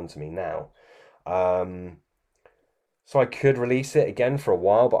sitting in front of me now. Um, so I could release it again for a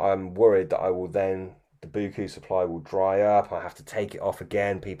while, but I'm worried that I will then the buku supply will dry up. I have to take it off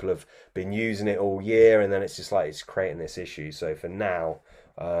again. People have been using it all year, and then it's just like it's creating this issue. So for now,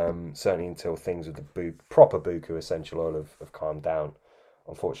 certainly until things with the proper buku essential oil have calmed down,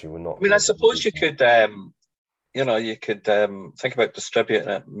 unfortunately, we're not I mean, I going to suppose release you that. could, think about distributing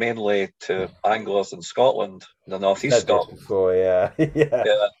it mainly to anglers in Scotland, the I've northeast said this Scotland. before, yeah, yeah,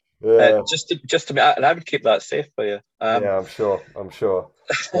 Yeah, yeah. and I would keep that safe for you. Yeah, I'm sure. I'm sure.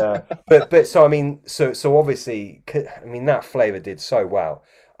 Yeah, but so I mean, so obviously, I mean that flavor did so well,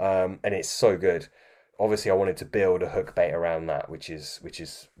 and it's so good. Obviously, I wanted to build a hook bait around that, which is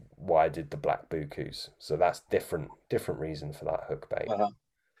why I did the black bukus. So that's different reason for that hook bait. uh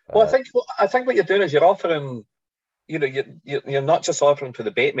Well, Uh, I think what you're doing is you're offering, you're not just offering to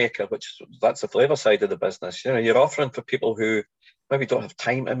the bait maker, which that's the flavor side of the business. You're offering for people who maybe don't have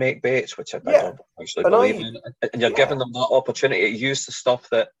time to make baits, which I yeah, don't actually and believe I in, and you're yeah, giving them that opportunity to use the stuff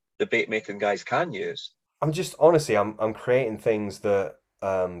that the bait making guys can use. I'm just honestly, I'm creating things that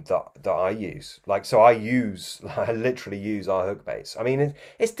I use. Like so, I use I literally use our hook baits. I mean,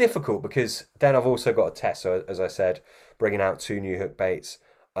 it's difficult because then I've also got to test. So as I said, bringing out two new hook baits.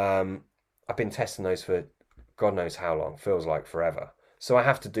 Um, I've been testing those for God knows how long. Feels like forever. So I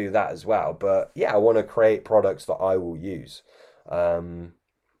have to do that as well. But yeah, I want to create products that I will use. Um,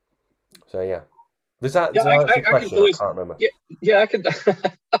 so yeah, Yeah, does that answer your I can question? I fully, can't remember. yeah, yeah, I can.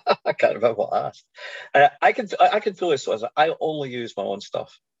 I can't remember what I asked. I can fully so as I only use my own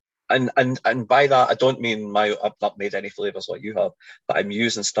stuff, and by that I don't mean I've not made any flavors like you have, but I'm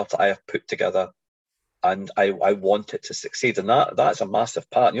using stuff that I have put together, and I want it to succeed, and that's a massive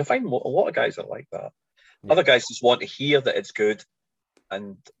part. And you'll find a lot of guys are like that. Yeah. Other guys just want to hear that it's good,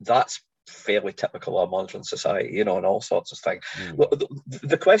 and that's fairly typical of modern society, and all sorts of things. Mm. Well,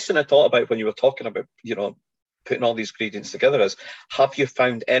 the question I thought about when you were talking about, putting all these ingredients together is, have you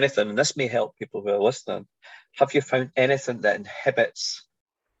found anything, and this may help people who are listening, have you found anything that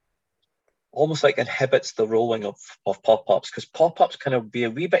almost like inhibits the rolling of pop-ups? Because pop-ups kind of be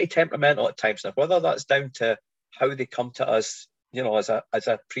a wee bit temperamental at times. Now, whether that's down to how they come to us, as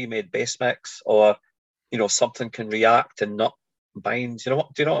a pre-made base mix, or something can react and not binds. Do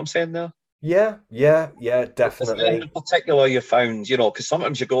you know what I'm saying there? Yeah, Is there anything definitely. in particular you found, because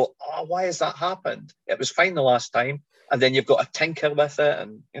sometimes you go, oh, why has that happened? It was fine the last time. And then you've got to tinker with it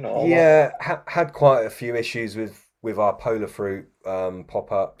and, all that. Yeah, had quite a few issues with our polar fruit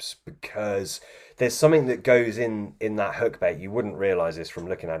pop-ups because there's something that goes in that hook bait. You wouldn't realize this from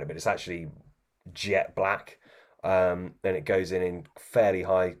looking at it, but it's actually jet black, and it goes in fairly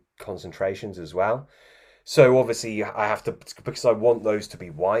high concentrations as well. So obviously I have to, because I want those to be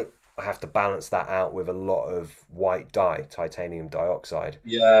white, I have to balance that out with a lot of white dye, titanium dioxide.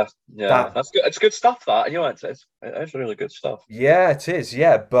 Yeah, yeah. That That's good. It's good stuff, that. It's really good stuff. Yeah, it is.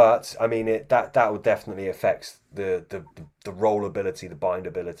 Yeah, but I mean, that will definitely affect the rollability, the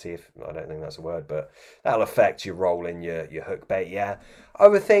bindability. If I don't think that's a word, but that'll affect your roll in your hook bait. Yeah,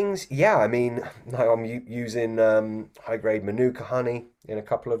 other things. Yeah, I mean, no, I'm using high grade Manuka honey in a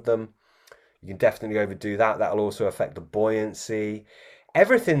couple of them. You can definitely overdo that. That'll also affect the buoyancy.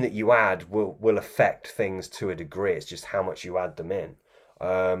 Everything that you add will affect things to a degree. It's just how much you add them in.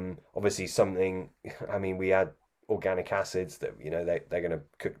 Obviously, something. I mean, we add organic acids that they're going to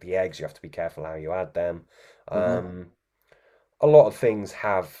cook the eggs. You have to be careful how you add them. Hmm. Um, a lot of things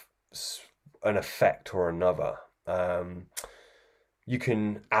have an effect or another. You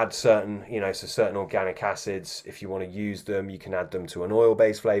can add certain organic acids. If you want to use them, you can add them to an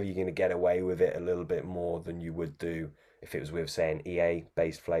oil-based flavor. You're going to get away with it a little bit more than you would do if it was with, say, an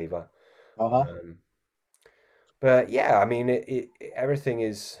EA-based flavor. Uh-huh. Um, but yeah, I mean, everything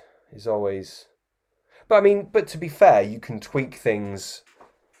is always. But I mean, but to be fair, you can tweak things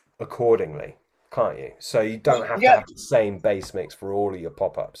accordingly, can't you? So you don't have to Yeah, have the same base mix for all of your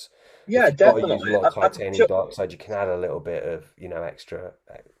pop-ups. If yeah, you've got to use a definitely. lot of titanium dioxide, you can add a little bit of, extra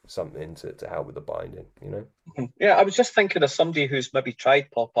something to help with the binding. Yeah, I was just thinking of somebody who's maybe tried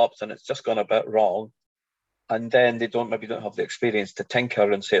pop-ups and it's just gone a bit wrong, and then they maybe don't have the experience to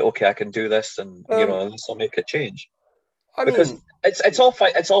tinker and say, okay, I can do this, and Um, this will make it change. I Because mean, it's all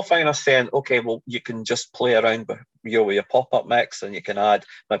fine. It's all fine us saying, okay, well, you can just play around with your pop-up mix, and you can add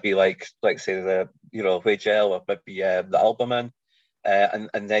maybe like say the whey gel or maybe the albumin, and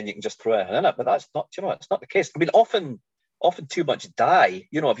then you can just throw it in it. But that's not, it's not the case. I mean, often too much dye.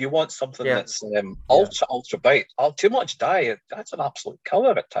 If you want something yeah, that's yeah, ultra bright, too much dye, that's an absolute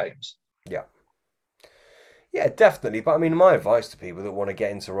killer at times. yeah. Yeah, definitely. But I mean, my advice to people that want to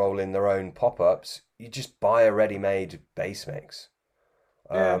get into rolling their own pop-ups, you just buy a ready-made base mix.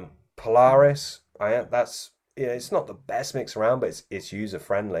 Yeah. Polaris, that's it's not the best mix around, but it's user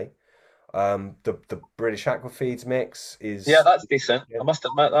friendly. The British Aquafeeds mix Yeah, is that's decent. yeah, I must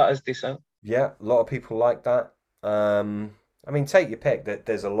admit that is decent. yeah, a lot of people like that. I mean, take your pick.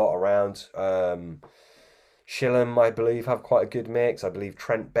 There's a lot around. Shillam, I believe, have quite a good mix. I believe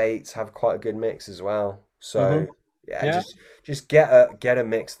Trent Bates have quite a good mix as well. Hmm. So yeah, Yeah. just get a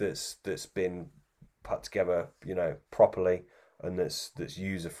mix that's been put together, properly, and that's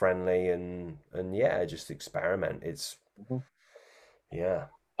user friendly, and yeah, just experiment. It's Mhm. yeah,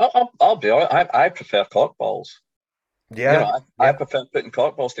 I'll be honest. I prefer cork balls. yeah, I yeah. prefer putting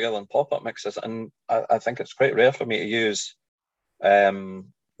cork balls together in pop-up mixes, and I think it's quite rare for me to use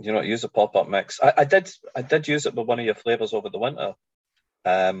a pop-up mix. I did use it with one of your flavors over the winter,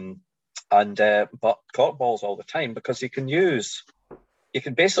 um, and but cork balls all the time because you can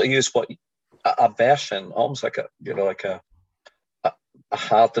basically use a version, almost like a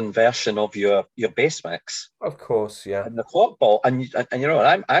hardened version of your base mix Of course, yeah. in the cork ball, and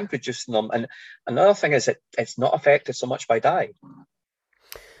I'm producing them. And another thing is that it's not affected so much by dye.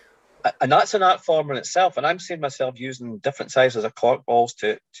 And that's an art form in itself. And I'm seeing myself using different sizes of cork balls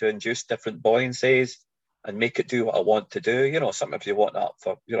to induce different buoyancies and make it do what I want to do. Sometimes you want that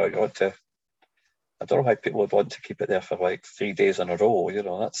for, you want to. I don't know how people would want to keep it there for like 3 days in a row.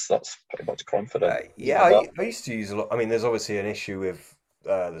 That's pretty much confident. Yeah, But I used to use a lot. I mean, there's obviously an issue with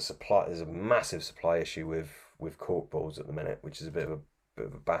the supply. There's a massive supply issue with cork balls at the minute, which is a bit of a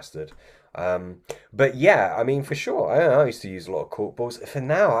bastard. But yeah, I mean, for sure, I used to use a lot of cork balls. For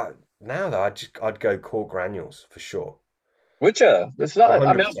now though, I'd go cork granules for sure. would you? It's not. I mean,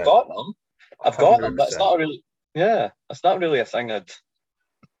 I've 100%. got them. I've got them, but it's 100%. not a really. Yeah, it's not really a thing.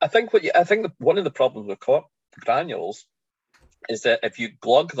 I think one of the problems with cork granules is that if you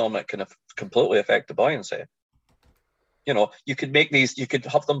glug them, it can completely affect the buoyancy. You could make these, you could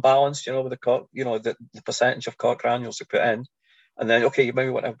have them balanced, with the cork, the percentage of cork granules you put in, and then okay, you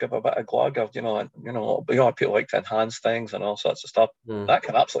maybe want to give a bit of glug, or people like to enhance things and all sorts of stuff. Mm. That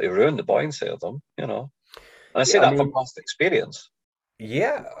can absolutely ruin the buoyancy of them. And I say Yeah, I that from mean, past experience.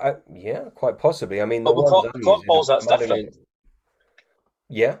 yeah, quite possibly. I mean, the But with ones I'm cork using, balls, that's I'm adding different. in.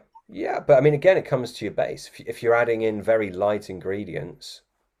 Yeah, Yeah, but I mean, again, it comes to your base. If you're adding in very light ingredients,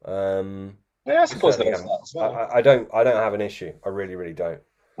 Yeah, I you suppose certainly there is have. that as well. I don't have an issue. I really, really don't.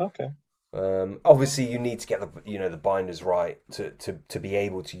 Okay. Obviously, you need to get the binders right to be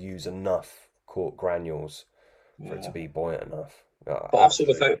able to use enough cork granules for it to Yeah. be buoyant enough. But also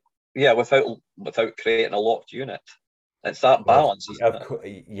Absolutely. without creating a locked unit. It's that Of, balance, isn't of it? course,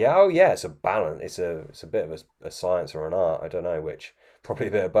 yeah, oh yeah, it's a balance. It's a bit of a science or an art. I don't know which. Probably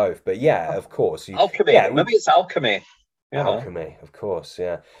a bit of both. But yeah, of course. Alchemy. Yeah, Maybe it's alchemy, you know. alchemy, of course.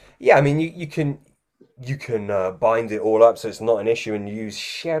 Yeah, yeah. I mean, you can bind it all up so it's not an issue and use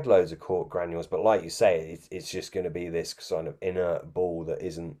shed loads of cork granules. But like you say, it's just going to be this kind of inert ball that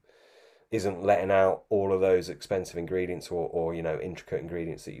isn't letting out all of those expensive ingredients or intricate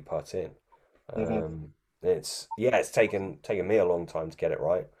ingredients that you put in. Hmm. It's taken me a long time to get it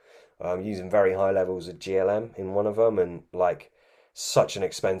right. Using very high levels of GLM in one of them, and like such an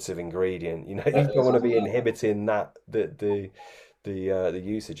expensive ingredient. You know, you It don't is, want to isn't be it? inhibiting the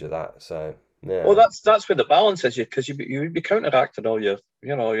usage of that. So Well, yeah, that's where the balance is, because you'd be counteracting all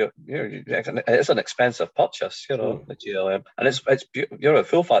it's an expensive purchase, Mm. the GLM, and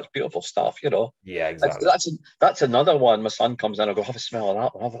full fat's beautiful stuff, Yeah, That's exactly. that's that's another one. My son comes in and go, have a smell of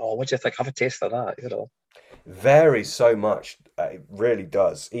that one. What do you think? Have a taste of that. Varies so much. It really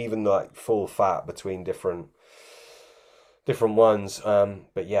does. Even like full fat between different ones.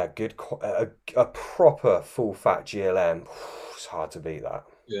 But yeah, a proper full fat GLM. It's hard to beat that.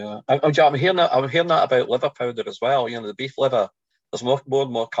 Yeah, I'm hearing that. I'm hearing that about liver powder as well. The beef liver. There's more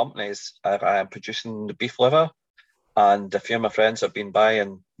and more companies are producing the beef liver, and a few of my friends have been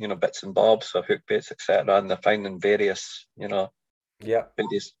buying, bits and bobs or hook baits, etc., and they're finding Yeah.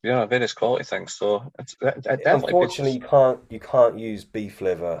 various quality things. So it definitely Unfortunately, pushes. you can't use beef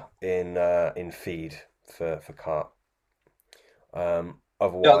liver in feed for carp. Yeah,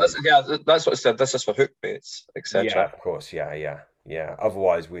 Otherwise, that's what I said. This is for hook baits, yeah, etc. of course, yeah.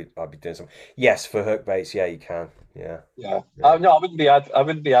 Otherwise, I'd be doing some. Yes, for hook baits, yeah, you can. Yeah, Yeah. yeah. No, I wouldn't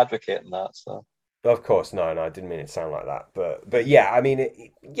be advocating that. So. Of course, no, I didn't mean it to sound like that, but yeah, I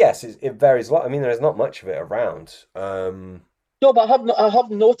mean, yes, it varies a lot. I mean, there's not much of it around. No, but I have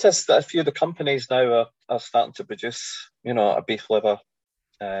noticed that a few of the companies now are starting to produce, a beef liver.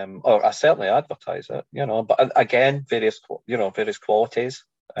 Or I certainly advertise it, But again, various qualities.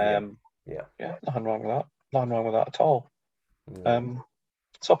 Yeah, Um, yeah. yeah, nothing wrong with that. Nothing wrong with that at all. Mm. Um,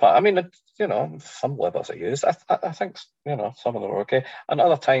 but I mean, some livers are used. I think some of them are okay, and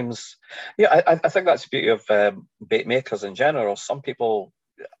other times, yeah, I think that's the beauty of bait makers in general. Some people,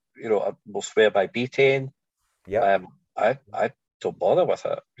 will swear by betaine. Yep. I don't bother with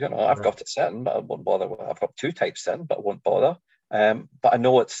it. I've No. got it sitting, but I won't bother with it. I've got two types sitting, but I won't bother. But I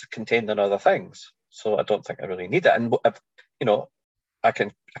know it's contained in other things, so I don't think I really need it. And you know, I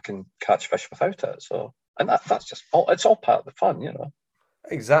can catch fish without it. So, and that's just all. It's all part of the fun.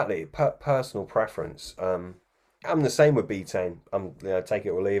 Exactly. Personal preference. I'm the same with betaine. Take it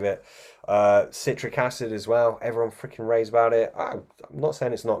or leave it. Citric acid as well. Everyone freaking raves about it. I'm not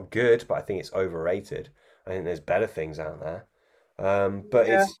saying it's not good, but I think it's overrated. I think there's better things out there. But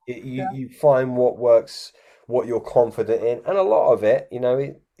Yeah, yeah. you find what works, what you're confident in, and a lot of it,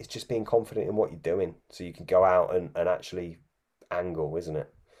 it's just being confident in what you're doing, so you can go out and actually angle, isn't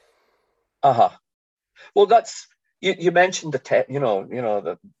it? Uh-huh. Well, that's you mentioned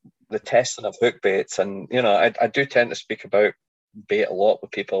the testing of hook baits, and I do tend to speak about bait a lot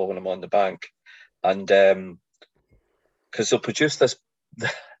with people when I'm on the bank, and because they'll produce this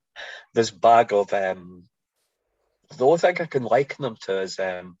bag of the only thing I can liken them to is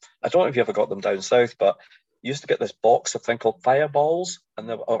I don't know if you ever got them down south, but you used to get this box of thing called fireballs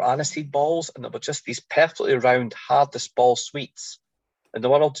or aniseed balls, and they were just these perfectly round, hardest ball sweets in the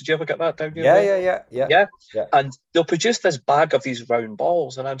world. Did you ever get that down your Yeah, way? yeah, yeah, yeah, Yeah. yeah. And they'll produce this bag of these round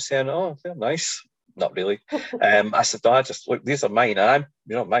balls, and I'm saying, oh, they're nice. Not really. I said, no, I just look, these are mine. And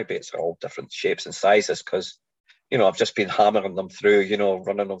my baits are all different shapes and sizes because, I've just been hammering them through,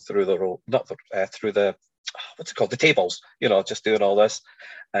 running them through the rope, not the, through the, what's it called, the tables, just doing all this.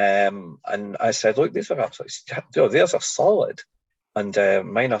 And I said, look, these are absolutely, these are solid. And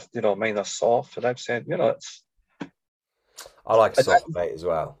mine are soft. And I've said, I like I, soft bait as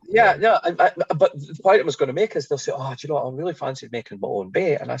well. yeah, Yeah. yeah. But the point I was going to make is they'll say, "Oh, do you know what? I really fancy making my own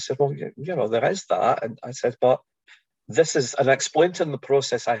bait." And I said, "Well, there is that." And I said, "But this is," and I explained to them the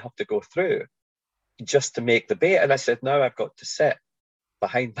process I have to go through just to make the bait. And I said, "Now I've got to sit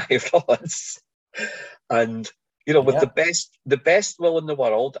behind my rods, and with Yeah. the best will in the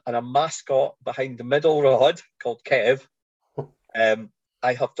world, and a mascot behind the middle rod called Kev. Um,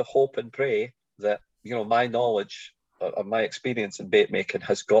 I have to hope and pray that my knowledge." my experience in bait making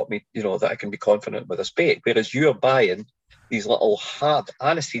has got me, that I can be confident with this bait. Whereas you're buying these little hard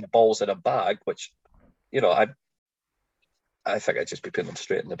aniseed balls in a bag, which, I think I'd just be putting them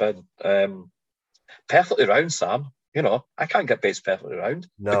straight in the bin. Perfectly round, Sam. I can't get baits perfectly round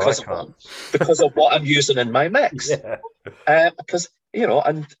because of what I'm using in my mix. Yeah. Because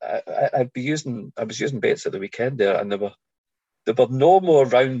and I was using baits at the weekend there, and they were no more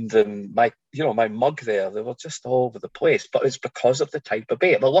round than my mug there. They were just all over the place. But it's because of the type of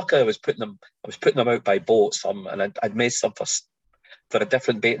bait. Well, luckily I was putting them out by boat some, and I'd made some for a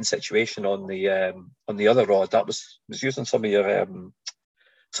different baiting situation on the other rod. That was using some of your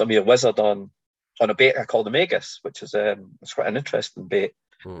Wizard on a bait I call the Magus, which is it's quite an interesting bait.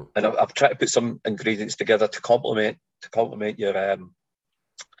 And I've tried to put some ingredients together to complement your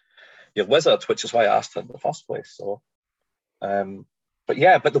Wizard, which is why I asked in the first place. So, but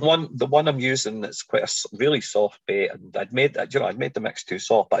the one I'm using, it's quite a really soft bait, and I'd made the mix too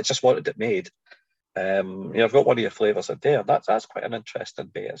soft, but I just wanted it made. I've got one of your flavours in there. That's quite an interesting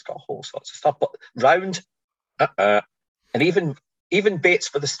bait. It's got whole sorts of stuff, but round, and even baits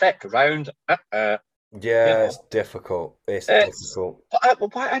for the stick round. It's difficult. It's difficult.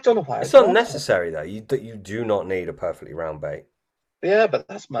 But I don't know why. It's unnecessary though. You do not need a perfectly round bait. Yeah, but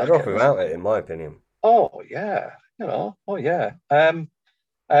that's my. Better off without it, in my opinion. Oh yeah, Oh yeah. I've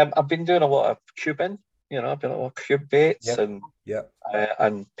been doing a lot of cubing. I've been a lot of cube baits and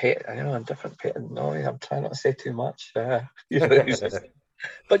paint, and different painting. No, I'm trying not to say too much. But you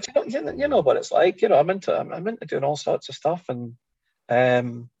know what it's like. I'm into doing all sorts of stuff, and I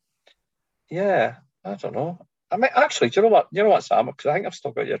don't know. I might actually. Do you know what, Sam? Because I think I've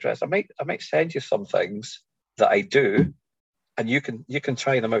still got your address. I might send you some things that I do, and you can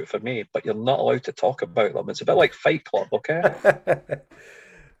try them out for me. But you're not allowed to talk about them. It's a bit like Fight Club, okay?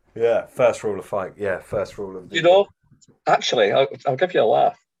 Yeah, first rule of fight. Yeah, first rule of. Actually, I'll give you a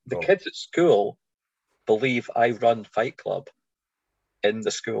laugh. The kids at school believe I run Fight Club in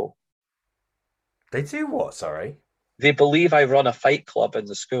the school. They do what? Sorry. They believe I run a fight club in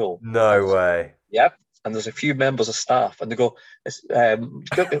the school. No way. Yep. And there's a few members of staff, and they go,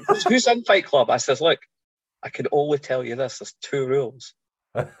 "Who's in Fight Club?" I says, "Look, I can only tell you this. There's 2 rules."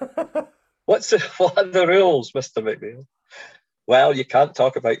 What are the rules, Mr. McNeil? Well, you can't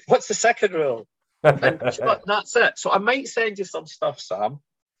talk about. What's the second rule? And that's it. So I might send you some stuff, Sam.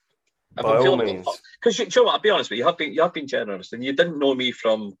 By all means. Because you know what? I'll be honest with you. You have been generous, and you didn't know me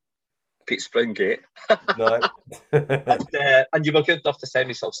from Pete Springate. No. and you were good enough to send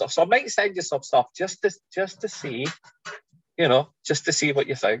me some stuff. So I might send you some stuff just to see, just to see what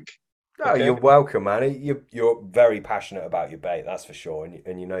you think. No, okay. You're welcome, man. You're very passionate about your bait, that's for sure,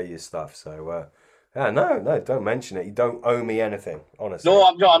 and you know your stuff. So. No, don't mention it. You don't owe me anything, honestly. No,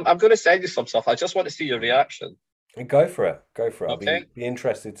 I'm going to send you some stuff. I just want to see your reaction. Go for it. Okay. I'll be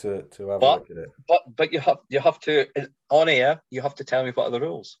interested to have a look at it. But you have to, on air, you have to tell me what are the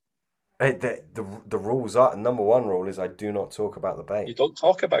rules. The rules are, number 1 rule is I do not talk about the bait. You don't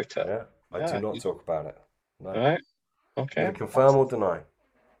talk about it. Yeah, I do not talk about it. No. All right. Okay. You confirm or deny.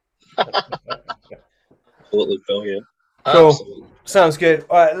 Absolutely brilliant. Cool. Absolutely. Sounds good.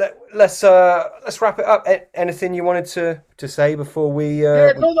 All right, let's wrap it up. Anything you wanted to say before we?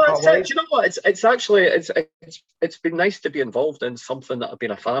 That's it. Do you know what? It's actually it's been nice to be involved in something that I've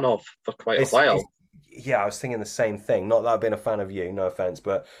been a fan of for quite a while. I was thinking the same thing. Not that I've been a fan of you, no offense,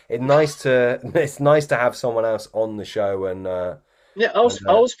 but it's nice to have someone else on the show and. I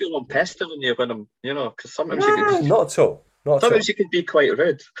always feel I'm pestering you when I'm, because sometimes you can. Not at all. Sometimes you can be quite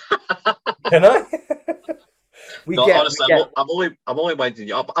rude. Can I? Honestly, I'm only winding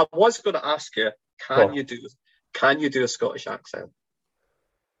you up. I was going to ask you, can you do a Scottish accent?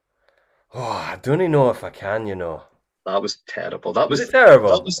 Oh, I don't even know if I can. That was terrible. Was it terrible?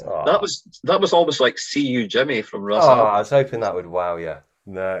 That was almost like "See You, Jimmy" from Russell. Oh, I was hoping that would wow you.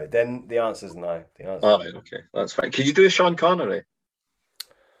 No, then the answer's no. Right, okay, that's fine. Can you do a Sean Connery?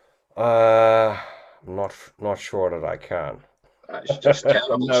 I'm not sure that I can. That's just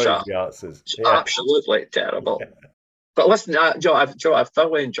terrible. The answers. Absolutely terrible. Yeah. But listen, Joe, I've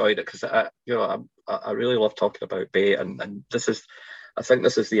thoroughly enjoyed it because I really love talking about bait, and I think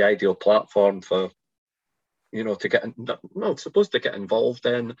this is the ideal platform for to get supposed to get involved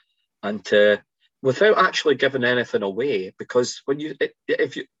in, and to without actually giving anything away, because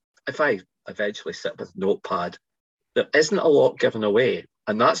if I eventually sit with Notepad, there isn't a lot given away,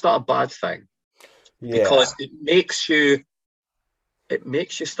 and that's not a bad thing, because it makes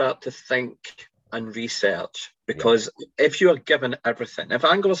you start to think and research. Because if you are given everything, if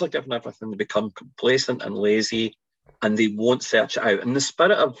anglers are given everything, they become complacent and lazy, and they won't search it out. In the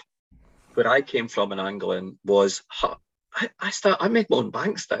spirit of where I came from in angling was I made my own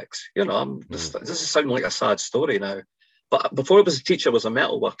bank sticks. You know, this is sounding like a sad story now, but before I was a teacher, I was a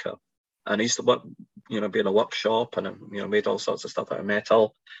metal worker, and I used to work, you know, be in a workshop, and you know, made all sorts of stuff out of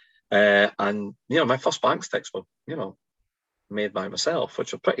metal. And you know, my first bank sticks were, you know, made by myself,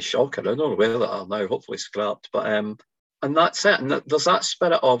 which are pretty shocking. I don't know where they are now, hopefully scrapped. But and that's it. And there's that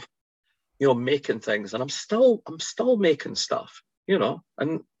spirit of, you know, making things, and I'm still making stuff, you know,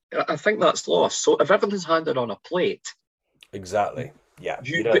 and I think that's lost. So if everything's handed on a plate, Exactly. Yeah.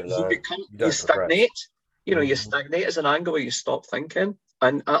 you stagnate. You know, you stagnate as an angler. You stop thinking.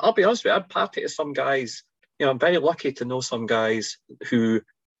 And I'll be honest with you, I'd party to some guys. You know, I'm very lucky to know some guys who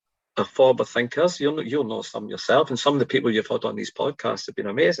are forward thinkers. You'll know some yourself, and some of the people you've had on these podcasts have been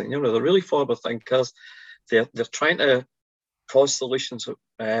amazing. You know, they're really forward thinkers. They're trying to cause solutions.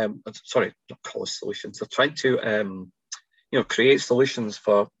 Sorry, not cause solutions. They're trying to you know, create solutions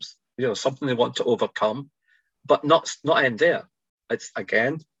for, you know, something they want to overcome, but not end there. It's,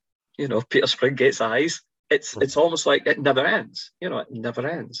 again, you know, Peter Springgate's eyes. It's almost like it never ends. You know, it never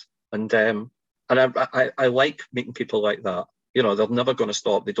ends. And I like meeting people like that. You know, they're never going to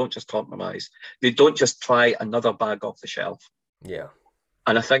stop. They don't just compromise. They don't just try another bag off the shelf. Yeah.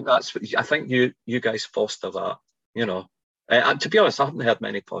 And I think you guys foster that. You know, and to be honest, I haven't heard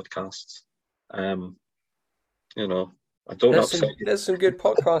many podcasts. You know, I don't know. There's some good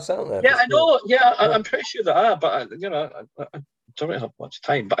podcasts out there. Yeah, I know. Yeah, I'm pretty sure there are, but you know, I don't really have much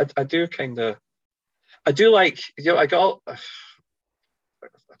time. But I do like, you know, I don't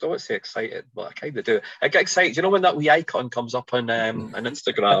want to say excited, but I kind of do. I get excited. You know, when that wee icon comes up on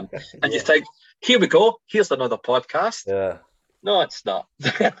Instagram, and you think, "Here we go. Here's another podcast." Yeah. No, it's not.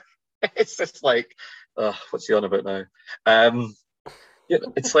 It's just like, what's he on about now? You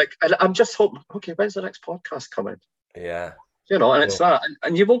know, it's like, I'm just hoping. Okay, when's the next podcast coming? Yeah. You know, and it's that,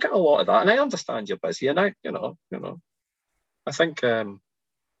 and you will get a lot of that. And I understand you're busy, and you know, I think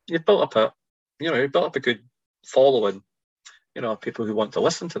you've built up a good following. You know, people who want to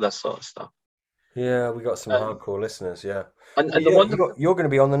listen to this sort of stuff. Yeah, we got some hardcore listeners. Yeah, and the one you're going to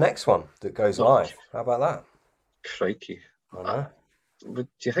be on the next one that goes live. How about that? Crikey! I know. Do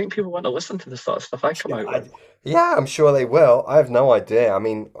you think people want to listen to the sort of stuff I come out with? Yeah, I'm sure they will. I have no idea. I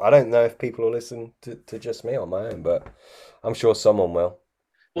mean, I don't know if people will listen to just me on my own, but I'm sure someone will.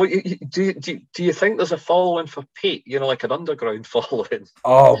 Well, do you think there's a following for Pete? You know, like an underground following?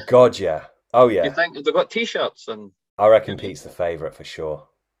 Oh God, yeah. Oh yeah. You think they've got T-shirts and? I reckon Pete's the favourite for sure.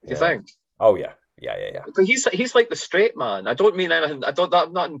 You think? Oh yeah. Yeah. But he's like the straight man. I don't mean anything.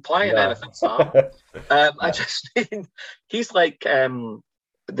 I'm not implying anything, Sam. I just mean he's like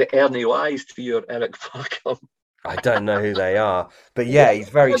the Ernie Wise to your Eric Markham. I don't know who they are, but yeah, he's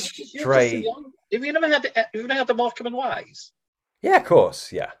very straight. Have you never had the Markham and Wise? Yeah, of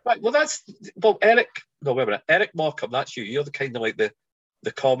course. Yeah. Right. Well, Eric. No, wait a minute. Eric Markham. That's you. You're the kind of like the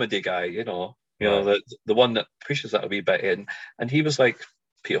comedy guy. You know, the one that pushes that a wee bit in. And he was like,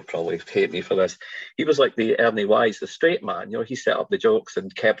 Peter probably hate me for this. He was like the Ernie Wise, the straight man. You know, he set up the jokes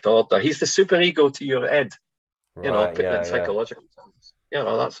and kept order. He's the super ego to your Ed. You know, putting in psychological terms. You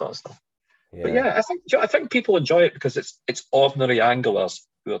know, that sort of stuff. Yeah. But yeah, I think people enjoy it because it's ordinary anglers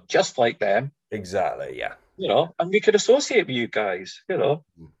who are just like them. Exactly. Yeah. You know, and we could associate with you guys. You know,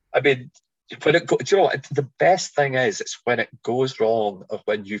 I mean, when do you know what, the best thing is it's when it goes wrong or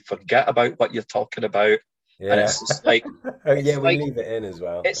when you forget about what you're talking about. Yeah. And it's just like, we leave it in as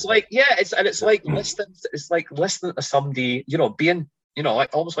well. It's like, it's like listening. It's like listening to somebody, you know, being, you know,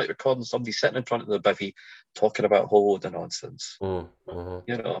 like almost like recording somebody sitting in front of the bivvy talking about a whole load of nonsense. Mm-hmm.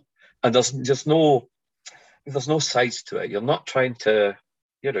 You know, and there's no sides to it. You're not trying to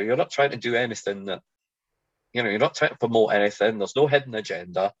do anything that, you know, you're not trying to promote anything. There's no hidden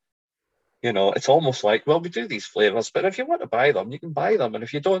agenda. You know, it's almost like, well, we do these flavors, but if you want to buy them, you can buy them. And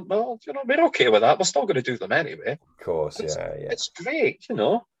if you don't, well, you know, we're okay with that. We're still going to do them anyway. Of course, yeah. It's great, you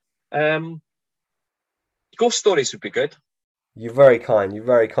know. Ghost stories would be good. You're very kind.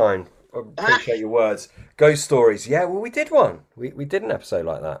 I appreciate your words. Ghost stories. Yeah, well, we did one. We did an episode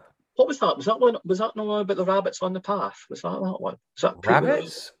like that. What was that? Was that the one about the rabbits on the path? Was that one? Was that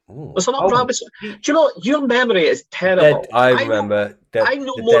rabbits? Was it not rabbits? Do you know, your memory is terrible. I remember. I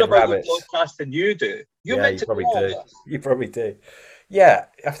know more about rabbits. Your podcast than you do. You probably do. You probably do. Yeah,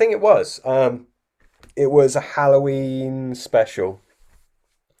 I think it was. It was a Halloween special.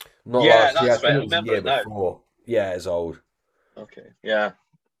 Not last year. That's right. I remember it now. Before. Yeah, it's old. Okay. Yeah,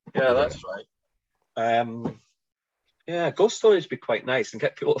 that's right. Yeah, ghost stories would be quite nice and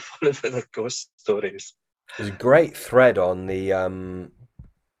get people to follow for their ghost stories. There's a great thread on the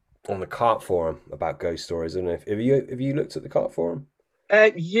Cart forum about ghost stories, isn't it? Have you looked at the Cart forum?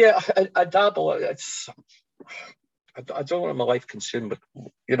 Yeah, I dabble. I don't want my life consumed, but I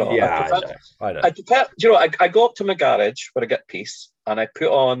Yeah, prefer. I know. I prefer. I go up to my garage where I get peace, and I put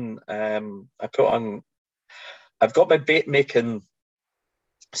on. I've got my bait making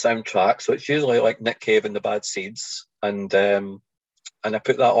soundtrack, so it's usually like Nick Cave and the Bad Seeds, and I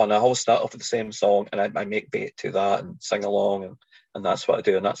put that on. I always start off with the same song, and I make bait to that and sing along, and that's what I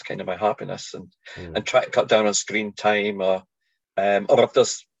do, and that's kind of my happiness, and try to cut down on screen time, or if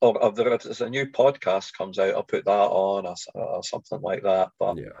there's a new podcast comes out, I'll put that on, or something like that.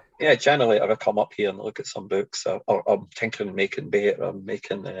 But yeah, generally I come up here and look at some books, or I'm tinkering, making bait, or I'm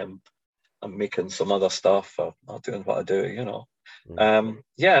making some other stuff, or doing what I do,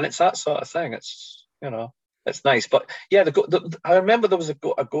 yeah, and it's that sort of thing. It's it's nice. But yeah, I remember there was a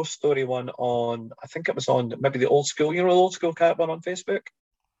ghost story one on, I think it was on maybe the old school, the old school cat one on Facebook.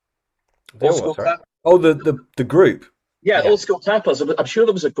 Old school cat. Oh, the group. Yeah, old school campers. I'm sure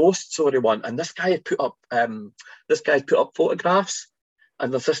there was a ghost story one, and this guy had put up photographs,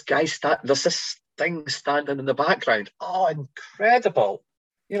 and there's this thing standing in the background. Oh, incredible!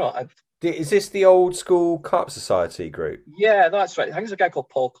 Is this the old school carp society group? Yeah, that's right. I think there's a guy called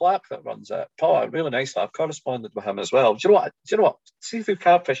Paul Clark that runs it. Paul, really nice. I've corresponded with him as well. Do you know what? Seafood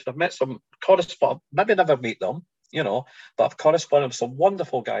carpfish. I've met some maybe never meet them, but I've corresponded with some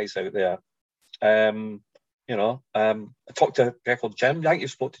wonderful guys out there. I talked to a guy called Jim. I think you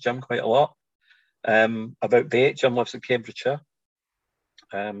spoke to Jim quite a lot about bait. Jim lives in Cambridgeshire.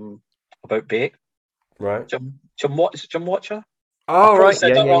 About bait. Right. Jim Watcher. Oh, right.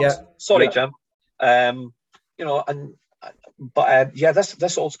 Yeah. Sorry, Jim.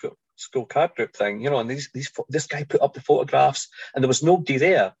 This old school card group thing, and this guy put up the photographs, and there was nobody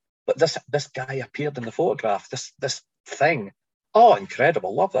there, but this guy appeared in the photograph. This thing. Oh,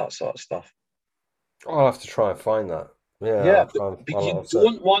 incredible! Love that sort of stuff. I'll have to try and find that. Yeah, but you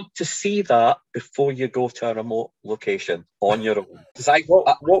don't want to see that before you go to a remote location on your own.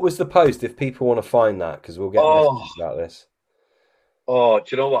 What was the post if people want to find that? Because we'll get messages about this. Oh, do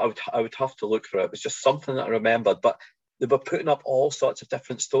you know what? I would have to look for it. It was just something that I remembered, but they were putting up all sorts of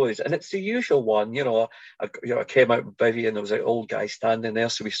different stories, and it's the usual one. I came out with Bivy, and there was an old guy standing there,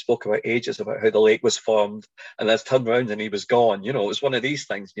 so we spoke about ages about how the lake was formed, and I turned around and he was gone. It was one of these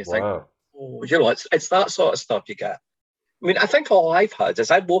things, and you think, oh, it's that sort of stuff you get. I mean, I think all I've had is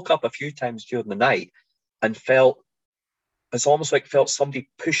I woke up a few times during the night and felt somebody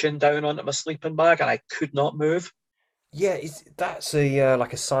pushing down onto my sleeping bag, and I could not move. Yeah, that's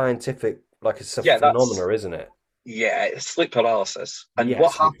like a scientific, phenomena, isn't it? Yeah, it's sleep paralysis. And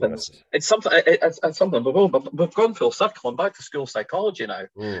what happens? Paralysis. It's something. We've gone full circle. I'm back to school psychology now.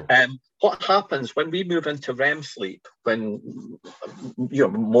 What happens when we move into REM sleep, when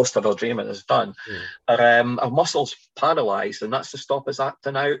most of our dreaming is done, our muscles paralyze, and that's to stop us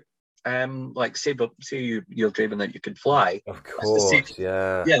acting out. Like say you're dreaming that you can fly. Of course,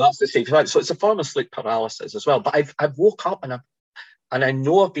 yeah, that's the safe. So it's a form of sleep paralysis as well. But I've woke up and I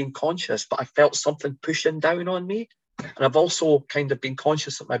know I've been conscious, but I felt something pushing down on me. And I've also kind of been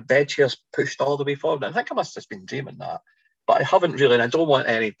conscious that my bed chair's pushed all the way forward. I think I must have been dreaming that. But I haven't really, and I don't want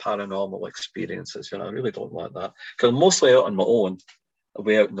any paranormal experiences, I really don't want that. Because I'm mostly out on my own,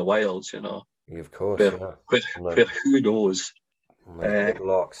 away out in the wilds, Of course, where who knows? Big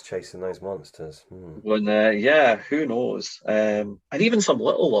locks chasing those monsters. When who knows? And even some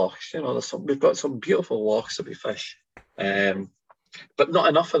little locks, we've got some beautiful locks that we fish. But not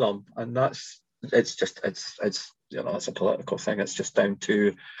enough of them, and it's a political thing. It's just down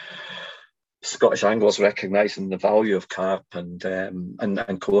to Scottish anglers recognising the value of carp and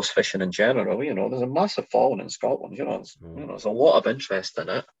coarse fishing in general. There's a massive following in Scotland. There's a lot of interest in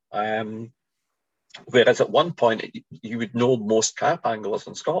it. Whereas at one point you would know most carp anglers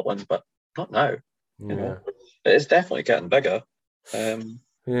in Scotland, but not now. It is definitely getting bigger.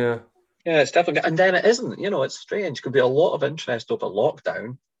 Yeah, it's definitely, and then it isn't. It's strange. Could be a lot of interest over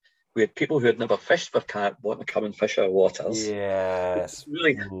lockdown. We had people who had never fished for carp wanting to come and fish our waters. Yes, it's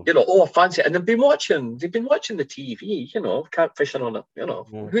really, I fancy it. And they've been watching the TV. Carp fishing on it.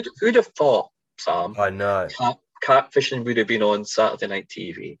 Who'd have thought, Sam? I know. Carp fishing would have been on Saturday night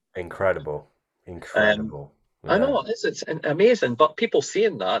TV. Incredible. I know it's amazing. But people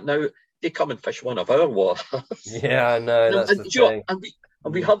seeing that now, they come and fish one of our waters. Yeah, I know. That's the thing.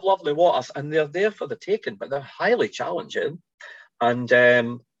 And we have lovely waters, and they're there for the taking, but they're highly challenging. And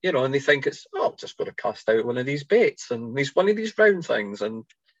and they think it's I'm just going to cast out one of these baits and one of these round things, and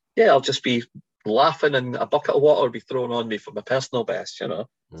I'll just be laughing, and a bucket of water will be thrown on me for my personal best.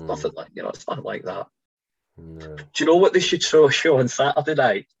 It's nothing like it's nothing like that. No. Do you know what they should show on Saturday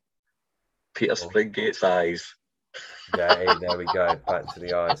night? Peter Springgate's eyes. Yeah, hey, there we go. Back to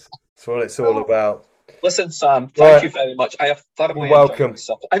the eyes. That's what it's all about. Listen, Sam, thank you very much. I have thoroughly You're enjoyed welcome.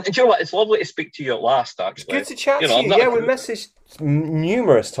 myself. And do you know what? It's lovely to speak to you at last, It's actually. good to chat You know, to I'm you. not Yeah, a we guru. messaged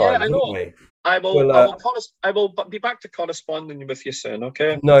numerous times, Yeah, I know. haven't we? I will be back to corresponding with you soon,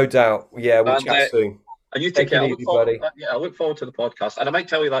 okay? No doubt. Yeah, we'll And, chat soon. And you take Take care. it easy, buddy. I look forward to the podcast. And I might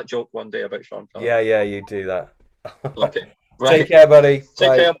tell you that joke one day about Sean Phillips. Yeah, you do that. Okay. Take Right. care, buddy. Take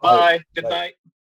Bye. care. Bye. Bye. Good Bye. night.